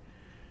there.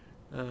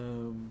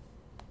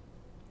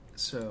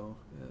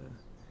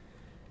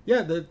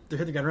 They're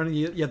hitting the ground running.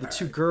 You have the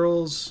two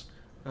girls,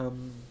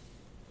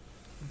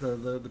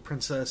 the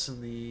princess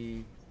and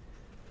the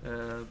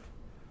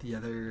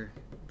other,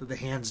 the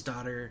Hand's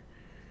daughter.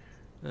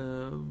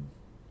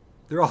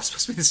 They're all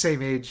supposed to be the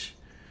same age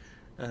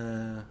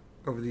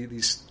over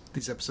these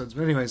episodes.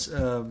 But anyways,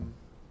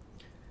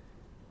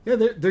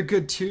 they're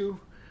good too.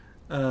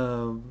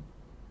 Like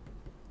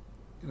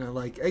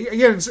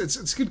again,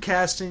 it's good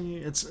casting.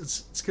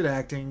 It's good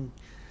acting.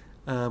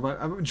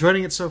 I'm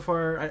enjoying it so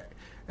far.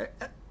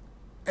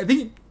 I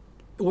think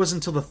it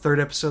wasn't until the third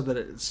episode that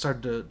it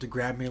started to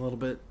grab me a little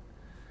bit.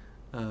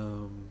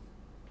 And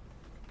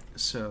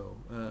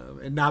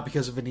not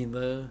because of any of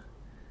the.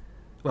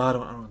 Well, I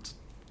don't want to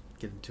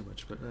get into too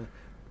much, but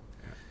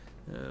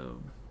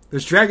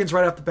there's dragons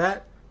right off the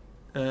bat.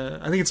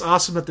 I think it's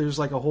awesome that there's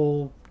like a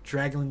whole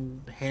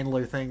dragon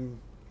handler thing.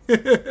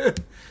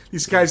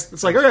 These guys,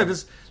 it's like, okay,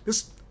 this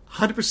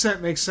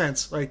 100% makes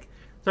sense. Like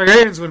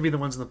Targaryens wouldn't be the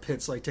ones in the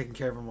pits, like taking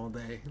care of them all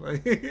day.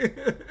 Like,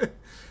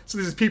 so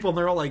there's people, and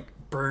they're all like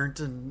burnt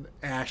and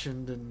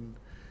ashened, and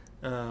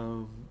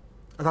I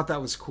thought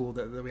that was cool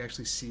that we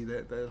actually see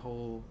that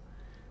whole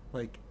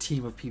like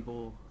team of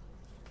people.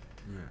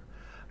 Yeah.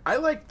 I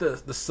like the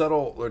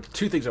subtle, or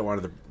two things I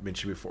wanted to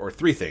mention before, or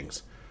three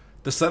things.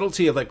 The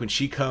subtlety of like when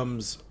she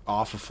comes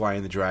off of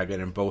flying the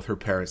dragon and both her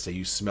parents say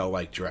you smell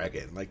like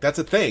dragon. Like that's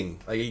a thing.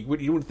 Like you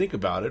wouldn't think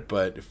about it,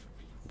 but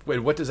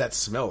what does that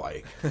smell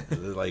like? Is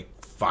it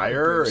like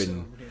fire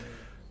and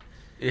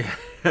yeah.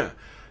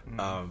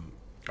 I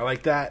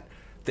like that.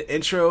 The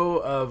intro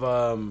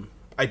of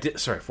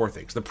four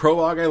things. The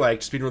prologue I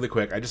liked, just being really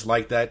quick. I just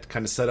like that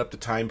kind of set up the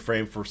time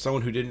frame for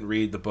someone who didn't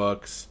read the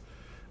books.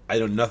 I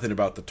know nothing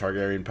about the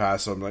Targaryen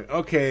past, so I'm like,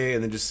 okay,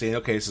 and then just saying,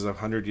 okay, this is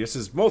 100 years,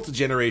 this is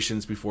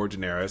multi-generations before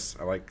Daenerys.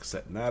 I like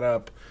setting that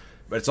up.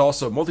 But it's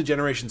also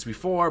multi-generations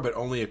before, but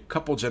only a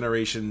couple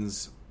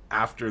generations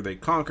after they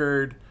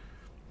conquered.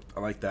 I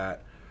like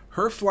that.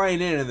 Her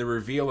flying in and the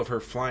reveal of her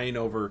flying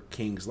over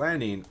King's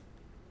Landing,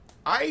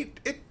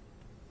 it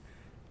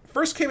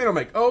first came in, I'm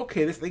like, oh,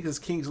 okay, this thing is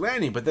King's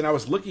Landing, but then I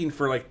was looking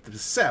for, like, the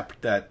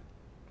sept that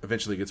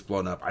eventually gets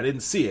blown up. I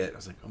didn't see it. I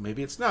was like, oh,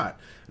 maybe it's not.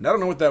 And I don't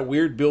know what that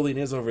weird building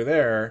is over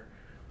there.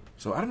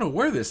 So I don't know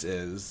where this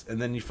is.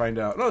 And then you find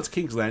out, no, it's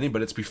King's Landing,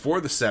 but it's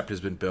before the Sept has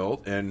been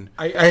built. And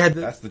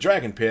that's the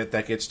dragon pit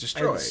that gets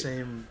destroyed. I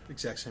had the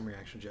exact same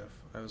reaction, Jeff.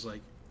 I was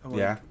like,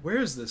 where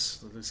is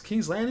this? There's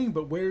King's Landing,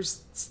 but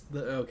where's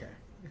the... Okay.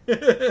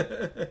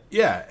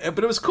 Yeah,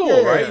 but it was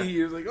cool, right? Yeah.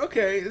 You're like,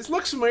 okay, this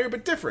looks familiar,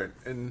 but different.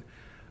 And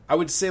I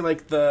would say,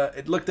 like,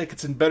 it looked like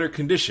it's in better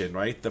condition,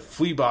 right? The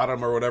flea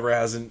bottom or whatever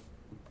hasn't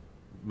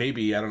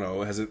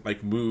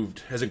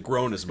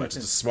grown as much.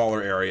 It's a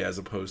smaller area as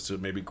opposed to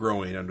maybe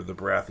growing under the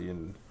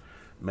Baratheon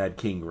Mad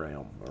King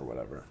realm or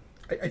whatever.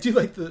 I do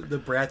like the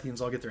Baratheons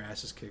all get their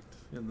asses kicked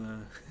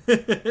in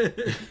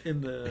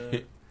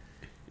the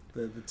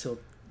the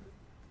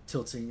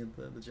tilting and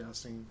the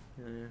jousting.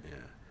 Yeah.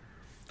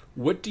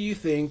 What do you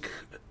think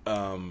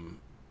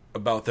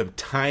about them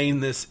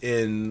tying this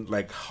in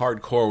like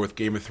hardcore with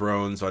Game of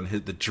Thrones on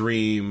the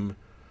dream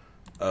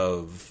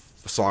of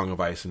Song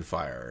of Ice and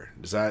Fire?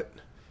 Does that...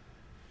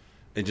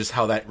 And just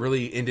how that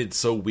really ended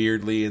so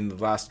weirdly in the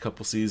last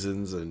couple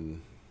seasons,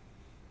 and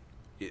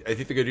I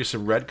think they're gonna do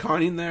some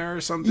retconning there or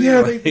something.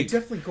 Yeah, they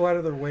definitely go out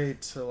of their way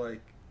to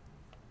like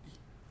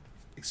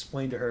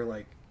explain to her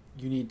like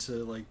you need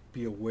to like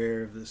be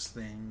aware of this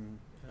thing.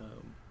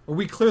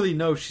 We clearly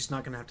know she's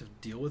not gonna have to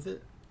deal with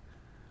it.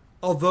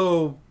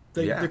 Although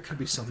there could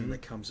be something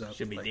that comes up.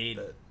 Should be neat.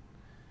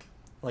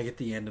 Like at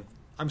the end of,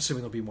 I'm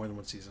assuming there'll be more than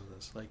one season of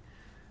this. Like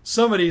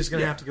somebody's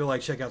gonna have to go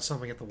like check out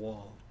something at the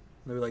wall.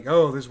 They'll be like,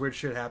 "Oh, there's weird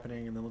shit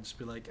happening," and then we'll just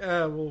be like,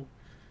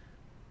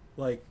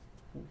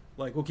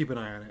 we'll keep an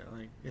eye on it."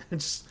 Like,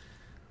 it's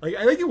like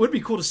I think it would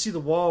be cool to see the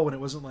wall when it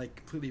wasn't like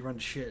completely run to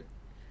shit.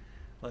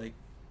 Like,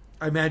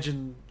 I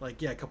imagine, like,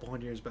 a couple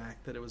hundred years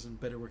back that it was in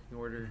better working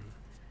order.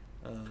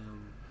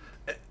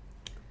 But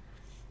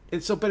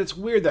it's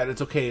weird that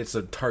it's okay. It's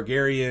a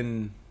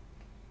Targaryen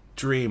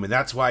dream, and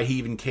that's why he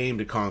even came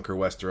to conquer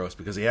Westeros,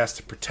 because he has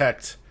to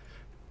protect.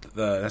 It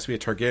has to be a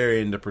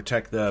Targaryen to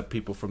protect the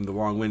people from the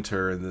Long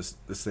Winter and this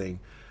thing.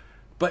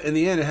 But in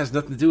the end, it has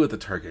nothing to do with the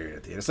Targaryen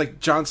at the end. It's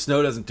like Jon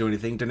Snow doesn't do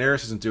anything,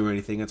 Daenerys doesn't do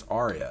anything. It's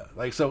Arya.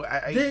 Like so,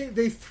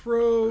 they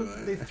throw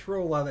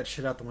a lot of that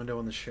shit out the window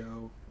in the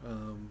show.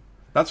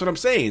 That's what I'm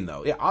saying,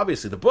 though. Yeah,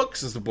 obviously the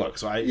books is the book.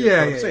 So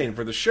I'm saying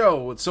for the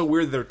show, it's so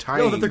weird they're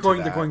tying. They're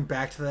going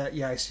back to that.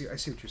 Yeah, I see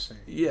what you're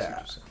saying.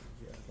 Yeah,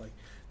 like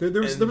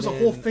there was a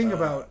whole thing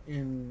about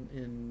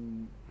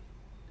in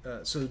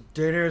so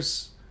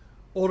Daenerys'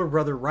 older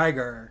brother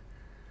Rhaegar,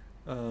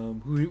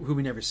 who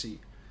we never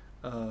see.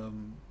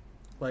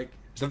 Like,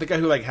 is that the guy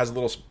who like has a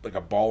little like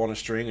a ball on a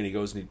string and he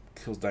goes and he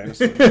kills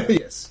dinosaurs?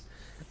 Yes.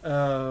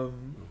 I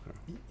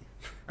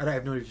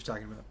have no idea what you're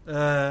talking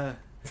about.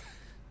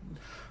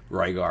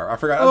 Rhaegar. I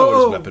forgot. I don't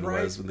know what his weapon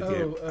was in the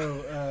game.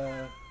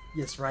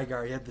 Yes,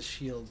 Rhaegar. He had the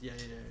shield. Yeah.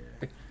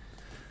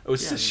 Oh,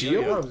 is this a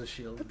shield? I thought it was a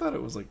shield. I thought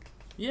it was like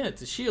Yeah,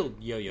 it's a shield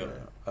yo-yo.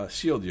 a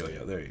shield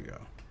yo-yo. There you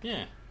go.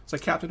 Yeah. It's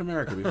like Captain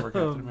America before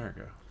Captain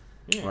America.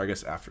 Yeah. Or I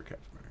guess after Captain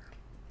America.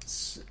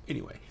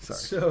 Anyway, sorry.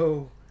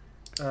 So,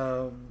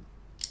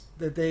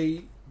 that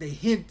they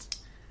hint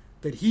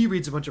that he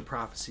reads a bunch of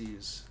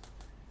prophecies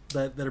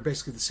that are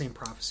basically the same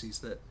prophecies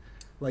that,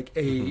 like,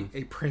 a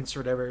prince or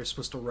whatever is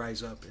supposed to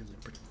rise up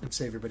and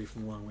save everybody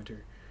from the long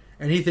winter.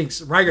 And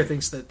Rhaegar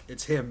thinks that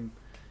it's him,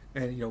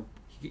 and, you know,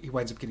 he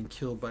winds up getting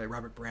killed by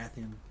Robert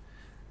Baratheon.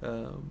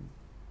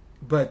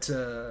 It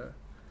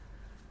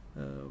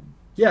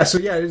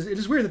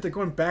is weird that they're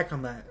going back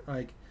on that.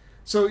 Like,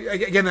 so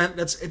again,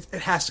 it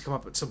has to come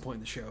up at some point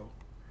in the show,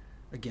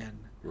 again,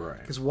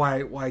 Right? Because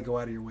why go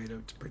out of your way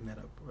to bring that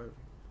up,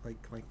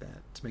 like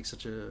that, to make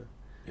such a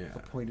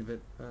point of it?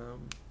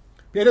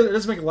 It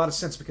doesn't make a lot of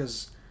sense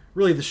because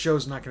really the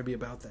show's not going to be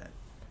about that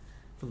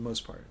for the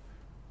most part,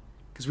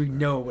 because we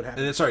know what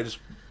happened.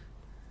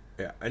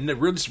 And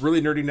we're just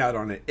really nerding out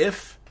on it.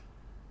 If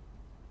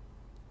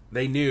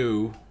they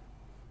knew,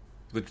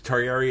 the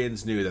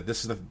Targaryens knew that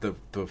this is the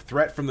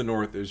threat from the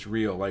north is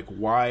real, like,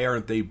 why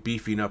aren't they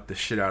beefing up the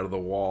shit out of the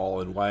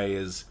wall? And why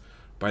is,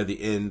 by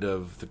the end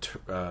of the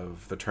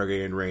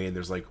Targaryen reign,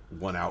 there's like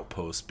one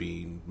outpost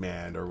being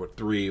manned, or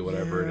three,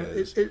 whatever it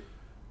is.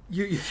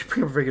 You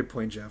bring up a very good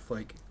point, Jeff.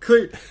 Like,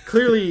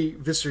 clearly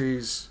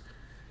Viserys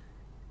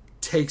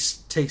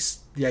takes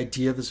the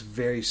idea of this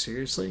very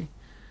seriously.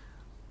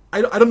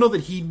 I don't know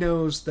that he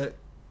knows that,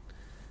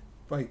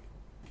 like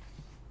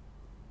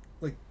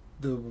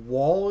the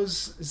wall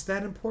is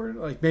that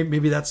important. Like,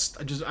 maybe that's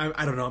I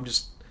don't know. I'm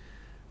just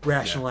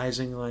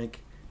rationalizing. Like,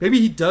 maybe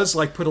he does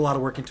like put a lot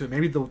of work into it.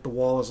 Maybe the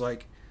wall is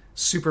like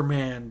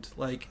supermanned,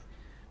 like,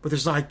 but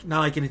there's not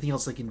like anything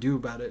else they can do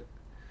about it.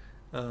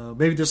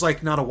 Maybe there's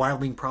like not a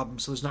wildling problem,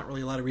 so there's not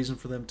really a lot of reason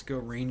for them to go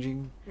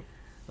ranging.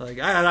 Like,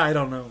 I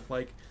don't know.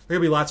 Like,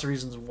 there'll be lots of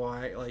reasons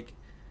why. Like,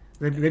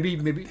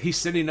 maybe he's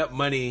sending up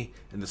money,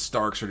 and the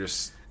Starks are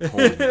just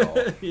holding it all.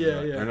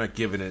 Yeah. They're not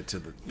giving it to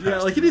the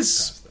like it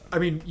is. I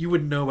mean, you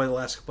wouldn't know by the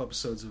last couple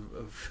episodes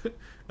of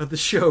the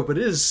show, but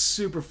it is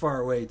super far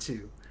away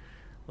too.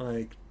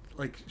 Like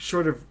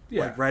short of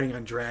like riding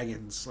on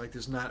dragons, like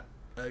there's not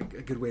a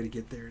good way to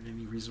get there in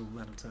any reasonable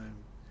amount of time.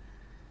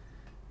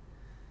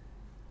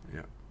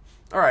 Yeah.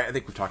 All right, I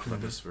think we've talked about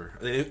this for.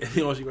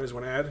 Anything else you guys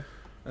want to add?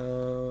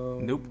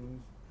 Nope.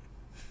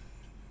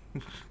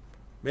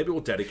 Maybe we'll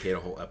dedicate a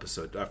whole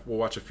episode. We'll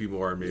watch a few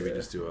more and maybe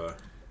just do a.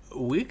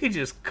 We could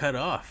just cut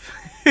off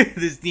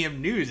this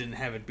damn news and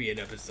have it be an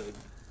episode.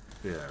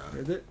 Yeah.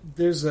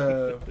 There's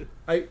the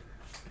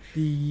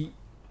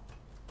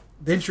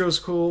intro's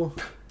cool.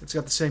 It's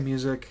got the same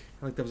music.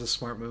 I think that was a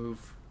smart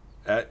move.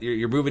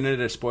 You're moving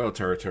into spoiled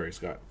territory,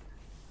 Scott.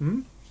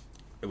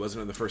 It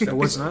wasn't in the first episode. It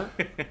was not?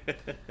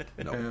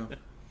 No.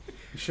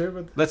 You sure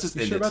about that? Let's just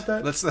end about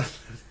that? Let's not.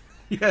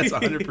 Yeah, it's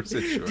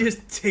 100% sure.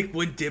 Just take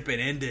one dip and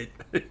end it.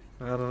 I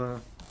don't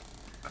know.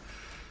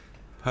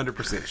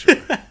 100% sure.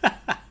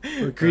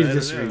 We'll agree to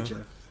disagree,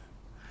 Jeff.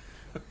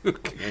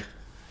 Okay.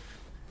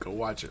 Go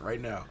watch it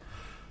right now.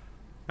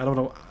 I don't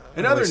know.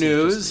 In other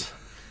news,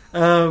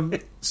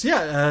 then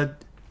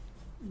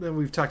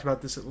we've talked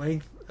about this at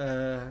length.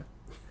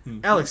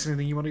 Alex,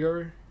 anything you want to go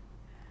over?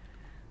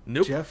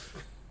 Nope. Jeff?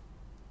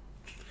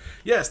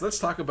 yes, let's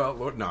talk about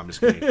Lord. No, I'm just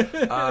kidding.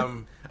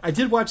 I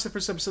did watch the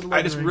first episode of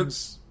Lord of the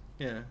Rings.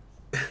 Yeah.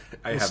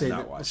 I have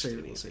not watched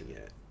anything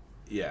yet.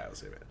 Yeah, I'll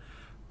save it.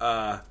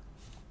 I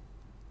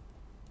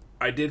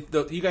did.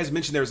 You guys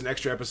mentioned there was an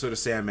extra episode of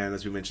Sandman,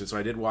 as we mentioned, so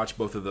I did watch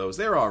both of those.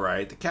 They were all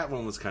right. The cat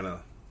one was kind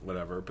of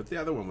whatever, but the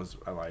other one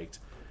I liked.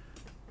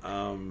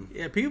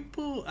 Yeah,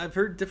 people. I've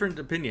heard different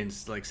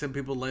opinions. Like, some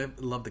people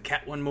love the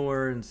cat one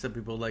more, and some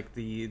people like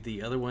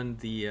the other one,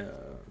 the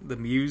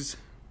Muse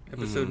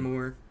episode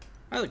more.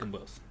 I like them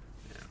both.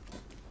 Yeah.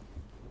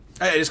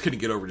 I just couldn't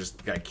get over just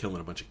the guy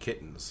killing a bunch of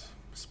kittens.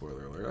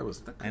 Spoiler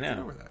alert! I couldn't get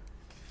over that.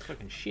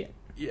 Fucking shit.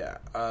 Yeah.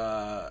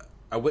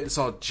 I went and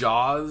saw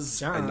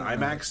Jaws in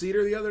IMAX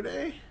theater the other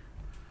day.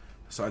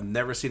 So I've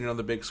never seen it on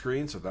the big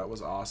screen, so that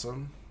was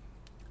awesome.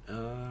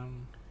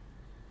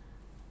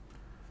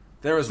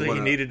 There was so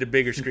you needed a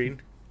bigger screen?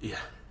 Yeah.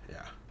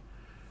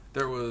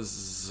 There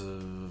was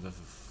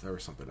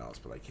something else,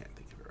 but I can't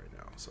think of it right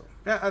now. So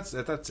yeah,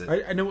 that's it.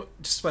 I know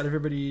just about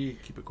everybody.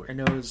 Keep it quick. I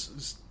know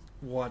is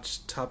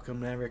watched Top Gun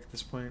Maverick at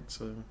this point,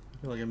 so I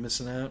feel like I'm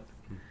missing out.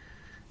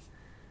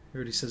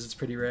 Everybody says it's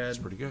pretty rad. It's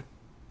pretty good.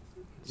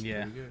 It's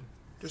Yeah. pretty good.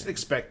 Just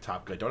expect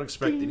Top Gun. Don't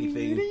expect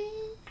anything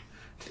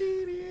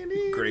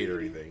great or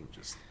anything.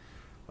 Just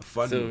a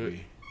fun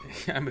movie.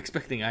 I'm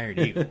expecting Iron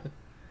Eagle.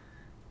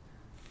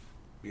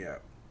 Yeah.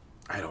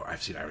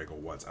 I've seen Iron Eagle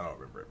once. I don't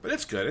remember it. But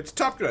it's good. It's a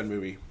Top Gun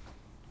movie.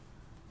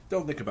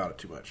 Don't think about it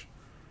too much.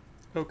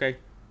 Okay.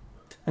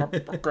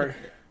 Okay.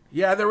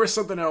 Yeah, there was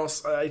something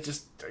else. I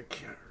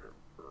can't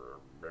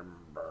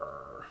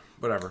remember.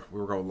 Whatever. We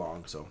were going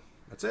long, so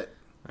that's it.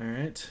 All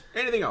right.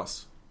 Anything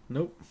else?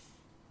 Nope.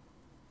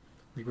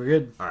 I think we're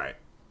good. All right.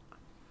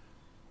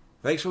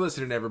 Thanks for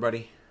listening,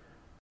 everybody.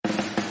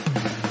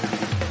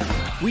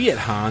 We at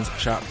Hans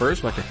Shot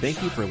First would like to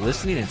thank you for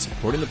listening and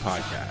supporting the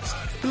podcast.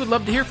 We would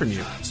love to hear from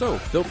you, so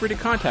feel free to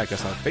contact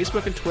us on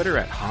Facebook and Twitter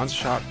at Hans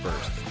Shot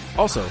First.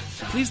 Also,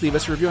 please leave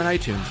us a review on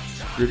iTunes.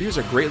 Reviews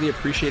are greatly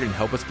appreciated and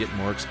help us get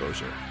more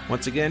exposure.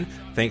 Once again,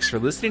 thanks for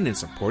listening and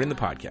supporting the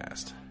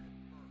podcast.